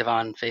active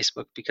on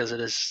Facebook because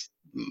it is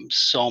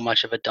so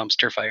much of a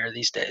dumpster fire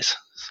these days.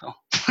 So,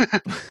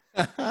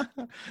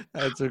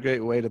 That's a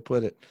great way to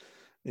put it.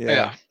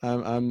 Yeah, yeah.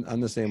 I'm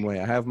the same way.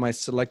 I have my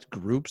select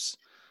groups,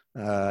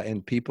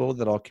 and people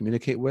that I'll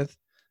communicate with,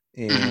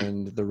 Mhm.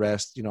 and the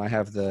rest, I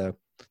have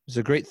there's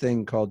a great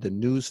thing called the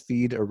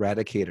newsfeed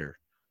eradicator,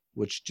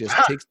 which just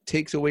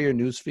takes away your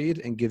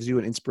newsfeed and gives you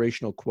an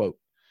inspirational quote.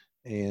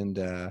 And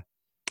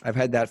I've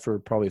had that for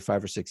probably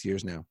 5 or 6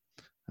 years now.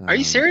 Are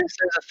you Um, serious?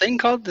 There's a thing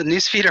called the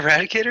newsfeed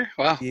eradicator?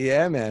 Wow.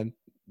 yeah, man,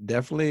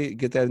 definitely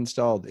get that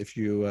installed if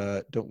you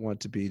don't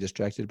want to be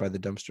distracted by the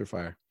dumpster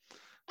fire.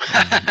 Um,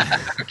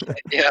 Okay,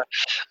 yeah,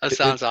 that it,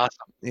 sounds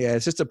awesome. yeah,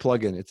 it's just a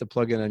plugin. It's a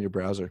plugin on your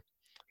browser.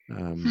 Hmm.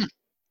 Um,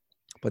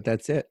 but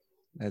that's it.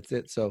 That's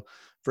it. So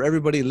for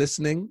everybody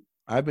listening,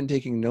 I've been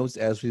taking notes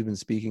as we've been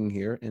speaking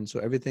here. And so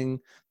everything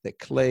that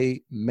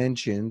Clay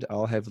mentioned,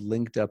 I'll have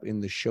linked up in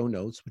the show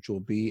notes, which will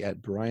be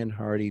at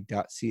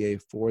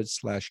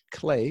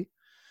brianhardy.ca/Clay,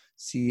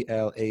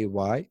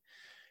 CLAY.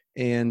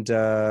 And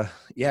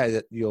yeah,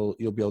 you'll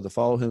be able to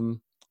follow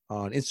him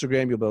on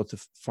Instagram. You'll be able to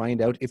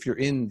find out if you're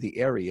in the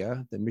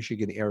area, the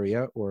Michigan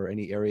area, or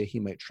any area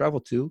he might travel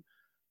to. You'll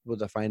be able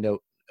to find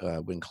out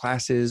when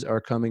classes are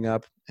coming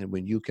up, and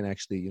when you can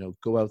actually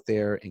go out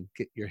there and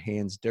get your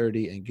hands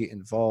dirty and get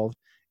involved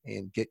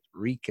and get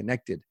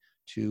reconnected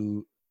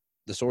to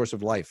the source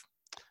of life,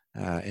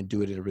 and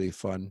do it in a really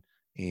fun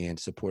and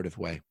supportive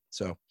way.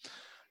 So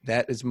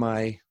that is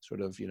my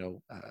sort of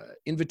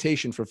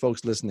invitation for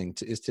folks listening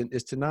to is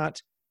to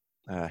not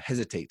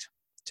hesitate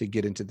to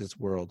get into this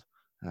world,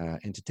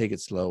 and to take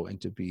it slow, and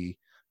to be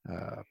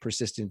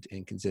persistent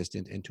and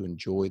consistent, and to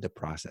enjoy the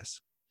process.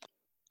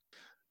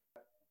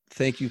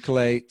 Thank you,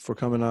 Clay, for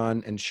coming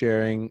on and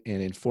sharing and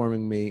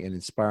informing me and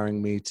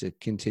inspiring me to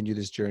continue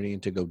this journey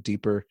and to go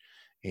deeper.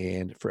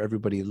 And for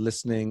everybody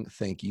listening,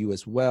 thank you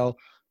as well.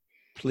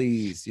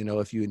 Please,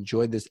 if you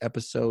enjoyed this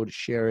episode,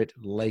 share it,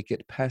 like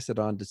it, pass it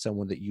on to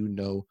someone that you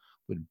know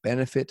would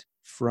benefit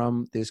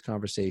from this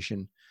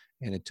conversation.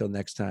 And until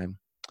next time,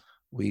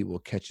 we will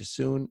catch you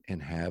soon,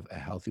 and have a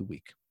healthy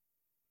week.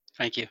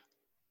 Thank you.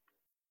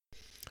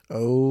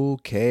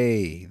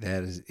 Okay,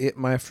 that is it,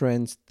 my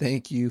friends.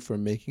 Thank you for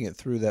making it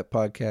through that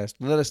podcast.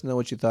 Let us know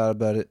what you thought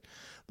about it.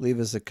 Leave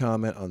us a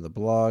comment on the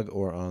blog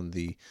or on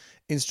the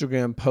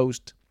Instagram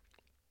post,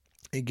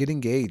 and get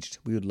engaged.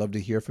 We would love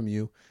to hear from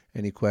you.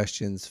 Any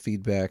questions,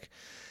 feedback,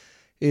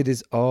 it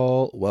is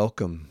all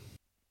welcome.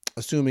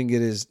 Assuming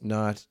it is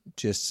not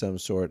just some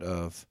sort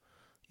of,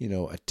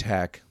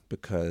 attack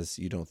because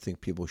you don't think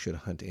people should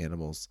hunt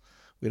animals.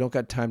 We don't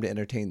got time to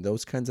entertain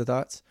those kinds of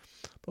thoughts,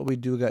 but we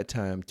do got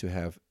time to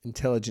have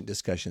intelligent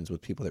discussions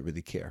with people that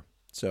really care.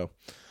 So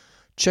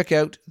check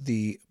out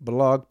the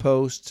blog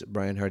post,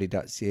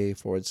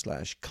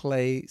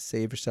 brianhardy.ca/Clay.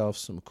 Save yourself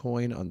some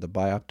coin on the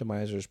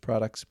Bioptimizers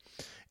products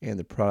and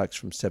the products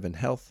from 7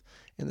 Health.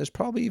 And there's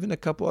probably even a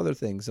couple other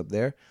things up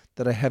there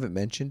that I haven't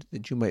mentioned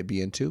that you might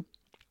be into.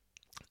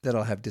 that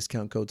I'll have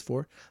discount codes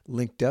for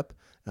linked up.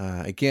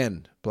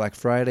 Again, Black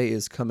Friday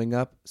is coming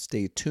up.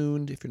 Stay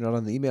tuned. If you're not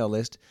on the email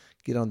list,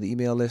 get on the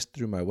email list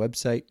through my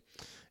website,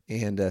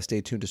 and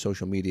stay tuned to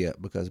social media,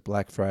 because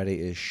Black Friday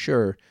is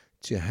sure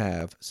to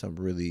have some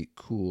really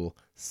cool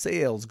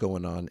sales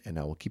going on, and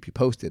I will keep you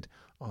posted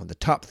on the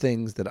top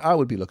things that I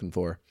would be looking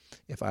for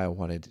if I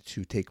wanted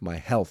to take my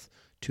health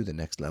to the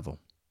next level.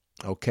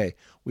 Okay,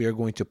 we are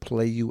going to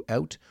play you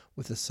out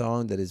with a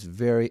song that is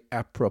very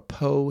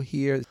apropos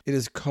here. It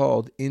is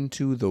called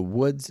Into the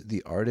Woods.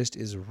 The artist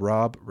is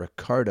Rob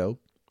Ricardo.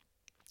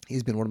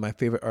 He's been one of my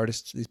favorite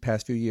artists these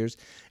past few years,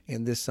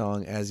 and this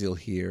song, as you'll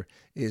hear,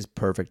 is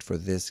perfect for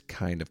this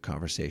kind of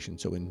conversation.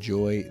 So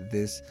enjoy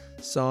this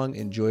song.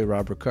 Enjoy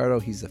Rob Ricardo.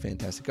 He's a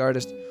fantastic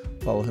artist.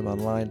 Follow him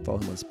online. Follow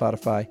him on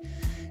Spotify.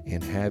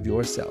 And have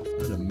yourself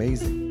an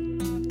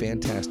amazing,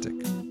 fantastic,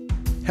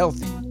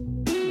 healthy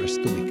rest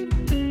of the week.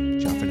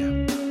 Ciao for now.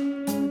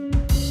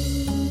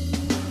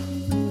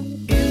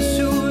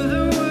 Into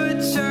the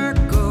woods I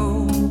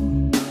go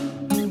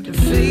to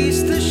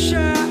face the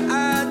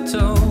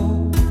shadow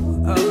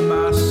of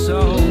my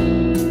soul,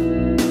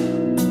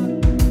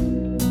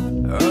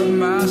 of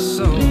my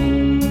soul.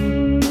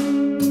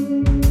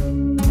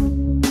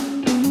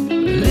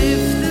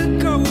 Lift the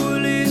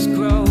coolest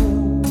grow.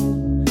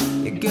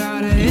 You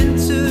gotta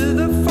enter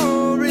the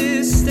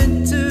forest,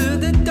 into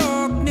the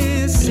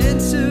darkness,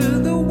 into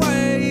the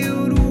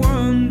wild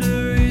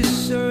wonder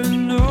is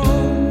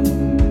unknown.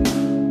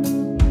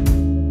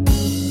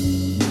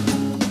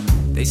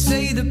 They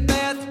say the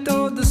path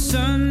toward the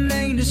sun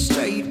ain't a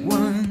straight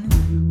one,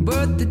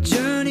 but the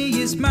journey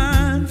is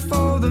mine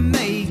for the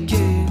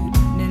making.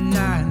 And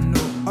I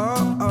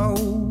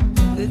know,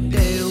 that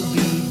there'll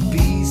be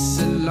peace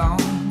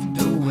along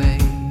the way.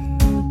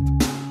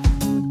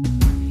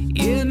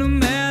 Yeah, no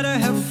matter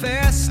how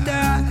fast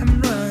I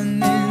am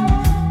running,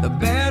 the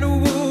battle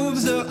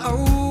wolves are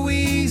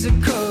always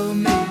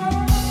a-coming.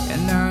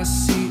 And I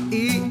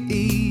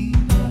see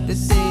that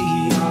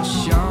they are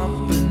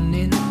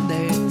sharpening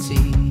their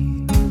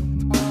teeth.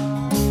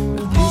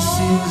 But this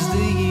is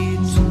the year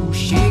to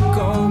shake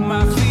all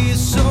my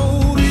fears. So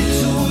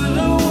into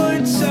the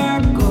woods I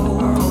go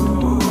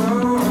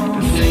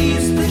to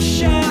face the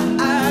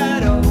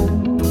shadow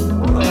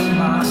of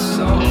my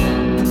soul,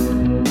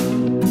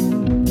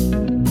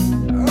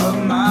 of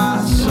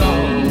my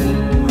soul.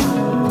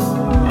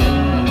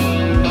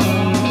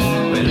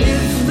 But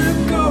if the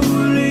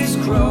goal is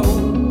grow,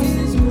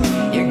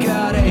 you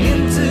gotta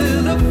enter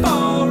the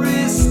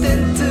forest,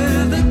 enter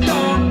the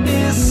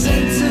darkness,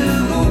 enter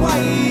the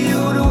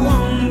wild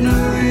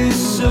wonder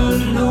is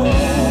unknown.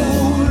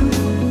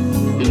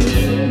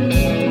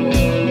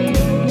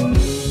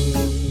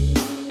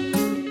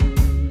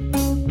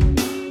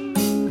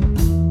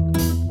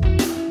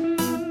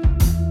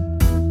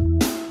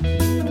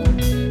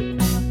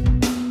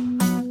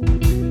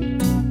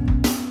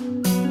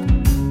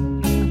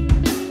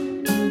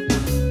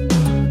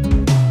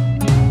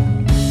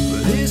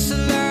 This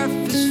life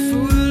is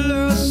full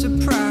of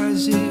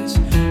surprises,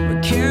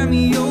 with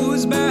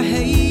cameos by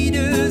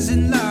haters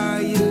and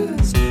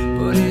liars,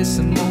 but it's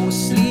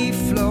mostly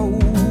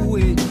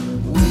flowing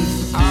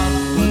with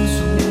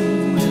opportunity.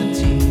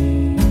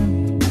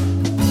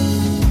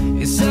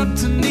 It's up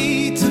to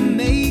me to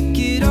make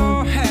it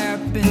all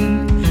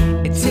happen.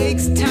 It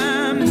takes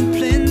time and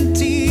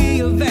plenty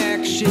of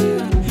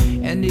action,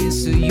 and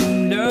this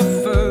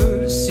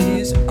universe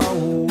is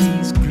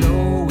always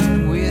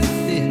glowing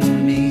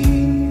within me.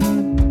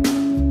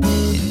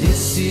 And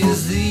this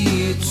is the